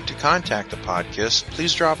 If you'd like to contact the Podkiss,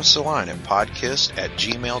 please drop us a line at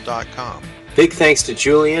podkiss@gmail.com. Big thanks to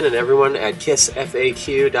Julian and everyone at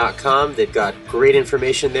KissFAQ.com. They've got great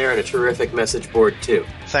information there and a terrific message board, too.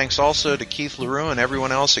 Thanks also to Keith LaRue and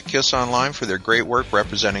everyone else at Kiss Online for their great work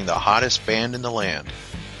representing the hottest band in the land.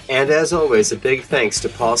 And as always, a big thanks to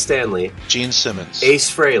Paul Stanley, Gene Simmons,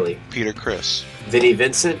 Ace Frehley, Peter Criss, Vinnie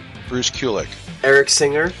Vincent, Bruce Kulick, Eric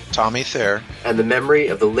Singer, Tommy Thayer, and the memory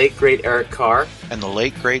of the late great Eric Carr, and the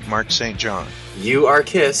late great Mark St. John. You are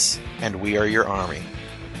Kiss, and we are your army.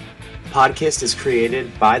 Podkiss is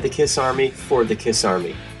created by the Kiss Army for the Kiss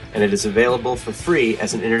Army, and it is available for free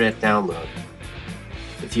as an internet download.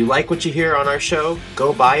 If you like what you hear on our show,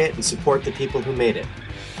 go buy it and support the people who made it.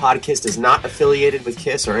 Podkiss is not affiliated with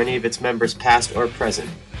Kiss or any of its members past or present.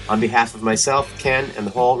 On behalf of myself, Ken, and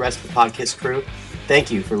the whole rest of the Podkiss crew,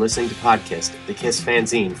 thank you for listening to Podkiss, the Kiss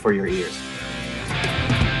fanzine for your ears.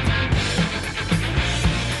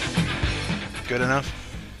 Good enough?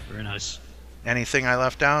 Very nice. Anything I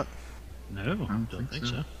left out? No, I don't think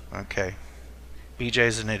so. Okay.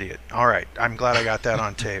 BJ's an idiot. All right. I'm glad I got that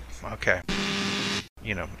on tape. Okay.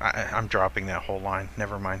 You know, I'm dropping that whole line.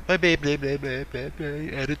 Never mind. Blah, blah, blah, blah, blah, blah, blah.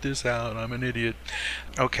 Edit this out. I'm an idiot.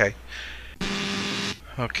 Okay.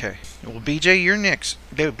 Okay. Well, BJ, you're next.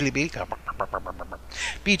 BJ,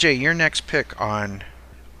 your next pick on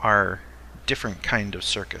our different kind of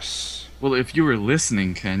circus. Well, if you were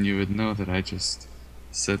listening, Ken, you would know that I just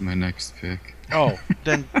said my next pick. Oh,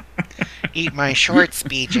 then eat my shorts,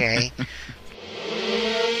 BJ.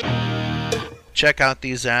 Check out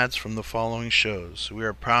these ads from the following shows. We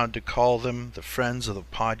are proud to call them the Friends of the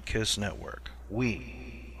Podkiss Network.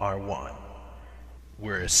 We are one.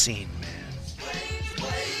 We're a scene man.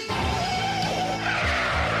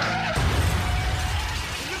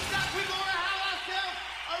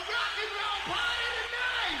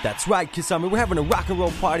 That's right, Kiss Army. We're having a rock and roll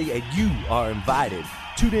party, and you are invited.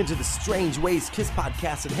 Tune into the Strange Ways Kiss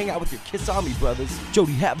podcast and hang out with your Kiss Army brothers,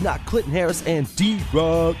 Jody Havnock, Clinton Harris, and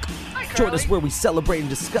D-Rock. Join us where we celebrate and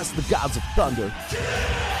discuss the gods of thunder.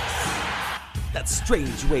 That's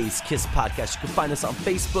Strange Ways Kiss podcast. You can find us on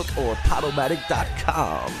Facebook or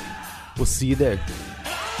Podomatic.com. We'll see you there.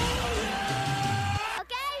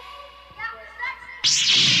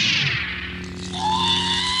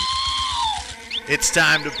 It's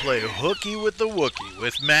time to play Hooky with the Wookie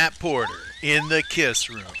with Matt Porter in the Kiss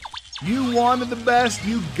Room. You wanted the best,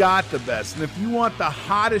 you got the best. And if you want the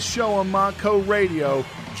hottest show on Montco Radio,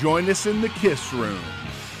 join us in the Kiss Room.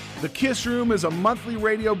 The Kiss Room is a monthly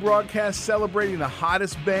radio broadcast celebrating the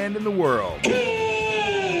hottest band in the world.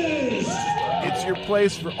 Kiss! It's your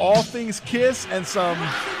place for all things Kiss and some...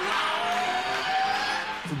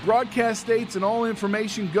 For broadcast dates and all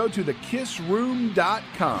information, go to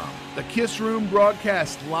thekissroom.com. The Kiss Room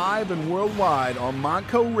broadcasts live and worldwide on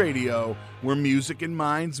Montco Radio, where music and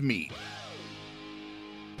minds meet.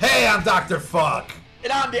 Hey, I'm Dr. Fuck.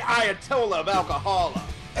 And I'm the Ayatollah of Alcohola.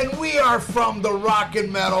 And we are from the Rock and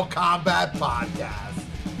Metal Combat Podcast.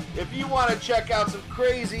 If you want to check out some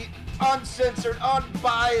crazy, uncensored,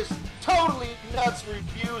 unbiased, totally nuts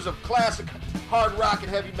reviews of classic hard rock and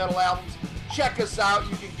heavy metal albums, check us out.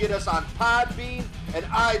 You can get us on Podbean and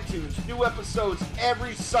iTunes. New episodes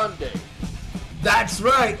every Sunday. That's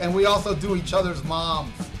right. And we also do each other's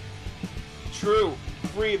moms. True.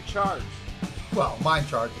 Free of charge. Well, mine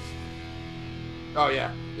charges. Oh,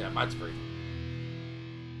 yeah. Yeah, mine's free.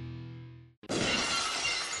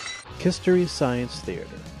 History Science Theater.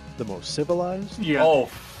 The most civilized... Yeah. Oh,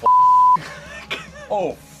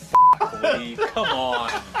 oh, Lee. Come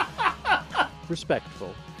on.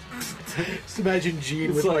 Respectful. Just imagine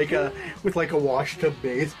Gene with like a washtub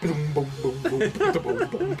bass. Boom, boom, boom, boom, boom,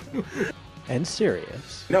 boom, boom. And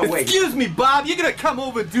serious. No, wait. Excuse me, Bob. You're gonna come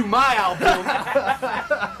over and do my album.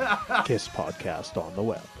 Kiss podcast on the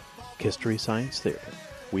web. History Science Theater.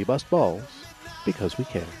 We bust balls because we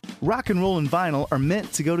can. Rock and roll and vinyl are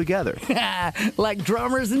meant to go together. Like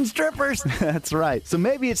drummers and strippers. That's right. So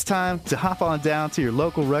maybe it's time to hop on down to your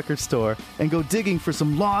local record store and go digging for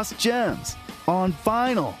some lost gems on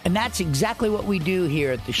vinyl. And that's exactly what we do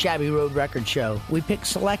here at the Shabby Road Record Show. We pick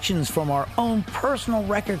selections from our own personal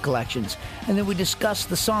record collections, and then we discuss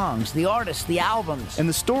the songs, the artists, the albums. And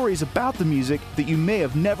the stories about the music that you may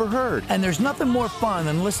have never heard. And there's nothing more fun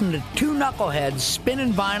than listening to two knuckleheads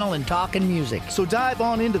spinning vinyl and talking music. So dive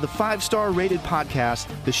on into the 5-star rated podcast,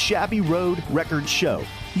 The Shabby Road Record Show.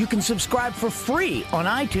 You can subscribe for free on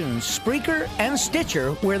iTunes, Spreaker, and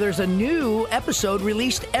Stitcher, where there's a new episode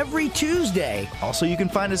released every Tuesday. Also, you can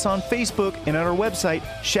find us on Facebook and at our website,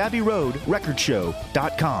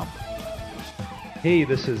 shabbyroadrecordshow.com. Hey,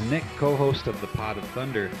 this is Nick, co-host of The Pod of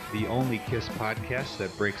Thunder, the only Kiss podcast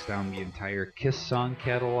that breaks down the entire Kiss song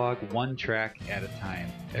catalog one track at a time.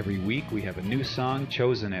 Every week we have a new song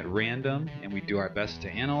chosen at random, and we do our best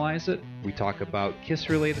to analyze it. We talk about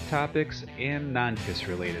Kiss-related topics and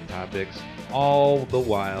non-Kiss-related topics, all the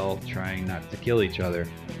while trying not to kill each other.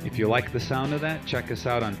 If you like the sound of that, check us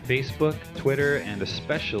out on Facebook, Twitter, and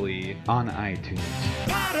especially on iTunes.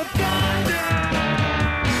 Pod of Thunder!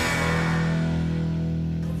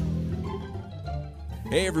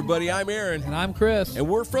 Hey everybody, I'm Aaron. And I'm Chris. And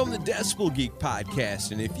we're from the Decibel Geek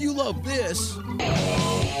Podcast. And if you love this...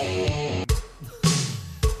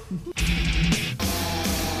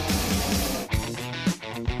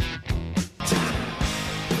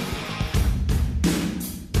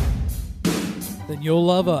 then you'll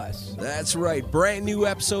love us. That's right, brand new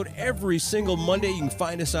episode every single Monday. You can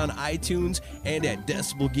find us on iTunes and at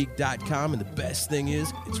decibelgeek.com. And the best thing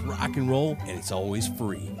is, it's rock and roll and it's always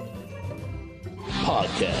free.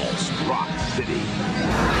 Podcast Rock City.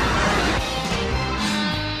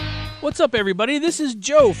 What's up, everybody? This is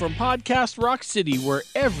Joe from Podcast Rock City, where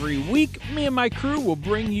every week me and my crew will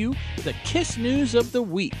bring you the KISS news of the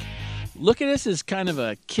week. Look at us as kind of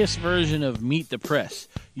a KISS version of Meet the Press,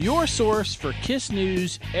 your source for KISS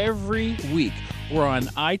news every week. We're on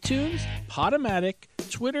iTunes, Podomatic,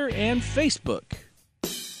 Twitter, and Facebook.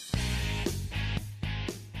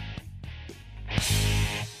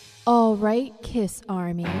 All right, KISS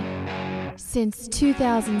Army. Since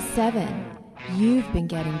 2007, you've been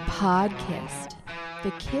getting Podkissed,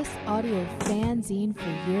 the KISS audio fanzine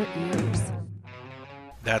for your ears.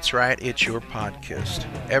 That's right, it's your Podkissed.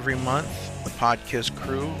 Every month, the Podkiss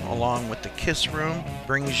crew, along with the KISS Room,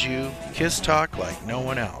 brings you KISS talk like no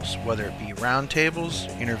one else, whether it be roundtables,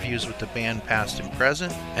 interviews with the band past and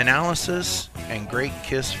present, analysis, and great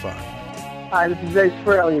KISS fun. Hi, this is Ace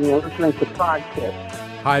Frehley, and you're listening to Podkiss.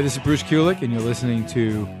 Hi, this is Bruce Kulick, and you're listening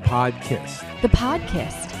to Podkiss. The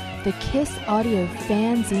Podkissed, the KISS audio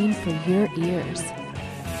fanzine for your ears.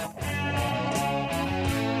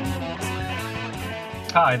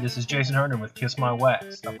 Hi, this is Jason Herndon with Kiss My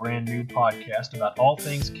Wax, a brand new podcast about all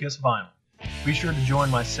things KISS vinyl. Be sure to join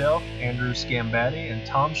myself, Andrew Scambatti, and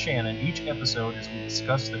Tom Shannon each episode as we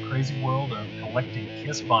discuss the crazy world of collecting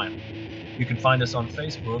KISS vinyl. You can find us on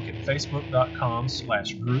Facebook at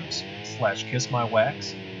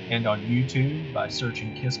facebook.com/groups/KissMyWax and on YouTube by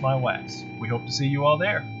searching Kiss My Wax. We hope to see you all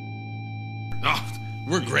there. Oh,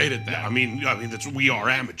 we're great at that. I mean, we are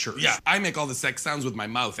amateurs. Yeah, I make all the sex sounds with my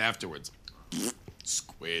mouth afterwards.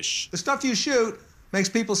 Squish. The stuff you shoot makes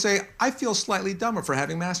people say, I feel slightly dumber for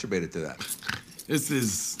having masturbated to that. This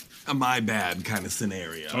is a my bad kind of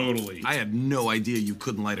scenario. Totally. I had no idea you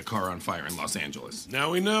couldn't light a car on fire in Los Angeles.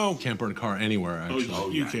 Now we know. Can't burn a car anywhere,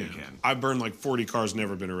 actually. You can. I've burned like 40 cars,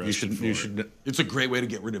 never been arrested You should. It's a great way to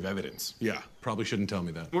get rid of evidence. Yeah. Probably shouldn't tell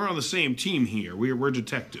me that. We're on the same team here. We're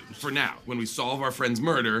detectives. For now, when we solve our friend's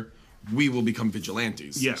murder, we will become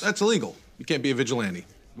vigilantes. Yes. That's illegal. You can't be a vigilante.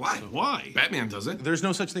 Why? Why? Batman does it. There's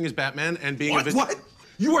no such thing as Batman and being a What?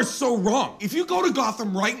 You are so wrong. If you go to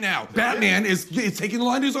Gotham right now, Batman is taking the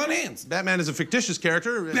law into his own hands. Batman is a fictitious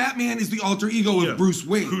character. Batman is the alter ego of Bruce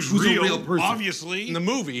Wayne, Who's a real, real person. obviously. In the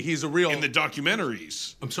movie, he's a real... In the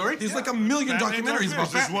documentaries. I'm sorry? There's like a million documentaries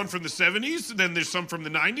about There's Batman. one from the 70s, then there's some from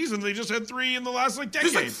the 90s, and they just had 3 in the last, decade.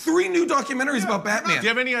 There's like 3 new documentaries about Batman. Do you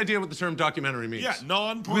have any idea what the term documentary means? Yeah,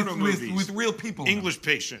 non-porno movies. With real people. English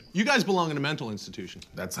patient. You guys belong in a mental institution.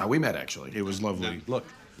 That's how we met, actually. It was lovely. Look.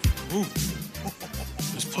 Ooh.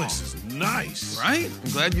 This place is nice. Right?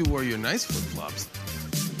 I'm glad you wore your nice flip-flops.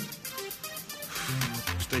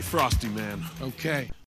 Stay frosty, man. Okay.